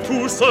perdu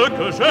tout ce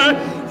que j'ai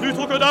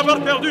plutôt que d'avoir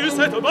perdu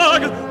cette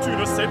bague. Tu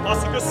ne sais pas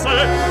ce que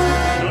c'est,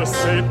 tu ne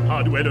sais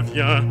pas d'où elle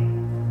vient.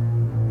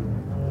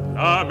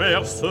 La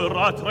mer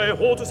sera très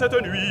haute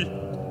cette nuit.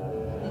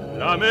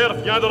 La mer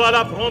viendra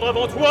la prendre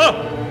avant toi.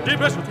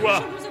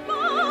 Dépêche-toi.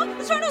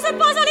 Je n'osais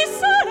pas aller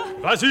seule.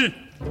 Vas-y,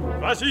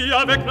 vas-y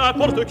avec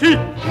n'importe qui.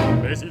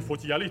 Mais il faut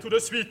y aller tout de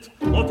suite.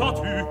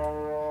 Entends-tu?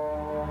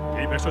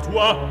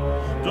 Dépêche-toi.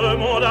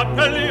 Demande à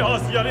Péléas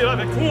d'y aller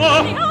avec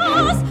toi.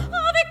 Péléas,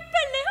 avec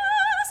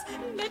Péléas.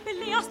 Mais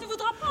Péléas ne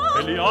voudra pas.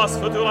 Péléas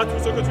fera tout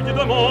ce que tu lui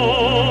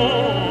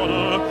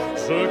demandes.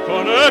 Je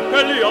connais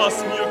Péléas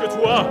mieux que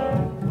toi.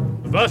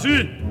 Vas-y,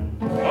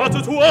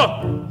 hâte-toi.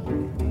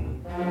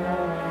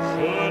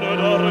 Je ne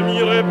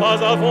dormirai pas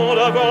avant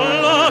d'avoir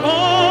la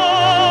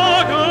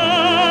bague.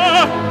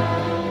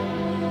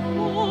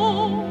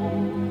 Oh,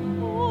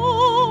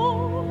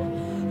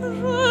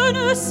 je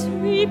ne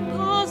suis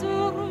pas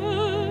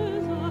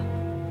heureuse.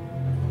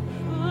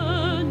 Je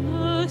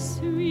ne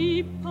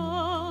suis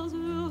pas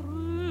heureuse.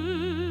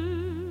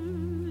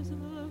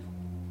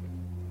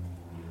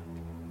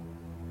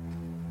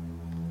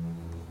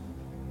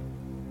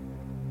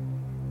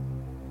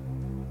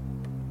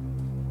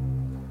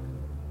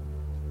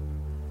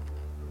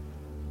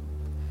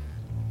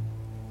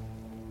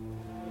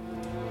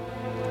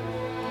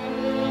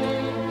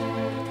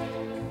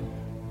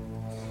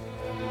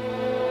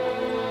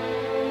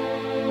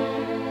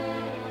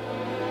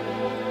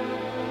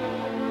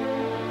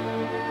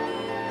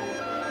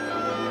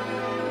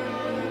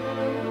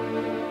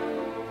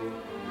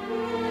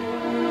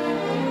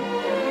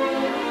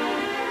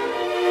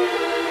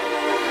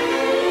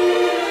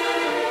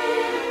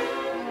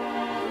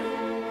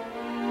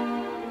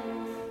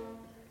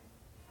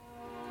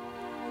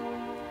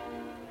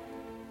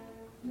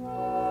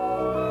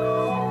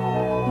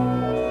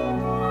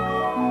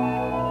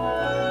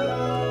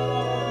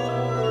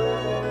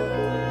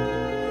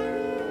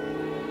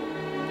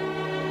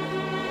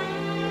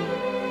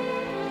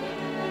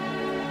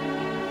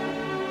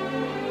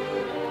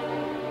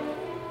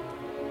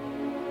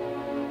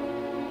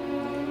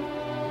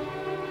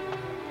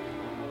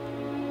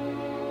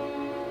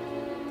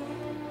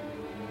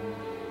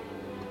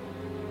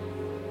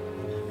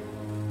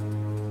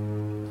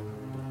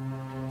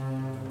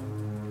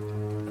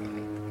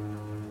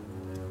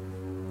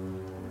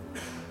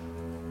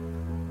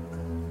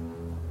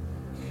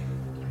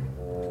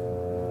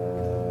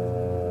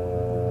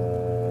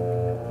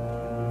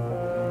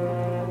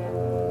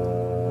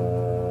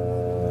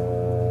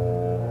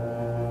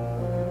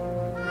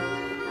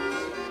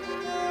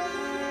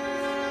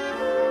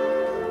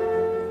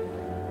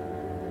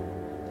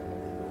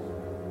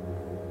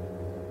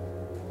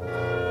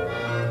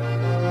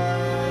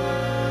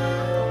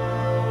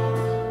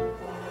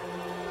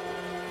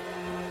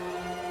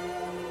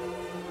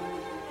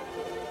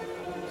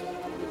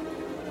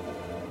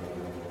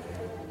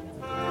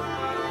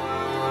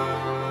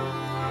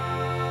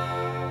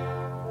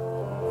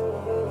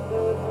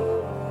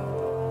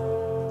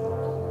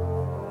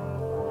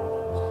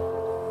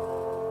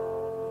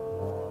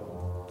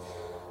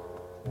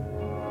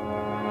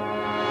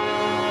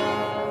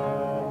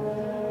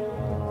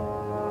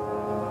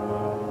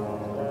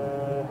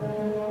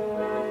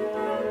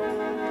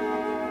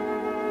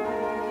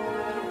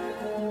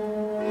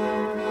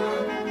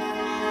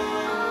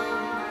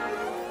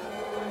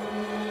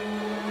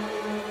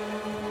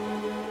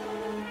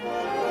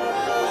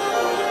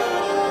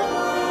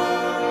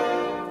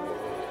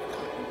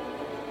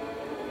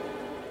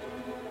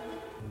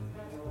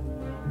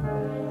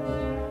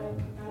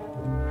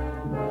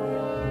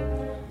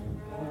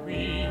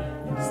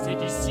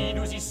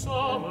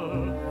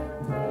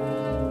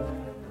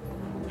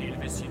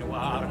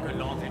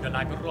 l'entrée de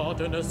la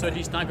grotte ne se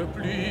distingue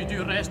plus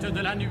du reste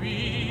de la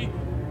nuit.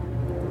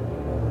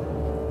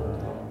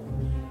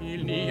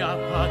 Il n'y a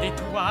pas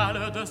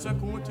d'étoiles de ce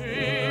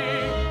côté.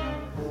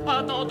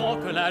 Attendons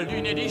que la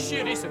lune ait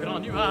déchiré ce grand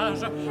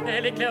nuage.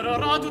 Elle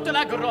éclairera toute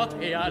la grotte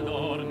et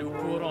alors nous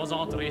pourrons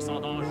entrer sans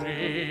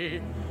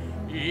danger.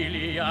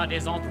 Il y a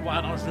des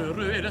endroits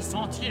dangereux et le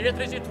sentier est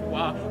très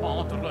étroit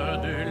entre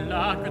deux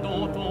lacs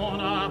dont on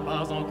n'a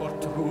pas encore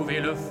trouvé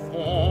le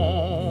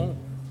fond.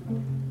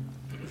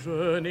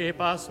 Je n'ai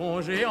pas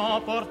songé à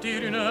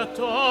emporter une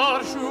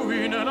torche ou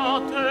une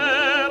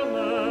lanterne,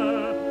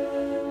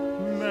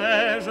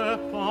 mais je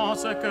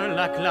pense que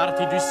la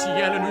clarté du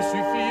ciel nous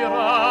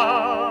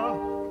suffira.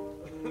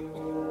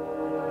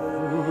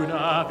 Vous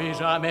n'avez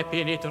jamais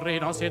pénétré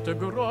dans cette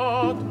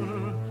grotte?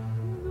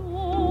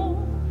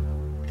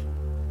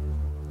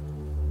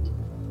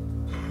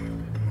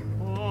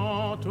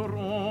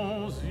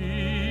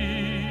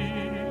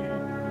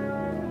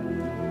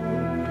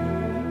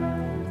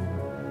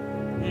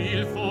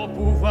 Il faut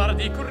pouvoir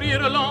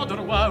décrire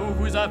l'endroit où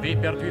vous avez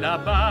perdu la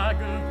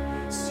bague,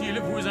 s'il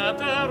vous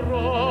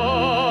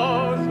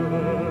interroge.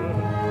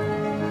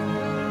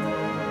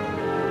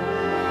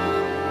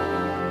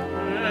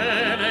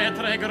 Elle est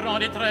très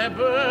grande et très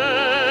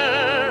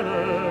belle,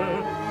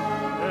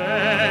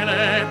 elle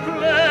est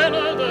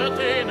pleine de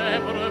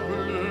ténèbres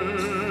bleues.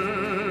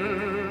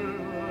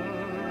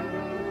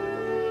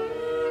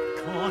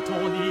 Quand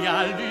on y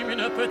allume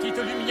une petite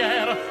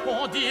lumière,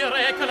 on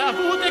dirait que la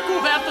voûte est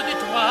couverte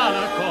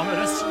d'étoiles comme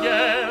le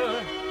ciel.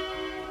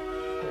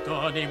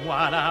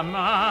 Donnez-moi la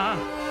main,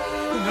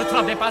 ne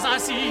tremblez pas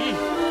ainsi.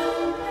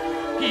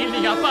 Il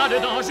n'y a pas de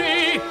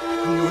danger,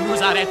 nous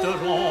nous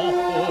arrêterons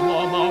au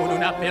moment où nous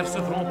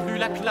n'apercevrons plus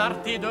la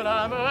clarté de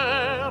la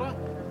mer.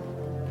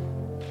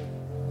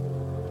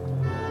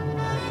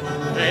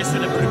 Est-ce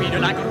le bruit de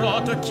la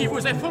grotte qui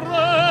vous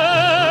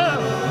effraie?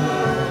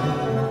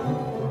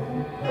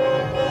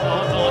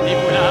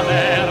 Entendez-vous la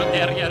mer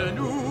derrière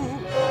nous?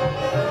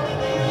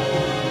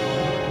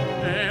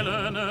 Elle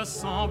ne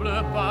semble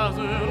pas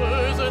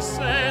heureuse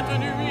cette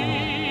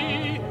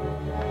nuit.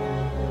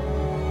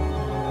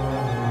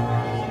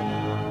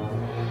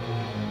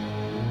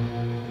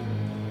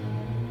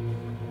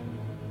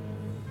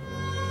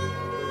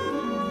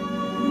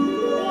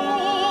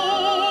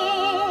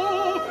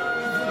 Oh,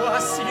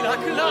 voici la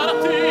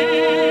clarté.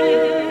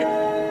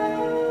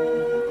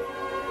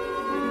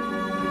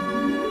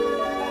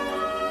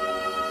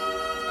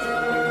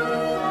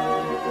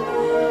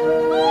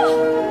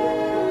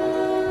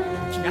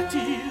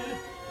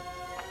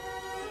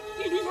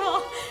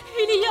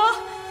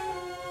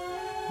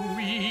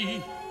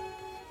 Oui,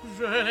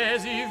 je les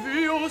ai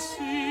vus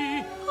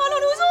aussi.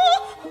 Allons-nous-en,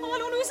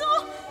 allons-nous-en.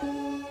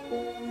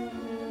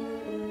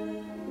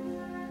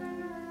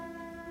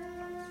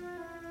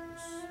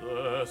 Ce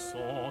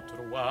sont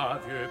trois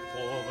vieux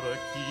pauvres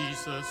qui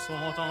se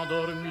sont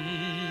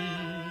endormis.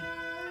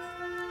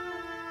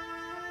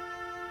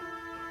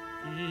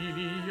 Il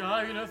y a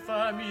une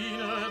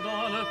famine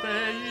dans le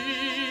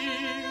pays.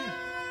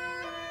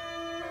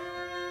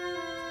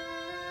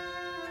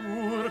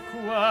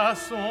 Pourquoi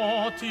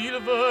sont-ils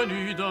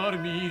venus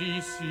dormir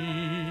ici?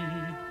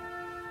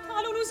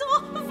 Allons-nous-en,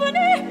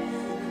 venez.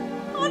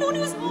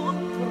 Allons-nous-en.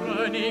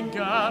 Prenez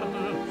garde,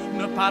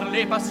 ne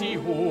parlez pas si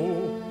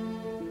haut.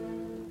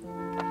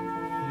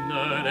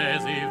 Ne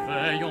les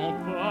éveillons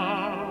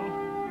pas.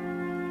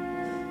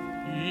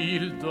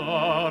 Ils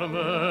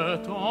dorment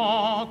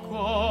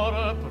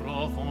encore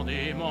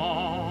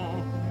profondément.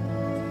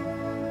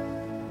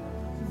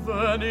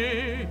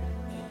 Venez.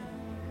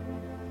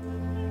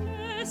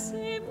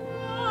 Laissez-moi.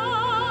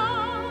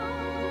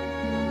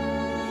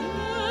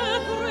 Je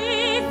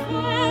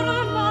préfère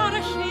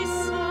marcher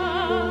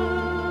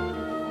seul.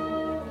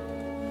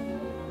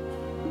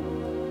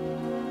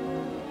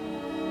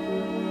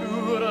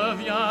 Nous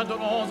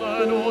reviendrons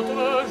un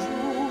autre jour.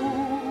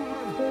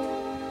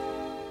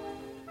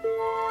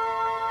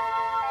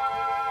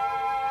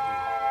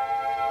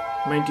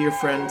 My dear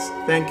friends,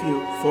 thank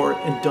you for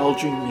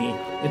indulging me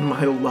in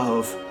my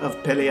love of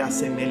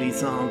Pelléas et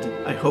Mélisande.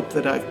 I hope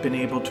that I've been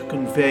able to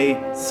convey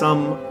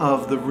some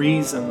of the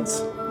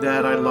reasons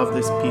that I love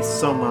this piece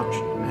so much.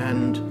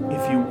 And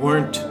if you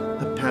weren't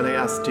a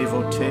Pelléas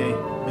devotee,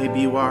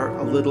 maybe you are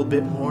a little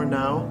bit more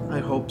now. I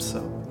hope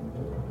so.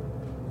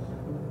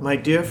 My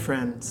dear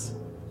friends,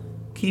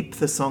 keep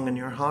the song in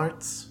your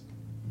hearts.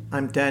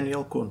 I'm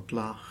Daniel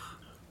Gundlach.